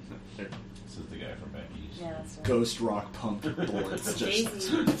 Interesting. This is the guy from back east. Yeah, that's right. Ghost rock pump bullets. Daisy.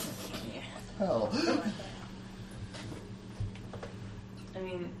 Just Yeah. hell. I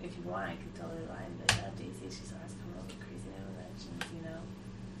mean, if you want, I could totally lie and be like, Daisy, she's always coming up with crazy inventions, you know?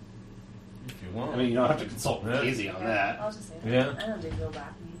 If you want. I mean, you don't have to consult Yeah. Daisy on Yeah, that. I'll just say that. Yeah. I know Daisy will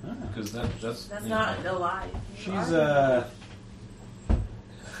back me. Ah. Because that's That's you not know. a lie. You She's are.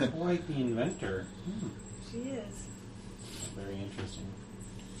 quite the inventor. She is. Very interesting.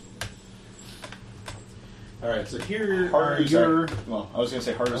 All right, so here are Haru's your. well, I was gonna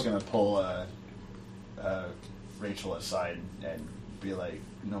say Haru's gonna pull Rachel aside and be like,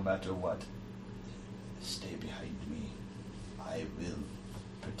 no matter what, Stay behind me. I will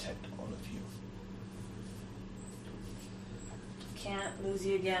protect all of you. Can't lose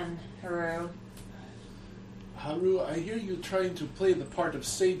you again, Haru. Haru, I hear you trying to play the part of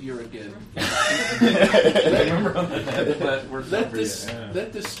savior again. Remember on that word Let this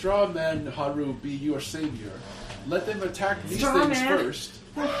straw man Haru be your savior. Let them attack these Straw things man? first.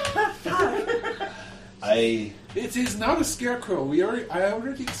 It is not a scarecrow. I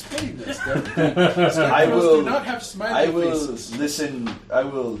already explained this. Scarecrows do not have smiley I will faces. listen. I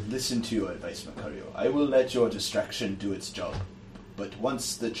will listen to your advice, Macario. I will let your distraction do its job. But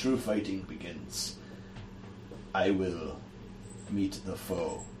once the true fighting begins, I will meet the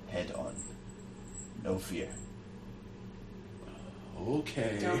foe head on. No fear.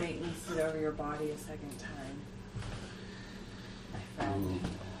 Okay. Don't make me sit over your body a second time. My friend.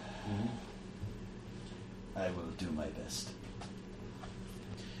 I will do my best.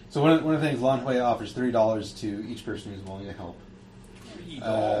 So one of the things Lan Hui offers $3 to each person who's willing to help.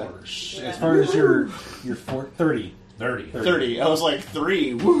 Yeah. As far as your 30. 30. I was like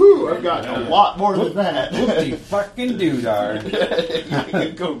 3. Woohoo! I've got a lot more than that. Whoopty fucking doodar. You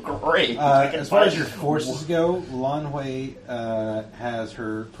can go great. As far as your forces go, Lan Hui has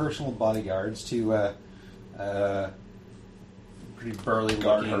her personal bodyguards to pretty burly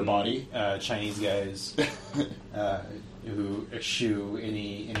Guard looking her body? Chinese guys who eschew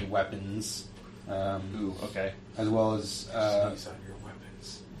any weapons, Ooh, okay. as well as Sneeze on your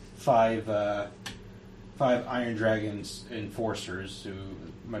weapons. five Iron Dragons enforcers who,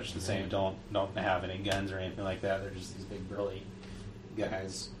 much the same, don't have any guns or anything like that. They're just these big burly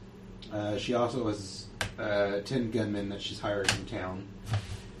guys. She also has 10 gunmen that she's hired in town.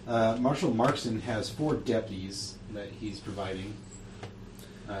 Marshal Markson has 4 deputies that he's providing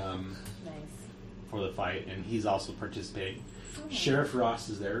Nice. for the fight, and he's also participating. Sheriff Ross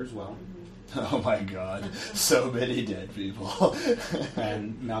is there as well, Oh my god. So many dead people.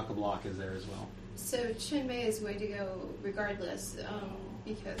 and Malcolm Locke is there as well. So Chinmei is going to go regardless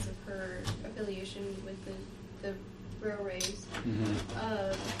because of her affiliation with the railways.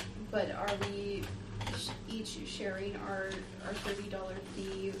 But are we each sharing our $30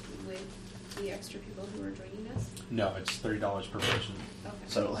 fee with the extra people who are joining us? No, it's $30 per person. Okay.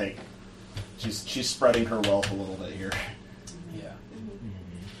 So like, she's spreading her wealth a little bit here. Yeah.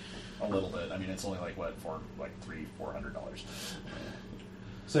 Mm-hmm. A little bit. I mean, it's only like what for like $300-400.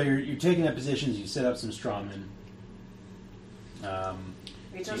 So you're taking up positions. You set up some strawmen.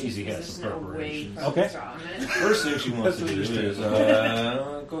 Rachel It's easy, keeps has some position away preparations. from Okay. Strawman. First thing she wants to That's do is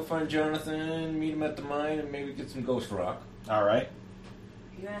understandable. go find Jonathan, meet him at the mine, and maybe get some ghost rock. All right.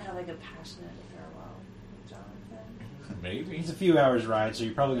 You're gonna have like a passionate farewell with Jonathan. Maybe. It's a few hours ride, so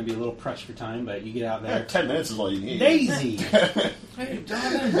you're probably going to be a little pressed for time, but you get out there. 10 minutes is all you need. Daisy! Hey,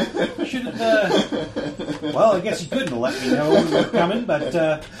 Jonathan! Should have, well, I guess you couldn't have let me know we were coming, but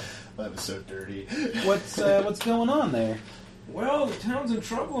That was so dirty. what's going on there? Well, the town's in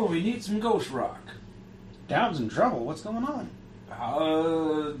trouble and we need some ghost rock. Down's in trouble. What's going on?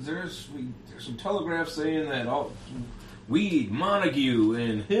 There's some telegraphs saying that Weed, Montague,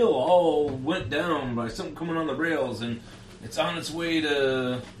 and Hill all went down by something coming on the rails, and it's on its way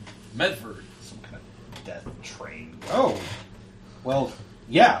to Medford. Some kind of death train. Oh, well,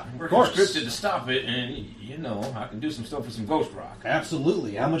 yeah, We're of course. conscripted to stop it, and I can do some stuff with some ghost rock.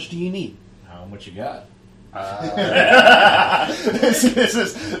 Absolutely. How much do you need? How much you got?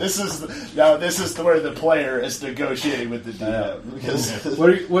 this is where the player is negotiating with the DM. Because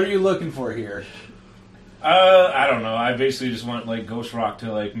What are you looking for here? I don't know. I basically just want like ghost rock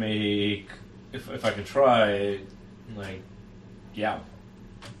to like make, if I can try, like, yeah,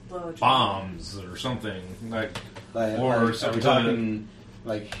 Blow a train. bombs or something like. Like, Or are we something talking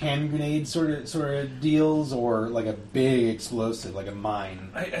like hand grenade sort of deals, or like a big explosive, like a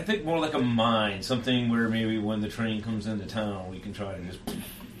mine? I think more like a mine, something where maybe when the train comes into town, we can try to just.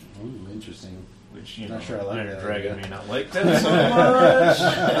 Ooh, interesting. Which Not sure I like Iron that Dragon idea. may not like that so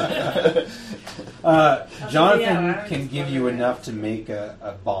much. Jonathan yeah, I can was give you wondering. enough to make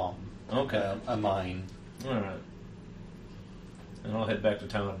a bomb, Okay, a mine. all right. And I'll head back to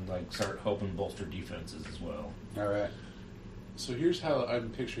town and like start helping bolster defenses as well. All right. So here's how I'm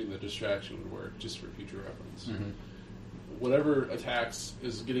picturing the distraction would work, just for future reference. Mhm. Whatever attacks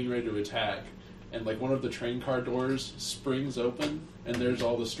is getting ready to attack, and like one of the train car doors springs open, and there's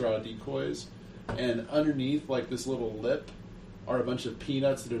all the straw decoys, and underneath like this little lip are a bunch of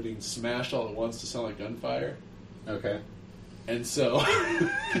peanuts that are being smashed all at once to sound like gunfire. Okay. And so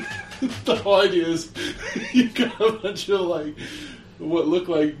the whole idea is you got a bunch of like what look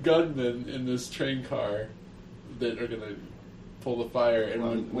like gunmen in this train car that are gonna pull the fire.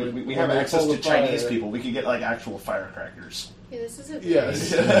 And we when have they access pull to the fire- Chinese people. We can get like actual firecrackers. Yeah, this is a Yes.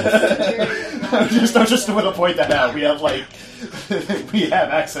 just to point that out, we have like we have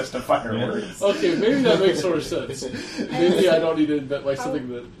access to fireworks. Okay, maybe that makes more sense. Maybe I don't need to invent like something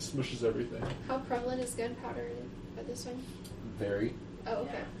that smushes everything. How prevalent is gunpowder at this one? Very. Oh,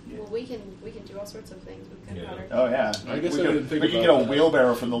 okay. Well, we can do all sorts of things with gunpowder. Oh yeah, I guess we I could, didn't think we could about get a that.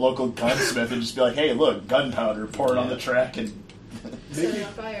 wheelbarrow from the local gunsmith and just be like, "Hey, look, gunpowder, pour it on the track." And Set it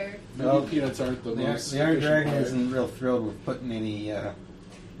on fire. Maybe Well, peanuts aren't the The, most. the Iron efficient Dragon fire. isn't real thrilled with putting any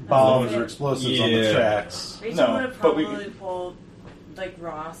bombs or explosives on the Yeah. tracks. Rachel No, would have but we probably pulled like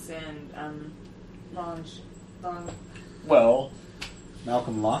Ross and Long. well,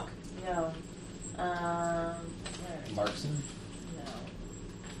 Malcolm Locke, No. Where? Markson. No.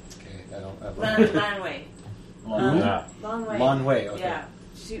 Okay, I don't. Lan Wei. Ah. Long Way. Long Way. Okay. Yeah.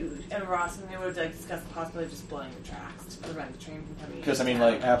 And Ross and they would like discuss the possibility of just blowing the tracks to prevent the train from coming. because I mean, into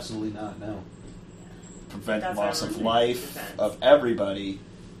like town. Absolutely not. No. prevent That's loss what of I'm life saying. of everybody.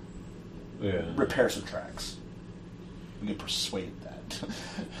 Yeah. Repair some tracks. We can persuade that.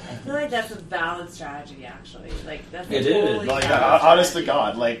 I feel like that's a valid strategy, actually. Like that's a It is. totally Like, valid honest to strategy.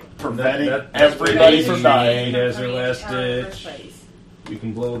 God, like preventing that's everybody what from Daisy dying. made as her Coming into last town in the first ditch. place. We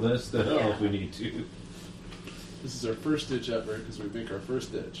can blow this to hell Yeah. if we need to. This is our first ditch ever because we make our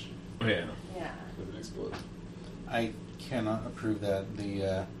first ditch Yeah. Yeah. with an explosion. I cannot approve that.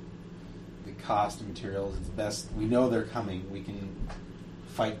 The cost of materials is best. We know they're coming. We can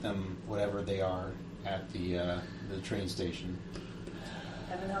fight them, whatever they are, at the train station.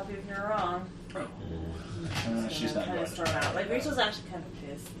 Heaven help you if you're wrong. She's not kind going of storm out. Like Rachel's actually kind of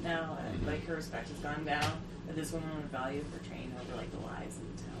pissed now, and like her respect has gone down. But this woman would value her train over like the lives of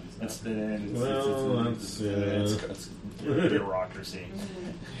the town. So. It's bureaucracy.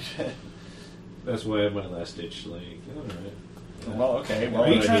 That's why I have my last ditch. Like, all right. Well, okay. Well, Are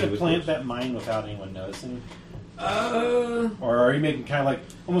you what I trying did to with plant this. that mine without anyone noticing? Uh, Or are you making kind of like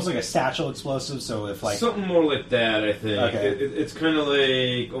almost like a satchel explosive? So if like something more like that, I think. Okay. It's kind of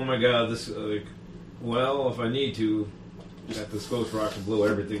like, oh my god, this. Well, if I need to, got this ghost rock to blow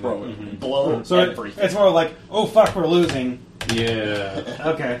everything up. blow so everything. it's more like, oh fuck, we're losing. Yeah.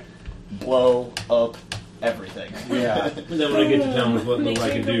 Okay. blow up everything. Yeah. And then when I get to town with what Make little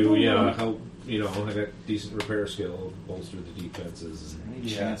I can sure do, you yeah, go I got decent repair skill, bolster the defenses. And Any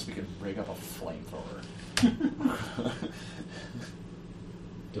Yeah. chance we could break up a flamethrower?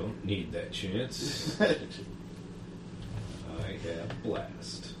 don't need that chance. I have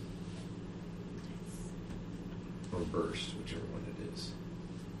blast. Or burst, whichever one it is.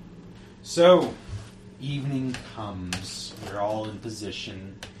 So, evening comes. You're all in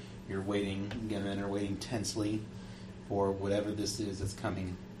position. You're waiting. Men are waiting tensely for whatever this is that's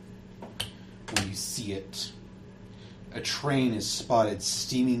coming. When you see it, a train is spotted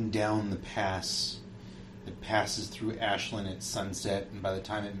steaming down the pass. It passes through Ashland at sunset, and by the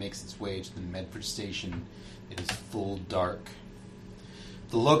time it makes its way to the Medford station, it is full dark.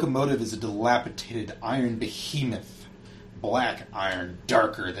 The locomotive is a dilapidated iron behemoth, black iron,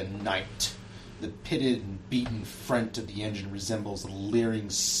 darker than night. The pitted and beaten front of the engine resembles a leering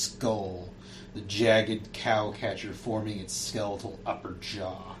skull, the jagged cowcatcher forming its skeletal upper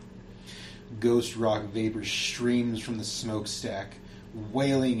jaw. Ghost rock vapor streams from the smokestack,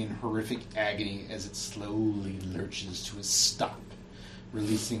 wailing in horrific agony as it slowly lurches to a stop,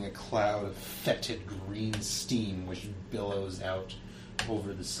 releasing a cloud of fetid green steam which billows out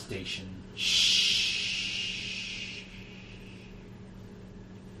over the station. Shh.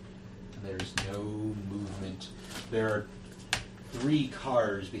 And there's no movement. There are 3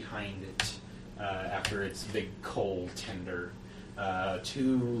 cars behind it after its big coal tender.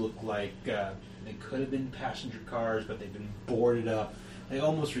 2 look like they could have been passenger cars, but they've been boarded up. They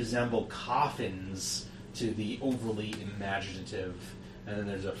almost resemble coffins to the overly imaginative. And then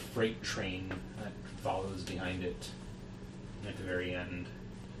there's a freight train that follows behind it at the very end.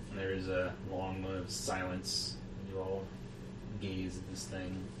 And there is a long moment of silence. You all gaze at this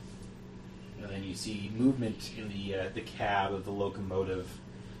thing. And then you see movement in the cab of the locomotive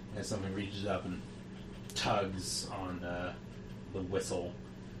as something reaches up and tugs on the whistle.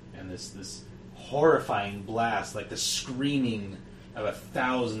 And this horrifying blast, like the screaming of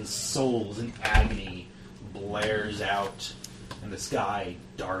 1,000 souls in agony, blares out, and the sky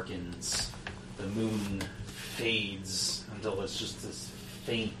darkens. The moon fades until it's just this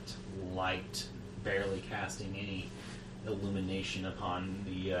faint light, barely casting any illumination upon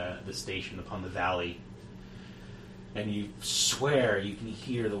the station, upon the valley. And you swear you can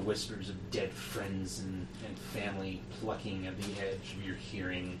hear the whispers of dead friends and family plucking at the edge of your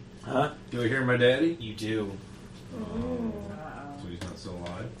hearing. Huh? Do I hear my daddy? You do. So he's not still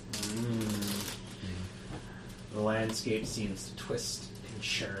alive? The landscape seems to twist and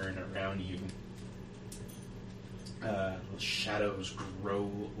churn around you. The shadows grow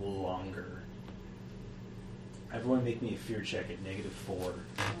longer. Everyone make me a fear check at -4.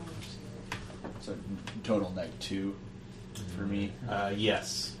 So total -2 for me.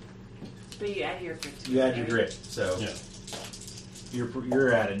 Yes. But you add your 15. You add your grit, so Yeah.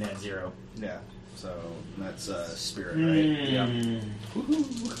 you're at a net 0. Yeah. So that's spirit, right? Yeah.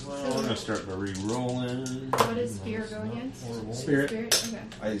 Well, I'm going to start by re-rolling. What is fear go against? Spirit. Spirit? Okay.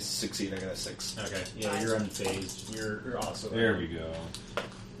 I succeed. I got a 6. Okay. Yeah, you're unfazed. You're also There we go.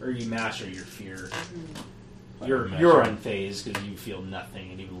 Or you master your fear. I You're master. you're unfazed because you feel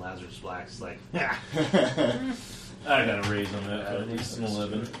nothing, and even Lazarus Black's like, "Ah." I got a raise on that, at least an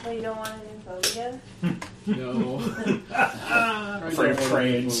 11. But you don't want it in phobia? No. Afraid of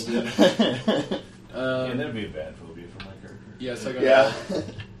trains. Yeah, that'd be a bad phobia for my character. Yes, I got Yeah.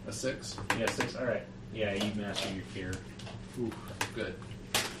 a 6. Yeah, 6. All right. Yeah, you master your fear. Ooh, good.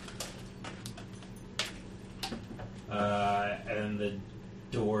 And the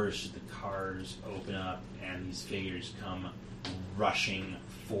doors to the cars open up, and these figures come rushing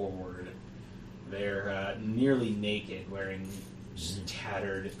forward. They're nearly naked, wearing just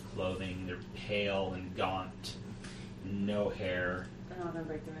tattered clothing. They're pale and gaunt, no hair. I'm not going to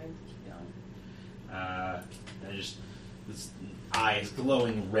break them in. Keep going. And just this eyes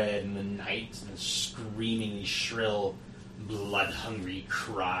glowing red in the night, and screaming these shrill, blood-hungry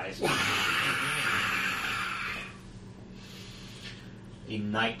cries. A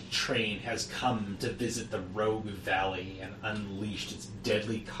night train has come to visit the Rogue Valley and unleashed its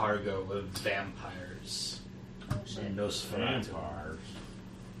deadly cargo of vampires. Oh, shit. Nosferatu. Vampires.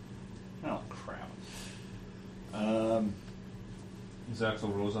 Oh crap. Is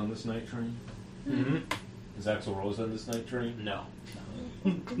Axel Rose on this night train? Mm-hmm. Is Axel Rose on this night train? No.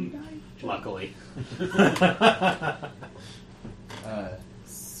 Luckily.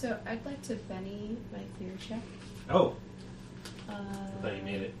 So I'd like to Benny my fear check. Oh, I I thought you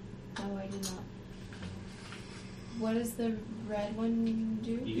made it. No, I did not. What does the red one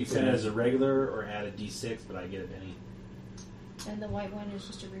do? You can set it as a regular or add a d6, but I get a penny. And the white one is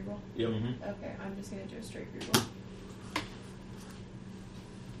just a reroll? Yep. Mm-hmm. Okay, I'm just going to do a straight reroll.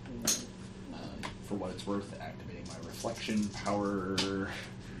 For what it's worth, activating my reflection power.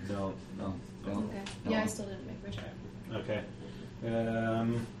 No. No. Okay. Yeah, I still didn't make my check. Okay. Go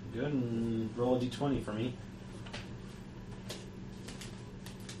ahead and roll a d20 for me.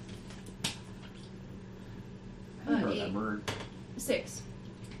 I remember 6.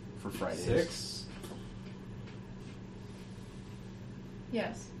 for Fridays. 6.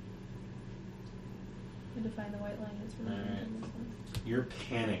 Yes. I define the white line as really Alright. in this one. You're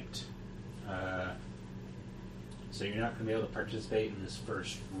panicked. So you're not going to be able to participate in this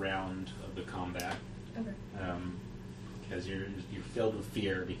first round of the combat. Okay. Because you're filled with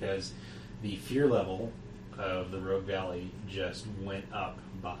fear, because the fear level of the Rogue Valley just went up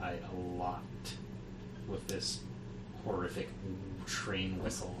by a lot with this horrific train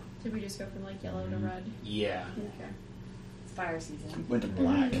whistle. Did we just go from like yellow to red? Yeah. Okay. It's fire season. Went to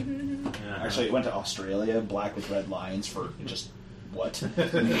black. Uh-huh. Actually, it went to Australia, black with red lines for just what?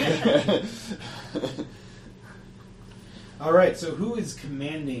 All right. So who is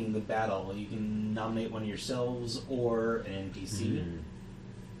commanding the battle? You can nominate one of yourselves or an NPC.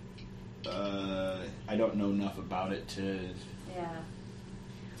 I don't know enough about it to. Yeah.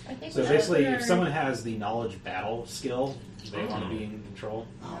 I think So we basically, should if put someone has the knowledge battle skill, they want to be in control.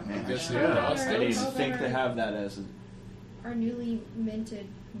 Oh man, Guess I yeah, didn't Austin. even think to have that as a. our newly minted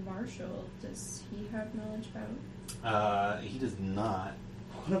marshal, does he have knowledge about? He does not.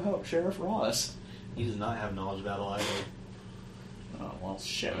 What about Sheriff Ross? He does not have knowledge battle either. Oh well,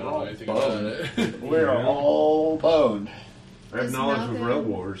 shit. I We're don't know all anything about boned. it. We're Yeah. all boned. I have Does knowledge of Malcolm- Rail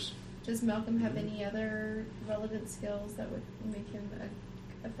Wars. Does Malcolm have any other relevant skills that would make him an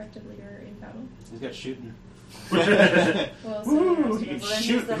effective leader in battle? He's got shooting. Well, Woo, so he could Well, then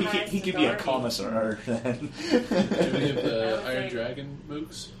shoot. he's the He highest could be a authority. commissar then. Do we have I the would Iron say- Dragon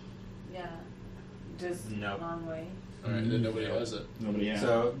mooks? Yeah. Just No. long way. Alright, then nobody has it. Nobody. Yeah.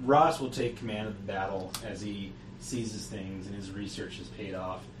 So Ross will take command of the battle as he seizes things and his research has paid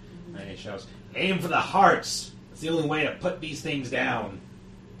off. And he shouts, "Aim for the hearts! It's the only way to put these things down."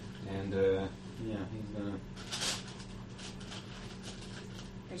 And yeah, he's gonna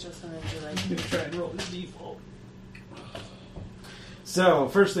Rachel's gonna do like try and roll his default. So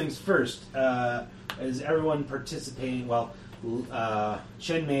first things first. Is everyone participating? Well,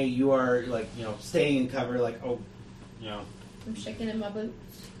 Chen Mei, you are staying in cover. I'm shaking in my boot.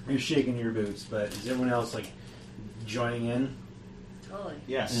 You're shaking your boots, but is everyone else joining in? totally.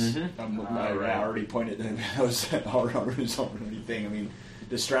 Yes. Mhm. I already pointed that was Amaru's only thing. I mean,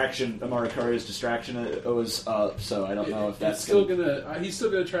 distraction. Amaru's distraction was up, so I don't know if that's It's still gonna. He's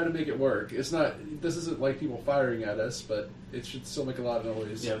still gonna try to make it work. It's not. This isn't like people firing at us, but it should still make a lot of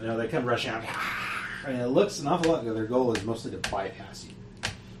noise. Yeah, no, they come rushing out. And it looks an awful lot. Their goal is mostly to bypass you.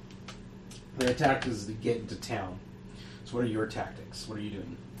 Their attack is to get into town. So, what are your tactics? What are you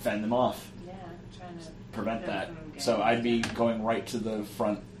doing? fend them off, Yeah, trying to prevent them that. from getting So I'd be down. going right to the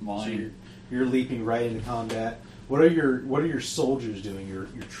front So line. you're leaping right into combat. What are your soldiers doing? Your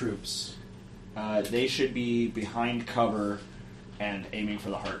troops. They should be behind cover and aiming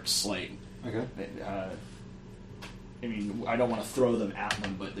for the heart slate. Okay. I mean, I don't want to throw them at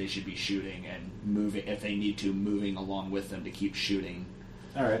them, but they should be shooting and moving if they need to, moving along with them to keep shooting.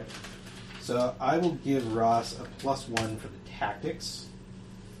 All right. So I will give Ross a +1 for the tactics.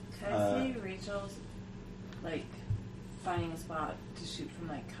 Can I see Rachel's finding a spot to shoot from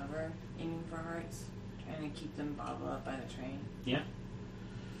cover, aiming for hearts, trying to keep them bottled up by the train? Yeah.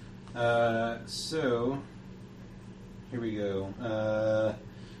 So here we go.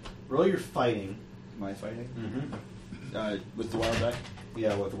 Roll your fighting. Am I fighting? Mm-hmm. With the wild die?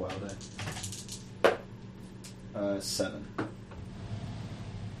 Yeah, with the wild die. 7.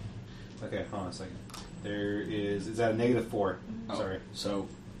 Okay, hold on a second. There is that a -4? Oh, Sorry. So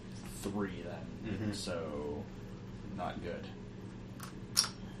 3 then. Mhm. So not good.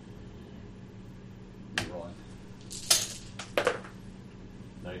 Rerolling.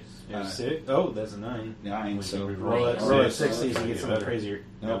 Nice. You have 6? Oh, that's a 9. 9. So Roll Right. that. Roll a Six. 6 so you can get something Better. crazier.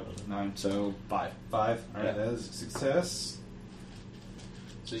 Nope. 9. So 5. 5. All right, Yeah. that is a success.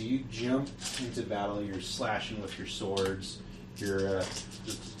 So you jump into battle. You're slashing with your swords. You're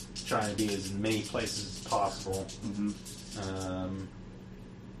just trying to be as many places as possible. Mm-hmm.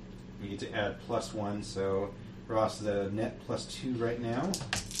 You get to add +1, so Ross is at a net +2 right now.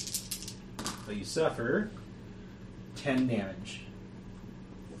 But you suffer 10 damage.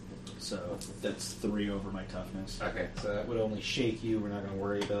 So that's 3 over my toughness. Okay, so that would only shake you. We're not going to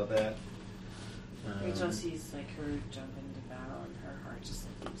worry about that. Rachel sees her jump into battle and her heart just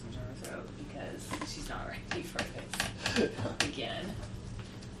leaps into her throat because she's not ready for this. Again.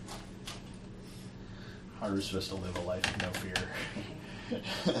 Haru's supposed to live a life of no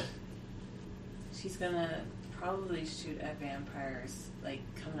fear. She's gonna probably shoot at vampires, like,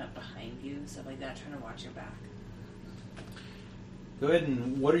 coming up behind you, stuff like that, trying to watch your back. Go ahead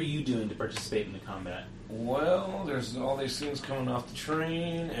and what are you doing to participate in the combat? Well, there's all these things coming off the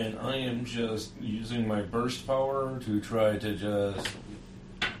train, and I am just using my burst power to try to just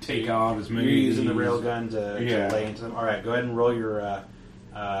take out as many. You're using the of these- railgun to lay into them. All right, go ahead and roll your.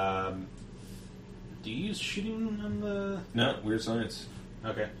 Do you use shooting on the? No, weird science.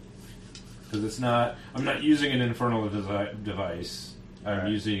 Okay. Because it's not. I'm not using an infernal device. I'm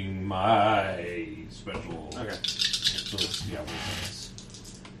Alright. using my special. Okay. So it's, yeah, weird science.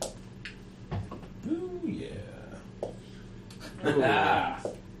 Ooh, yeah. Ah.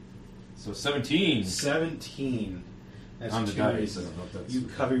 So 17 17. That's on the 2 dice. races. I don't know if that's- You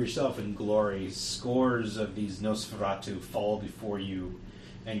cover yourself in glory. Scores of these Nosferatu fall before you,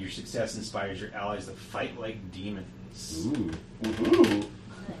 and your success inspires your allies to fight like demons. Ooh. Woohoo!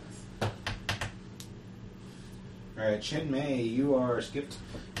 Nice. All right, Chen Mei, you are skipped.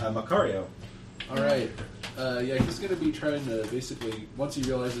 Macario. Alright. Yeah, he's going to be trying to basically, once he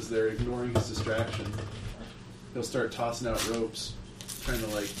realizes they're ignoring his distraction, he'll start tossing out ropes, trying to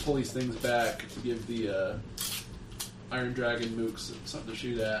like pull these things back to give the Iron Dragon mooks something to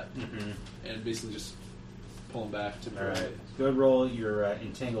shoot at, Mm-hmm. and basically just pull them back to All right, go ahead and roll your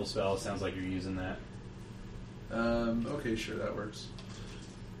Entangle spell. Sounds like you're using that. Okay, sure, that works.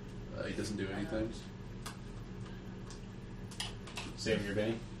 He doesn't do anything. Saving your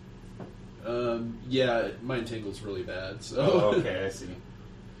bane. Yeah, my entangle's really bad, so. Oh, okay, I see.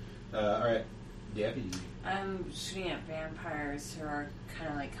 All right, Debbie. I'm shooting at vampires who are kind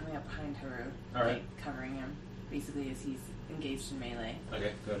of like coming up behind Haru, All right. like covering him, basically as he's engaged in melee.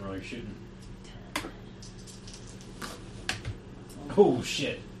 Okay, go ahead and roll your shooting. 10. Oh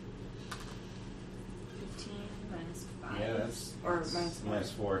shit! 15 minus 5. Yeah, that's or minus 4.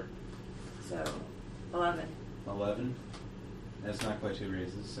 minus 4. So 11. 11. That's not quite 2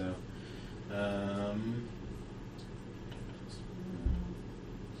 raises, so.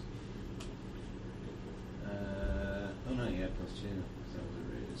 Oh no, yeah, plus 2. That was a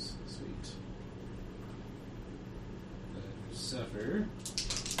raise. Sweet. Suffer.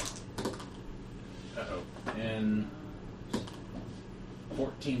 Uh-oh. And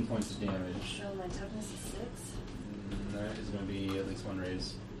 14 points of damage. So my toughness is 6. That is going to be at least 1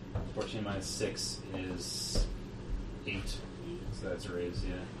 raise. 14 minus 6 is 8. So that's a raise,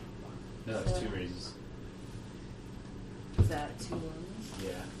 yeah. No, that's 2 raises. Is that 2 wounds?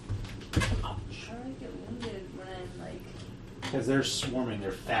 Yeah. How do I get wounded when I'm like... Because they're swarming,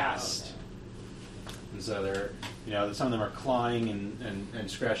 they're fast. And so they're, you know, some of them are clawing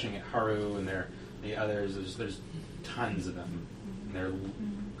and scratching at Haru, and the others, there's tons of them. And they're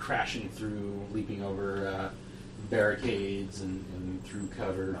crashing through, leaping over barricades and through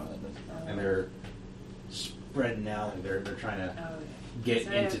cover. And they're spreading out, they're trying to Oh, okay. get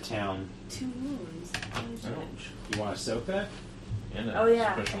So into town. 2 wounds. Holy shit. Ouch. You want to soak that? And a Oh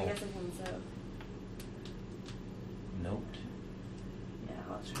yeah, special I guess I can soak. note. Yeah,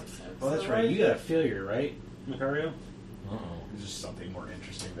 I'll try soak. Oh, that's So right. what You is got a failure, right, Macario? Uh-oh. There's just something more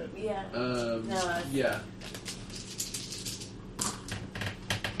interesting that. it? Yeah. No, it's- yeah.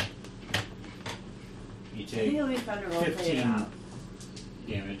 You I think take it'll be fun to roleplay it 15 out.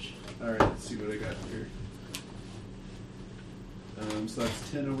 damage. Alright, let's see what I got here. So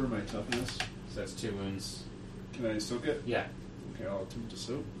that's 10 over my toughness. So that's 2 wounds. Can I soak it? Yeah. Okay, I'll attempt to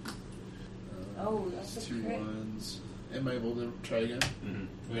soak. Oh, that's a 2 crit. ones. Am I able to try again?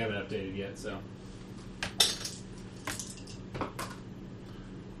 Mm-hmm. We haven't updated yet, so.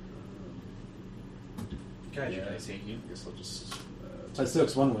 God, your dice hate you. I guess I'll just. That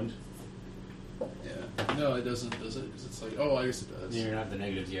soaks 1 wound. Yeah. No, it doesn't, does it? Because it's like, oh, I guess it does. You're not the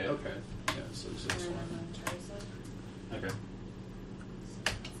negatives yet. Okay. Yeah, so it's And just then one. I'm gonna try soak. Okay.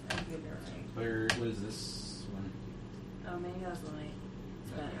 I think you're right. Where? What is this one? Oh, maybe that was the one I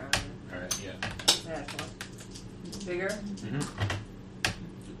spent earlier. All right. Yeah. Yeah, cool. Bigger? Mm-hmm.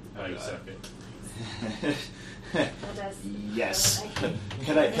 Oh, you suck it. That does. Yes. I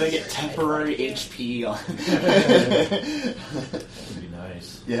Can I get temporary HP on? Would be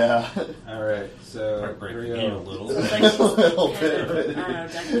nice. Yeah. All right. So Heartbreak here the we game a go. little. It's like she's A little kind bit of, of it. I don't know,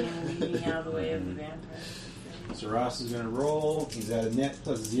 ducking and weaving out of the way of the vampire. So Ross is going to roll. He's at a net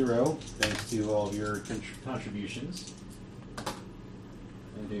plus 0, thanks to all of your contributions.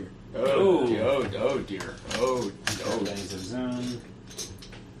 Oh dear. Oh dear. Oh dear. Oh Then he's of his own.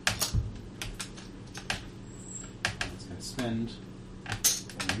 It's going to spend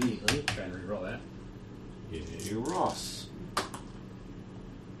immediately. Try and re-roll that. Yay, Ross.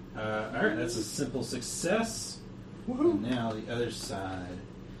 Alright, that's a simple success. And now the other side,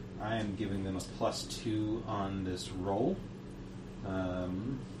 I am giving them a +2 on this roll. Hold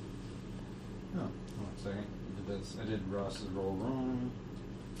on a second. I did Ross's roll wrong.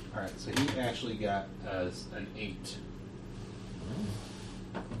 Alright, so he actually got an 8.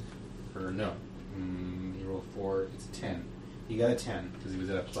 Or no. He rolled 4. It's 10. He got a 10 because he was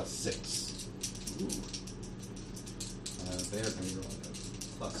at a +6. Ooh. They're going to be rolling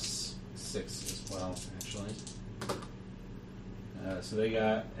a +6 as well, actually. So they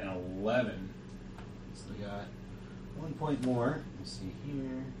got an 11. So they got 1 point more. Let's see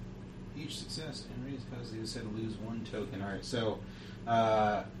here. Each success and raise causes you said to lose 1 token. Alright, so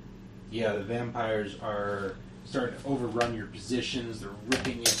the vampires are starting to overrun your positions. They're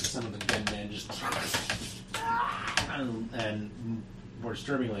ripping into some of the gunmen, just and more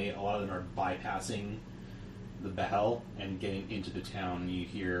disturbingly, a lot of them are bypassing the Behel and getting into the town. You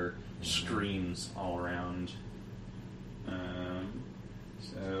hear screams all around.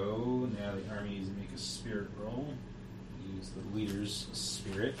 So now the army needs to make a spirit roll. Use the leader's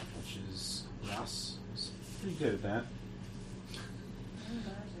spirit, which is Ross. He's pretty good at that.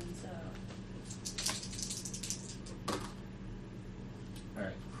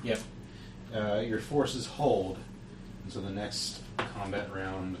 Alright, yep. Your forces hold until the next combat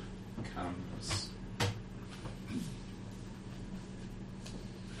round comes.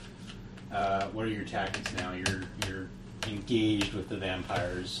 What are your tactics now? You're engaged with the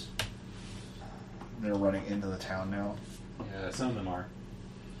vampires. They're running into the town now. Yeah, some of them are.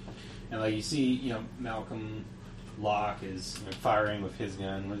 And like you see, Malcolm Locke is firing with his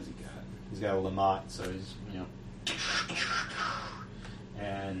gun. What has he got? He's got a Lamont, so he's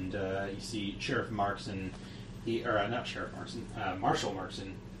and you see Sheriff Markson. Not Sheriff Markson. Marshal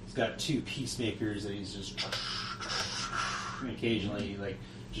Markson. He's got 2 peacemakers that he's just occasionally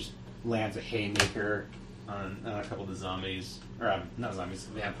just lands a haymaker on a couple of the zombies, or not zombies,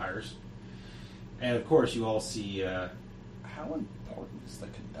 vampires. And of course, you all see. How important is the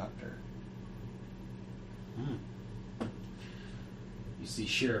conductor? You see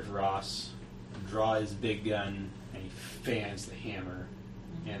Sheriff Ross draw his big gun and he fans the hammer,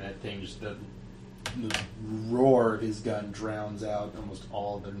 and that thing just the roar of his gun drowns out almost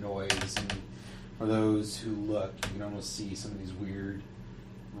all of the noise. And for those who look, you can almost see some of these weird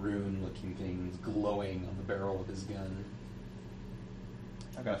rune-looking things glowing on the barrel of his gun.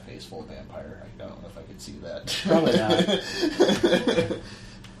 I've got a face full of vampire. I don't know if I could see that. Probably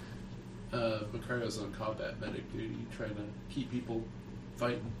not. Macario's on combat medic duty, trying to keep people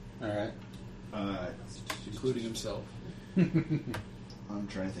fighting, Alright. including himself. I'm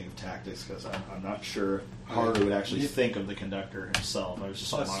trying to think of tactics because I'm not sure Haru would actually think of the conductor himself. I was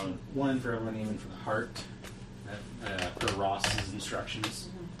just on my own. +1 for everyone, even for the heart, per Ross's instructions.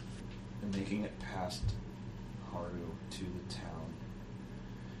 And making it past Haru to the town.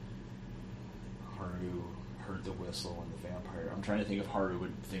 Haru heard the whistle and the vampire. I'm trying to think if Haru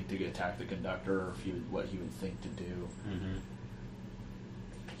would think to attack the conductor, or if what he would think to do. Mm-hmm.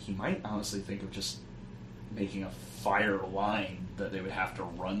 He might honestly think of just making a fire line that they would have to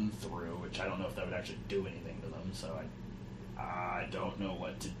run through, which I don't know if that would actually do anything to them. So I don't know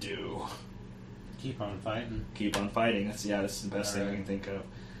what to do. Keep on fighting. Keep on fighting. That's the best thing I can think of.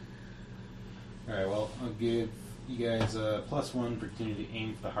 Alright, well, I'll give you guys a +1 for continuing to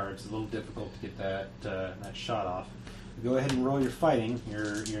aim for the heart. It's a little difficult to get that shot off. Go ahead and roll your fighting.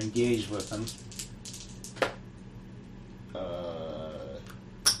 You're engaged with them.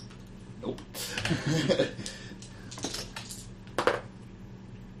 Nope.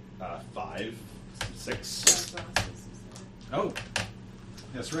 5, 6. Oh,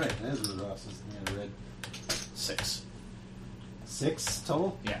 that's right. That is what Ross is red. 6. 6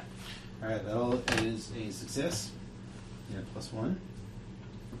 total? Yeah. Alright, that is a success. Yeah, +1.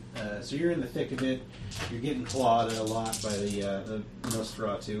 So you're in the thick of it. You're getting clawed a lot by the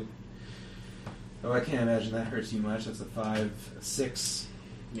Nosferatu. Oh, I can't imagine that hurts you much. That's a 5, 6.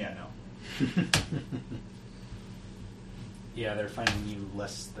 Yeah, no. Yeah, they're finding you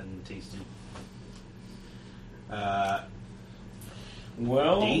less than tasty.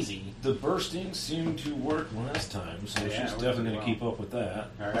 Well, Daisy. the bursting seemed to work last time, so Yeah, she's it definitely worked going to keep up with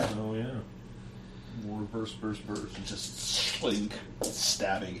that. All right. So, yeah. More burst. Just slink,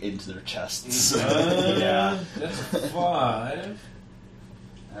 stabbing into their chests. Yeah. That's a 5.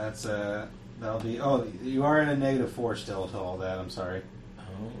 That's that'll be. Oh, you are in a -4 still to all that. I'm sorry.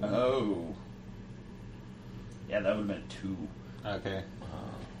 Oh. Oh. Yeah, that would have been 2 Okay.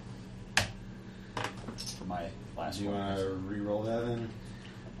 for my last Do you one. want to re-roll that then?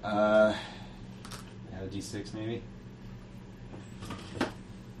 Yeah, Add a d6 maybe.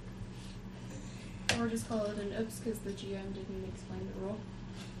 Or just call it an oops because the GM didn't explain the rule.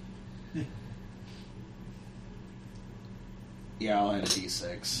 Yeah, I'll add a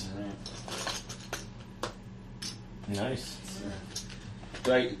d6. Nice.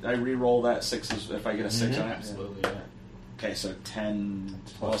 Do I re-roll that 6 if I get a 6 on it? Absolutely, yeah. Okay, so 10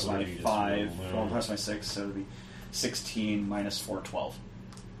 plus my whatever you just 5, rolled, 12 plus my 6, so it'll be 16 minus 4, 12.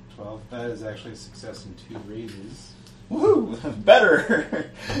 12. That is actually a success in 2 raises. Woohoo! Better!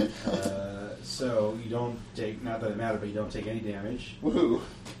 So you don't take, not that it matters, but you don't take any damage. Woohoo!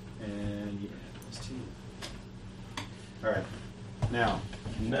 And you add plus 2. Alright. Now.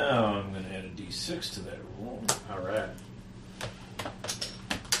 Now I'm going to add a d6 to that roll. Alright.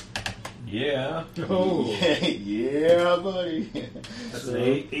 Yeah. Oh. Yeah, buddy. That's So an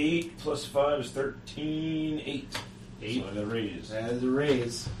 8. 8 plus 5 is 13. 8. 8. So I got a raise. That is a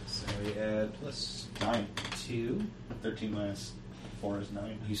raise. So we add plus 9. 2. 13 minus 4 is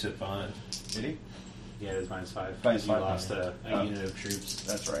 9. He said 5. Did he? Yeah, it is minus 5. Minus You 5, lost a Oh. unit of troops.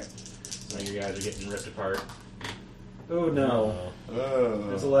 That's right. So now your guys are getting ripped apart. Oh no. Oh.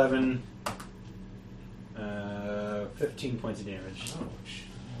 That's 11. 15 points of damage. Ouch.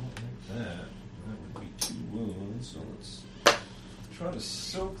 I don't like that. That would be 2 wounds, so let's try to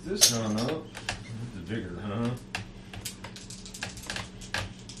soak this one up. The vigor, huh?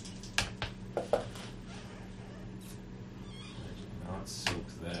 I did not soak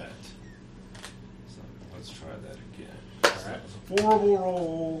that. So let's try that again. Alright. That was a horrible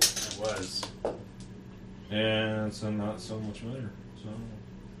roll. It was. And so not so much better. So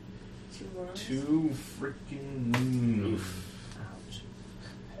 2 wounds. 2 freaking wounds.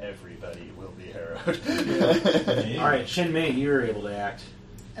 Everybody will be harrowed. Yeah. Alright, Shinmei, you're able to act.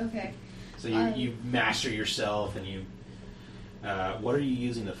 Okay. So you master yourself and you. What are you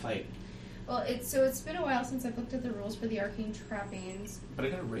using to fight? Well, it's been a while since I've looked at the rules for the arcane trappings. But I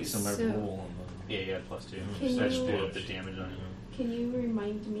gotta raise on my So- roll on the. Yeah, you had plus 2. Can So I just you- blew up the damage on you. Can you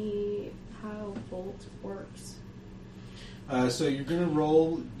remind me how Bolt works? So you're going to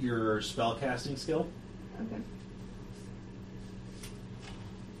roll your spellcasting skill. Okay.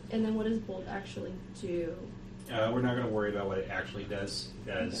 And then what does Bolt actually do? We're not going to worry about what it actually does,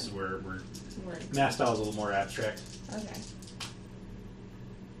 as Okay. we're Word. math style is a little more abstract. Okay.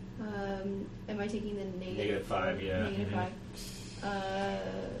 Am I taking the negative? Negative 5, yeah. Negative Mhm. 5.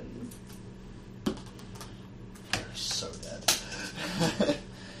 You're so dead.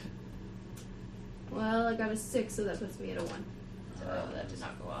 Well, I got a 6, so that puts me at a 1. So that did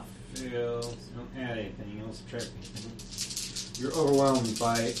not go off. Fail. Don't add anything. You'll subtract anything. You're overwhelmed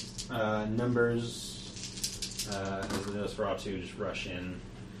by numbers. As the Nosferatu just rush in.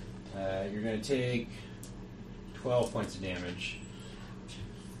 You're going to take 12 points of damage.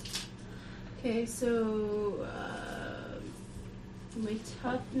 Okay, so my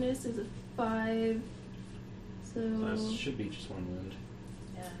toughness is a 5. So So that should be just 1 wound.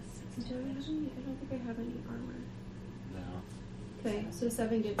 Yes. do I have any? I don't think I have any armor. No. Okay, so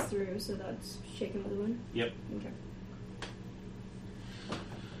 7 gets through, so that's shaken with a wound. Yep. Okay.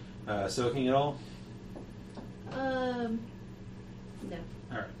 Soaking at all? No.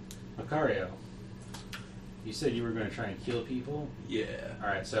 Alright. Macario. You said you were going to try and heal people? Yeah.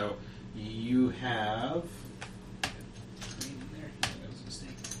 Alright, so you have.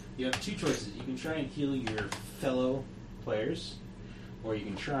 You have 2 choices. You can try and heal your fellow players, or you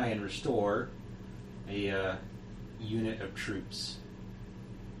can try and restore a unit of troops.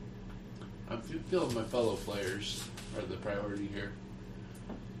 I feel my fellow players are the priority here.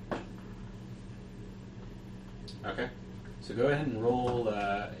 Okay. So go ahead and roll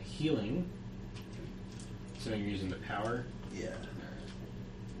healing. So you're using the power. Yeah.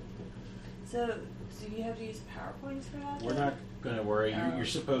 So, do you have to use PowerPoints for that? We're then? not going to worry. Oh. You're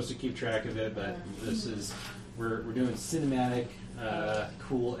supposed to keep track of it, but Yeah. this is we're doing cinematic,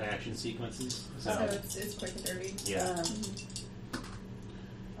 cool action sequences. So it's quick and dirty. Yeah.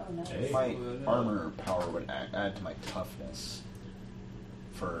 Oh, nice. Hey. My armor power would add to my toughness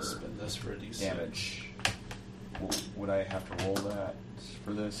for Spend this for a D6. damage. Would I have to roll that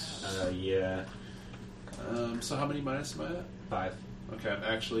for this? Yeah. So how many minus am I at? 5. Okay, I've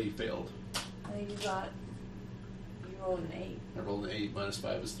actually failed. I think you rolled an 8. I rolled an 8, minus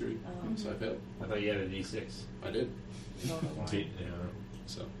 5 is 3. Oh. So I failed. I thought you had a D6. I did. You rolled a 1.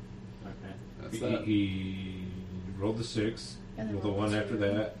 So Okay. that's that. He rolled the 6, And then rolled the rolled 1 the after 2.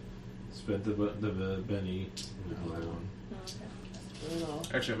 that, spent the Benny, with the 1. Oh, okay. Brutal.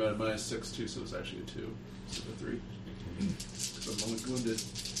 Actually, I'm at a minus 6 too, so it's actually a 2 instead of a 3. Because I'm only wounded.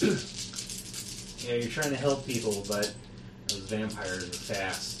 Yeah, you're trying to help people, but those vampires are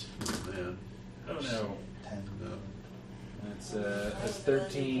fast. Man. Oh no. 10. That's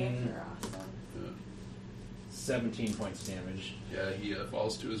 13, Awesome. 17 points of damage. Yeah, he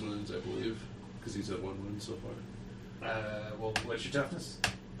falls to his wounds, I believe, because he's at 1 wound so far. Well, what's your toughness?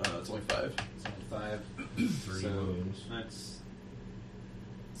 It's only 5. It's only 5. 3 So wounds. that's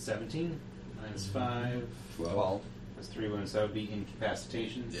 17 minus 5. 12. That's 3 wounds. That would be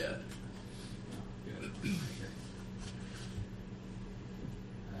incapacitation. Yeah.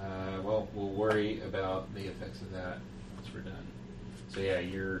 Well, we'll worry about the effects of that once we're done. So yeah,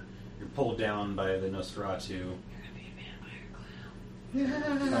 you're pulled down by the Nosferatu.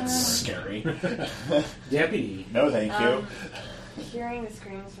 That's scary. Deputy. No, thank you. Hearing the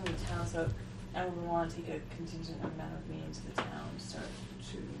screams from the town, so I would want to take a contingent amount of me into the town, start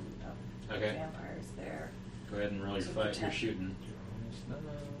shooting up Okay. vampires there. Go ahead and roll your So fight. You're protect. shooting.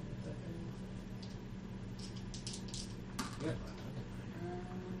 Yep.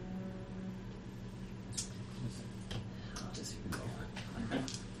 I'll just reroll. Okay.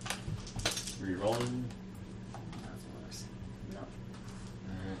 Rerolling. That's worse. No.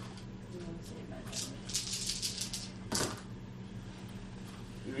 Alright. I'm gonna save my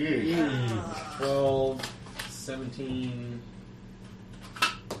damage. 12, 17,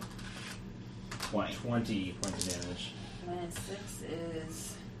 20. 20 points of damage. Minus 6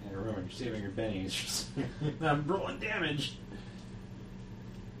 is And remember, you're saving your bennies. I'm rolling damage.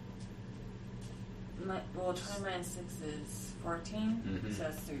 20 minus 6 is 14. Mhm. So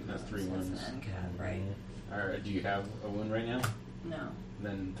that's 3 wounds. That's 3 So wounds. That's an end cap, right? Alright, do you have a wound right now? No.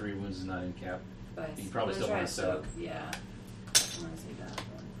 Then 3 wounds is not in cap. But You probably I'm still gonna want try to soak. Yeah. I'm gonna save that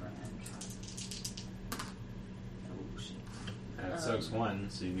one for an end cap. Oh shit. Soaks 1,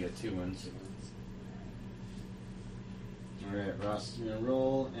 so you get 2 wounds. 2 wounds. Alright, Ross is going to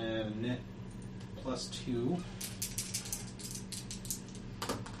roll and a net plus 2.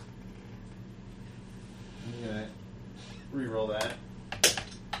 I'm going to re-roll that.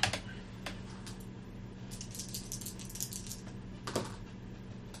 Oh,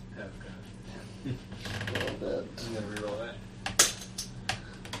 God. I'm going to re-roll that.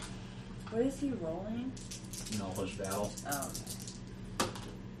 What is he rolling? Knowledge battle. Oh.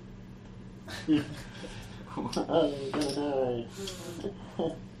 And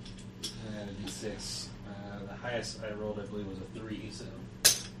a d6. The highest I rolled, I believe, was a 3, so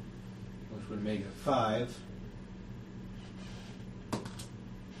which would make it 5.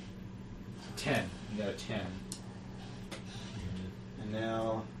 10. You got a 10. And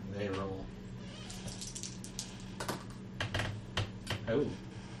now they roll. Oh.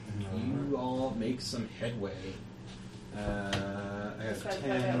 You all make some headway. I That's got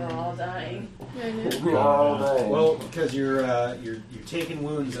why I thought we're all dying. Well, because you're taking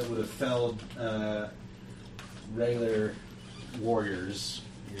wounds that would have felled regular warriors.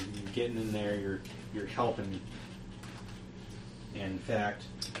 You're getting in there. You're helping. And in fact,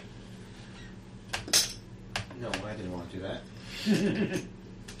 no, I didn't want to do that.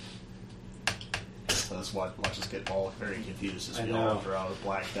 So let's watch us get all very confused as I we know. all throw out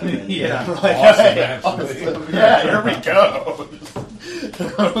Black Diamond. Yeah. Like, Awesome, hey, actually. awesome. Yeah, here we go.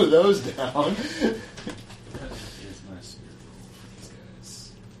 Throw those down. Here's my spirit roll for these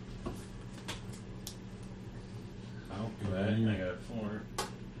guys. Oh, good. I got 4.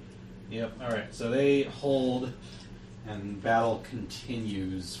 Yep. All right. So they hold, and battle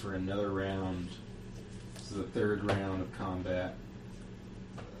continues for another round. This is the 3rd round of combat.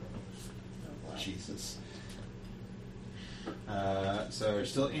 Jesus. So you're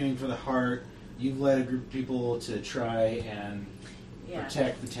still aiming for the heart. You've led a group of people to try and Yeah.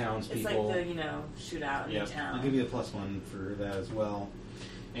 protect the It's townspeople. like the, shootout in Yep. the town. I'll give you a +1 for that as well.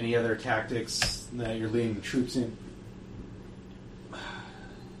 Any other tactics that you're leading the troops in?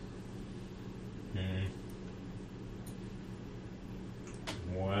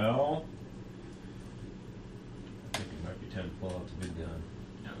 Well, I think it might be time to pull out the big gun.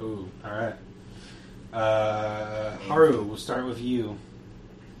 Ooh, alright. Haru, we'll start with you.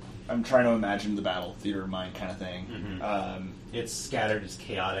 I'm trying to imagine the battle theater of mind kind of thing. Mhm. It's scattered, it's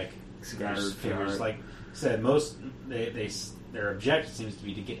chaotic. Scattered, There's figures. chaotic. Like I said, their objective seems to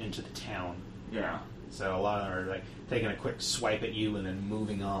be to get into the town. Yeah. So a lot of them are like taking a quick swipe at you and then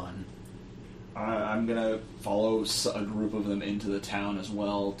moving on. I'm gonna follow a group of them into the town as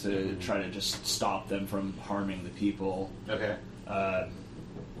well to try to just stop them from harming the people. Okay. Yeah,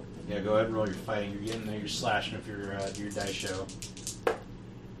 go ahead and roll your fighting. You're getting there. You're slashing with your dice show.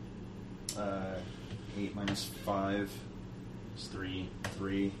 8 minus 5 It's 3.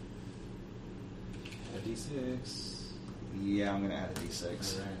 3. A d6. Yeah, I'm gonna add a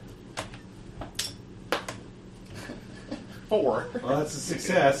d6. All right. 4. Well, that's a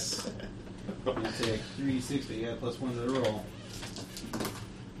success. You take 3d6, but you add +1 to the roll.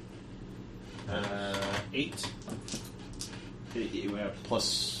 8. You have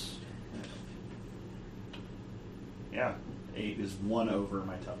plus. Yeah, 8 is 1 over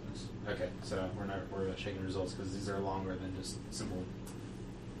my toughness. Okay, so we're not worried about checking results because these are longer than just simple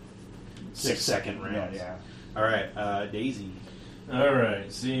 6-second rounds. Yeah. All right, Daisy.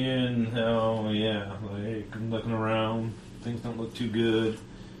 Alright, seeing how, like, I'm looking around, things don't look too good.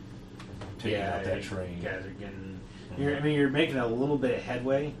 Taking out that train. You guys are getting. You're making a little bit of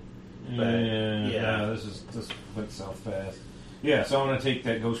headway. But, yeah. This went south fast. Yeah, so I'm gonna take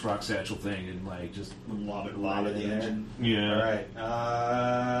that Ghost Rock satchel thing and like just Lob it in in there. engine. yeah. All right,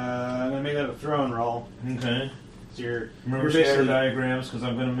 I'm gonna make that a throwing roll. Okay. So you're Remember you're scatter basically. diagrams because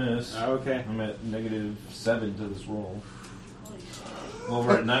I'm gonna miss. Okay. I'm at -7 to this roll. Holy shit.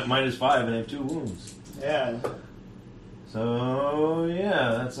 Over at -5 and I have 2 wounds. Yeah. So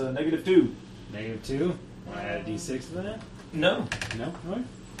yeah, that's a -2. -2. Want to add a d6 to that? No. No. What?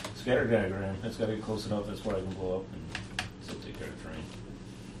 Scatter diagram. That's got to get close enough. That's where I can blow up and still take care of the train.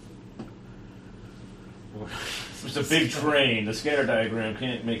 It's a big train. The scatter diagram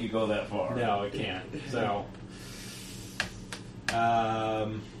can't make it go that far. No, it can't. So,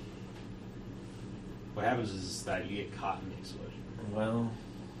 what happens is that you get caught in the explosion. Well,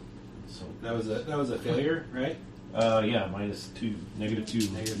 so That was a failure, right? yeah, -2, -2. Negative It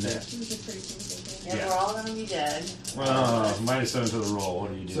was a pretty simple thing. Yeah, we're all gonna be dead. -7 to the roll.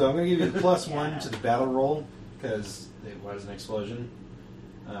 What do you do? So I'm going to give you the +1 to the battle roll because it was an explosion.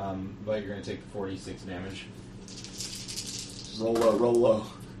 But you're going to take the 46 damage. Roll low, roll low.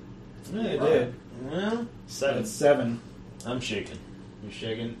 Yeah, it did. Well, 7. 7. I'm shaking. You're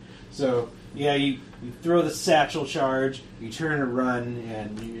shaking. So yeah, you throw the satchel charge. You turn to run,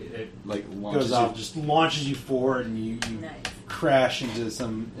 and it Like goes launches off, you. just launches you forward, and you Nice. crash into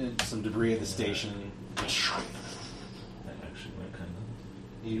some debris of the station. That actually went kind of.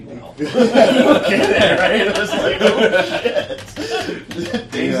 You, Okay, there, right? It was like, oh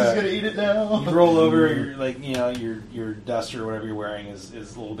shit. Daisy's Yeah. gonna eat it now. you roll over, your duster or whatever you're wearing is a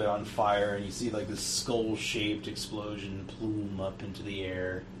little bit on fire, and you see like this skull-shaped explosion plume up into the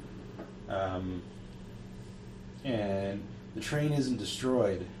air. And the train isn't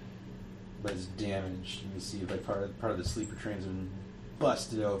destroyed, but it's damaged. And you see like part of the sleeper train's been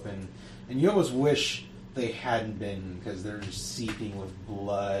busted open, and you almost wish they hadn't been because they're just seeping with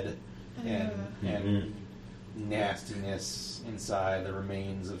blood and nastiness inside, the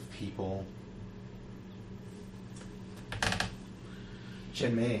remains of people.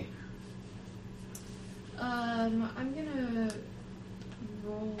 Chen Mei. I'm gonna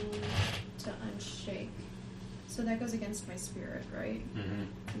roll to unshake. So that goes against my spirit, right? Mm-hmm.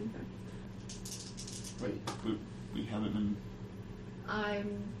 Okay. Wait, we haven't been.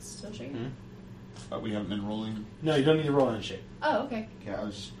 I'm still shaking. Mm-hmm. We haven't been rolling. No, you don't need to roll on shake. Oh, okay. Yeah, I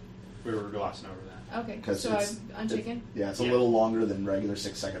was. We were glossing over that. Okay. 'Cause So it's- I'm unshaken? Yeah, it's a Yeah. little longer than regular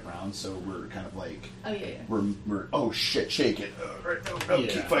 6-second rounds, so we're kind of like Oh, yeah, yeah. we're oh shit, shake it. Right, no, Yeah.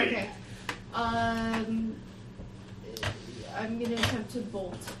 keep fighting. Okay. I'm gonna attempt to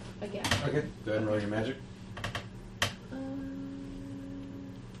bolt again. Okay. Go ahead and roll your magic.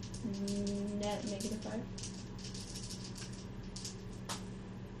 Net -5.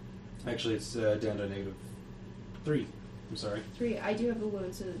 Actually, it's down to -3. I'm sorry. 3. I do have a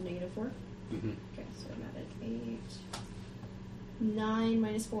wound, so -4. Mm-hmm. Okay, so I'm at an 8. 9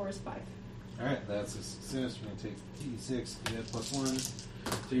 minus 4 is 5. All right, that's a success. We're gonna take D6, yeah, +1.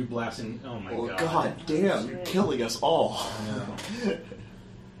 So you're blasting. Oh my Oh god! god damn, you're killing us all. I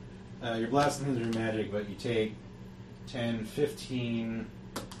know. You're blasting through your magic, but you take 10, 15,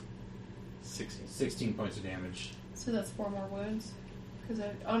 16 points of damage. So that's 4 more wounds.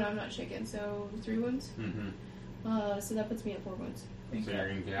 Oh no, I'm not shaken. So 3 wounds. Mm-hmm. So that puts me at 4 wounds. So you're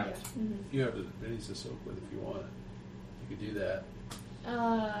in Yeah. gap. Mhm. You have the bennies to soak with if you want. You could do that.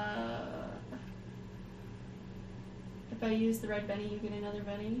 If I use the red Benny, you get another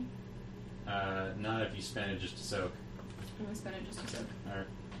Benny. Not if you spend it just to soak. I'm gonna spend it just to soak. All right.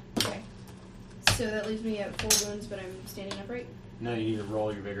 Okay. So that leaves me at 4 wounds, but I'm standing upright. No, you need to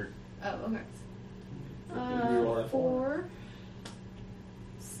roll your vigor. Oh, okay. You roll that 4,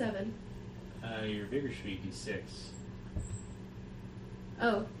 7. Your vigor should be D6.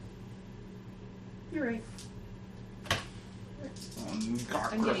 Oh, you're right.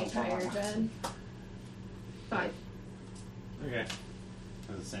 I'm getting tired, Ben. 5. Okay.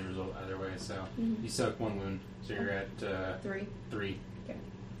 That's the same result either way. So Mhm. you soak 1 wound, so you're at 3. 3. Okay.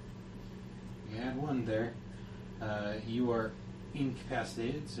 You had 1 there. You are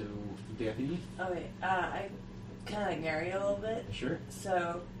incapacitated, so deputy. Oh wait, I kind of like Mary a little bit. Sure.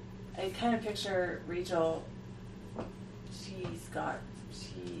 So I kind of picture Rachel.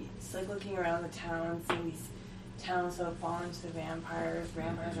 She's like looking around the town, seeing these towns that have fallen into the vampires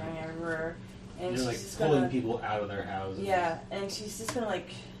running everywhere, and They're she's like just pulling gonna, people out of their houses. yeah, and she's just gonna like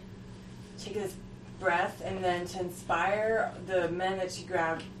take this breath, and then to inspire the men that she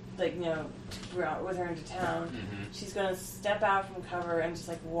grabbed, like brought with her into town, she's gonna step out from cover and just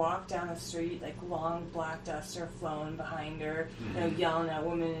like walk down the street, like long black dust are flowing behind her, yelling at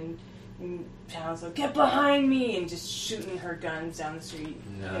women in town, so get behind me, and just shooting her guns down the street,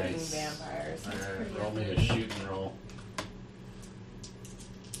 hitting Nice. vampires. Alright, roll me a shoot and roll.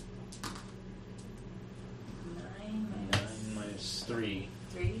 9 9 minus 3.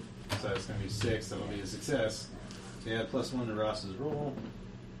 3. So it's going to be 6. That'll be a success. So yeah, plus 1 to Ross's roll.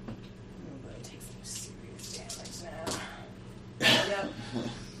 I'm going to take some serious damage now. Yep.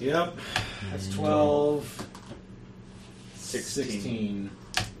 Yep. That's 12. 16.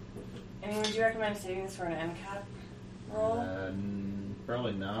 Anyone, would you recommend saving this for an end cap roll?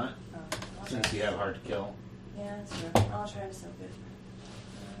 Probably not, Oh, I'll try. since you have hard to kill. Yeah, that's true. I'll try to soak it.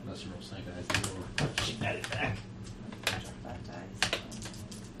 Unless you roll snake eyes. She got it back. Drop that dice.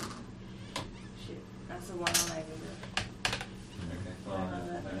 Shoot. That's the one on my finger. Okay. I don't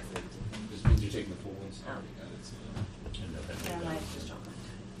know that. Just means you're taking the full ones. Oh. Yeah, I might just drop that.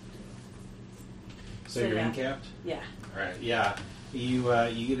 So So you're yeah. incapped? Yeah. Alright, yeah. You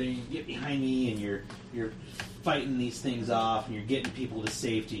get behind me and you're fighting these things off and you're getting people to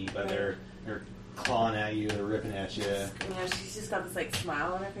safety, but they're clawing at you, they're ripping at you. She's just got this like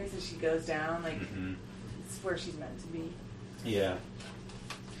smile on her face as she goes down, like Mm-hmm. it's where she's meant to be. Yeah.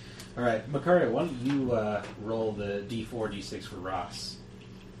 Alright, Macario, why don't you roll the D4, D6 for Ross?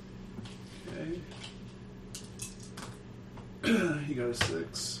 Okay. He got a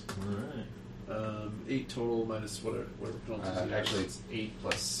 6. Alright. 8 total minus whatever penalties he has. Actually, it's 8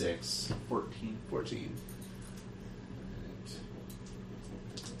 plus 6. 14. 14.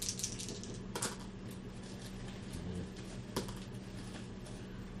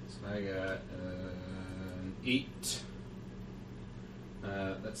 So I got an 8.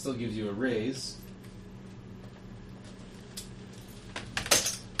 That still gives you a raise.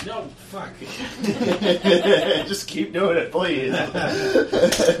 No, fuck. Just keep doing it, please.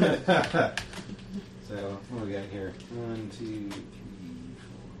 So, what do we got here? 1, 2, 3, 4,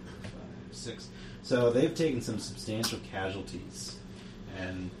 5, 6. So, they've taken some substantial casualties,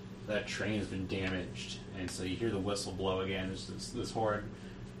 and that train has been damaged. And so, you hear the whistle blow again. There's this horrid.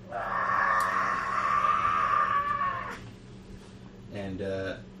 And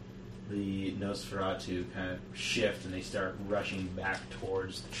the Nosferatu kind of shift, and they start rushing back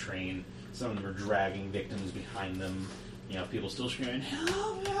towards the train. Some of them are dragging victims behind them. People still screaming,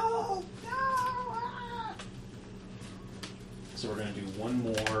 "Help! Help! No!" So we're going to do one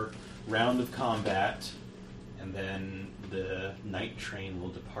more round of combat, and then the night train will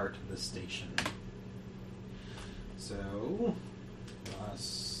depart the station. So,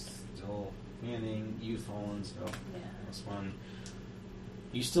 Ross still standing, you fallen, so Yeah. this one.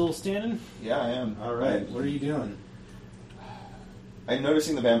 You still standing? Yeah, I am. All right. What are you doing? I'm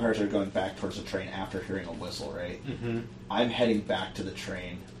noticing the vampires are going back towards the train after hearing a whistle, right? Mm-hmm. I'm heading back to the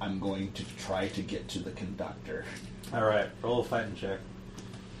train. I'm going to try to get to the conductor. All right. Roll a fighting check.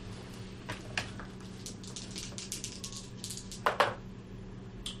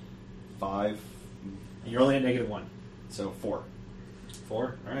 5, And you're only at -1. so 4.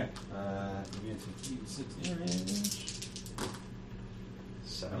 4. All right. You get some 6 damage.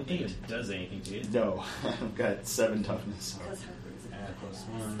 I don't think it does anything to you. No, I've got 7 toughness. Because Harper's a Add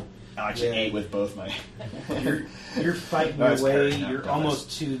badass. +1. Actually, Yeah. 8 with both my. You're fighting No, your it's way. Perry, not You're Douglas.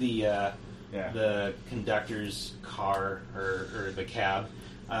 almost to the Yeah. the conductor's car or the cab.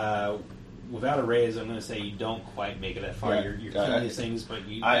 Without a raise, I'm going to say you don't quite make it that far. Yeah. You're Yeah, killing these things, but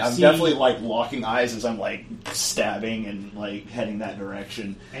you I'm see, definitely locking eyes as I'm stabbing and heading that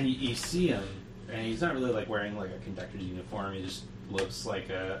direction. and you see him, and he's not really wearing a conductor's uniform. He just looks like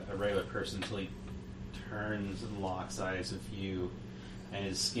a regular person until he turns and locks eyes with you, and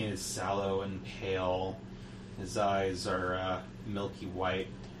his skin is sallow and pale. His eyes are milky white.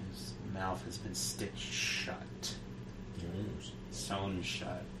 His mouth has been stitched shut, sewn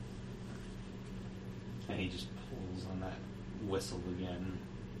shut, and he just pulls on that whistle again.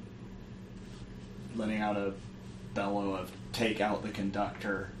 Letting out a bellow of take out the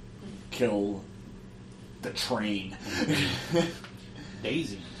conductor, kill the train.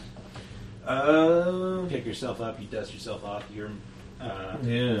 Daisy, pick yourself up. You dust yourself off. You're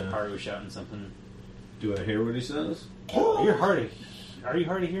Yeah. Haru shouting something. Do I hear what he says? You're hard to Are you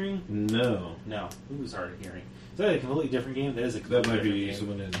hard of hearing? No. No. Who's hard of hearing? Is that a completely different game? That is a That completely might be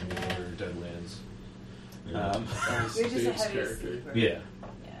different game. someone in Deadlands. You're just a Dave's heavy character. sleeper. Yeah.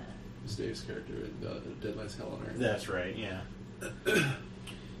 Yeah. It's Dave's character in Deadlands Hell on Earth. That's right. Yeah.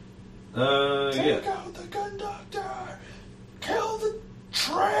 Yeah. out the gun doctor! Kill the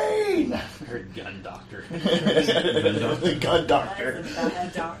train! I heard gun doctor. The gun doctor. That's a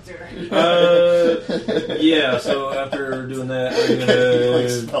bad doctor. Yeah, so after doing that, I'm Like gonna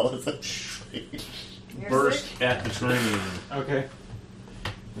spell as a train. You're burst sick? at the train Okay.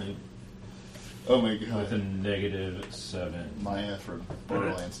 Oh my with a god. -7. Maya from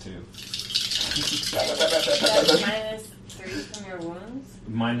Borderlands 2. That's -3 from your wounds?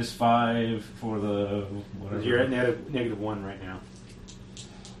 -5 for the whatever. You're at -1 right now.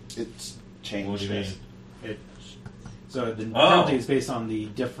 It's changed. What do you mean? So the Oh. penalty is based on the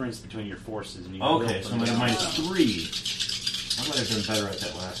difference between your forces. And you roll Okay, so from I'm there. at -3. I might have done better at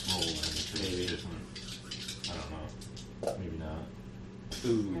that last roll. Maybe. I don't know. Maybe not.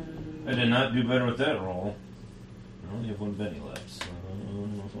 Ooh. I did not do better with that roll. I only have 1 penny left, so I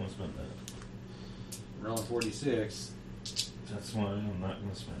don't know if I want to spend that. Rolling 46. That's why I'm not going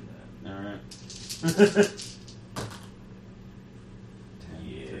to spend that. All right. 10,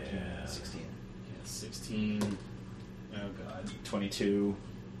 Yeah. 13, 16. Yeah, 16. Oh, God. 22.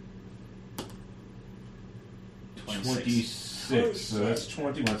 26. So that's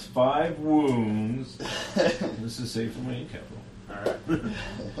 20. That's 5 wounds. This is safe for my in capital. All right.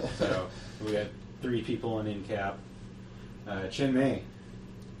 So we got 3 people in cap. Chen Mei.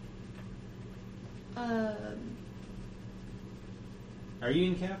 Are you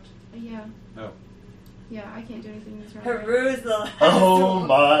in capped? Yeah. Oh. Yeah, I can't do anything this round. Peru's the last Oh one.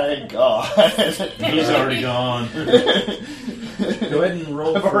 my god. He's already gone. Go ahead and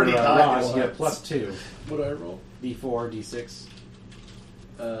roll I've for already died Ross. You get once. +2. What do I roll? D4, D6.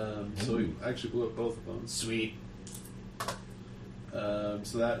 So we actually blew up both of them. Sweet.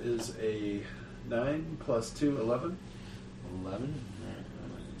 So that is a 9 plus 2, 11. 11.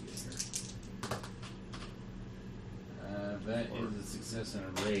 That is a success and a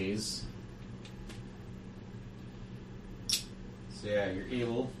raise. So yeah, you're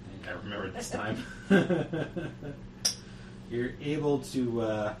able. I remember it this time. You're able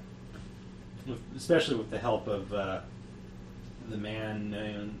to, especially with the help of the man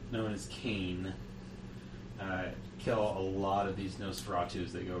known as Kane, kill a lot of these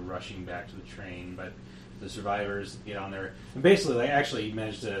Nosferatus that go rushing back to the train. But the survivors get on there, and basically they actually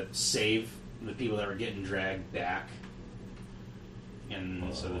managed to save the people that were getting dragged back.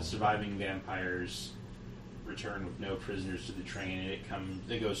 And so the surviving vampires return with no prisoners to the train, and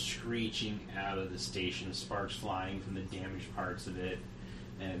it goes screeching out of the station, sparks flying from the damaged parts of it,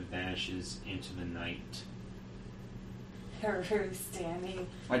 and it vanishes into the night. Peru's standing.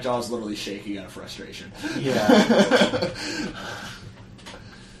 My jaw's literally shaking out of frustration. Yeah.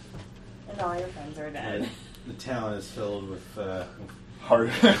 And all your friends are dead. The town is filled with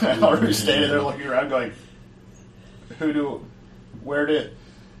Haru's standing there looking around going, where did...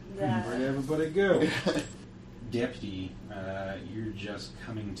 Yeah. where'd everybody go? Deputy, you're just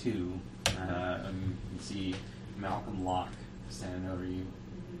coming to. You can see Malcolm Locke standing over you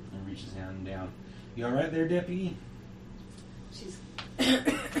and reaches his hand down. You all right there, Deputy? She's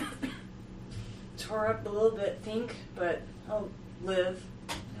tore up a little bit, think, but I'll live.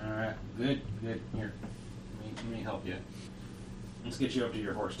 All right, good. Here, let me help you. Let's get you up to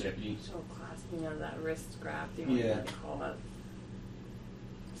your horse, Deputy. She'll clasp, that wrist grab thing. Yeah. What they call it.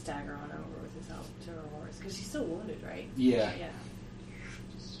 Stagger on over with his help to her horse because she's still wounded, right? Yeah. Yeah.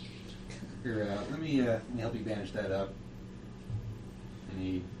 Here, let me help you bandage that up. And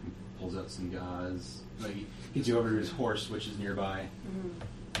he pulls out some gauze. Like he gets you over to his horse, which is nearby. Mm-hmm.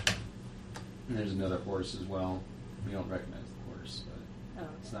 And there's another horse as well. You don't recognize the horse, but Oh,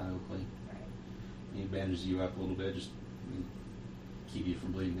 it's not Oakley. right. And he bandages you up a little bit, just to keep you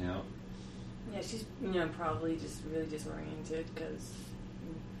from bleeding out. Yeah, she's probably just really disoriented because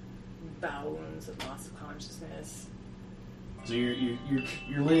bowel wounds and loss of consciousness. So you're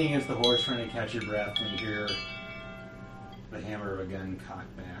leaning against the horse, trying to catch your breath, when you hear the hammer of a gun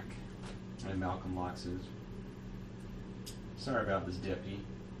cocked back, and Malcolm Locke says, "Sorry about this, Deputy."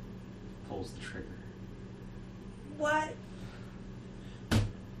 Pulls the trigger. What?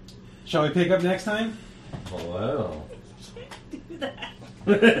 Shall we pick up next time? Well. Do that.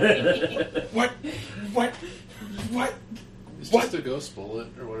 What? It's just a ghost bullet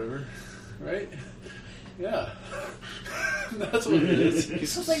or whatever, right? Yeah. That's what it is. I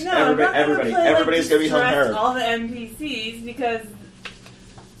was like, no, I'm not gonna play, everybody's gonna be home distress hurt. all the NPCs because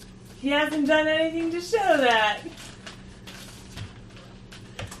he hasn't done anything to show that.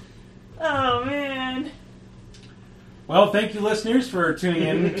 Oh man. Well, thank you, listeners, for tuning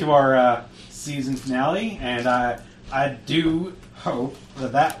in to our season finale, and I do hope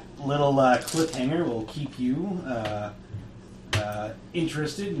that little cliffhanger will keep you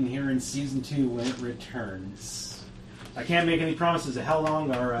interested in hearing season 2 when it returns. I can't make any promises of how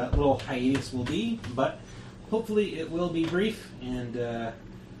long our little hiatus will be, but hopefully it will be brief, and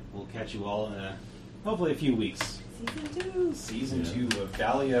we'll catch you all in hopefully a few weeks. Season 2. Season 2 of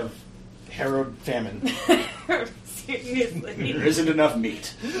Valley of Harrowed Famine. Seriously. There isn't enough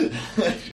meat.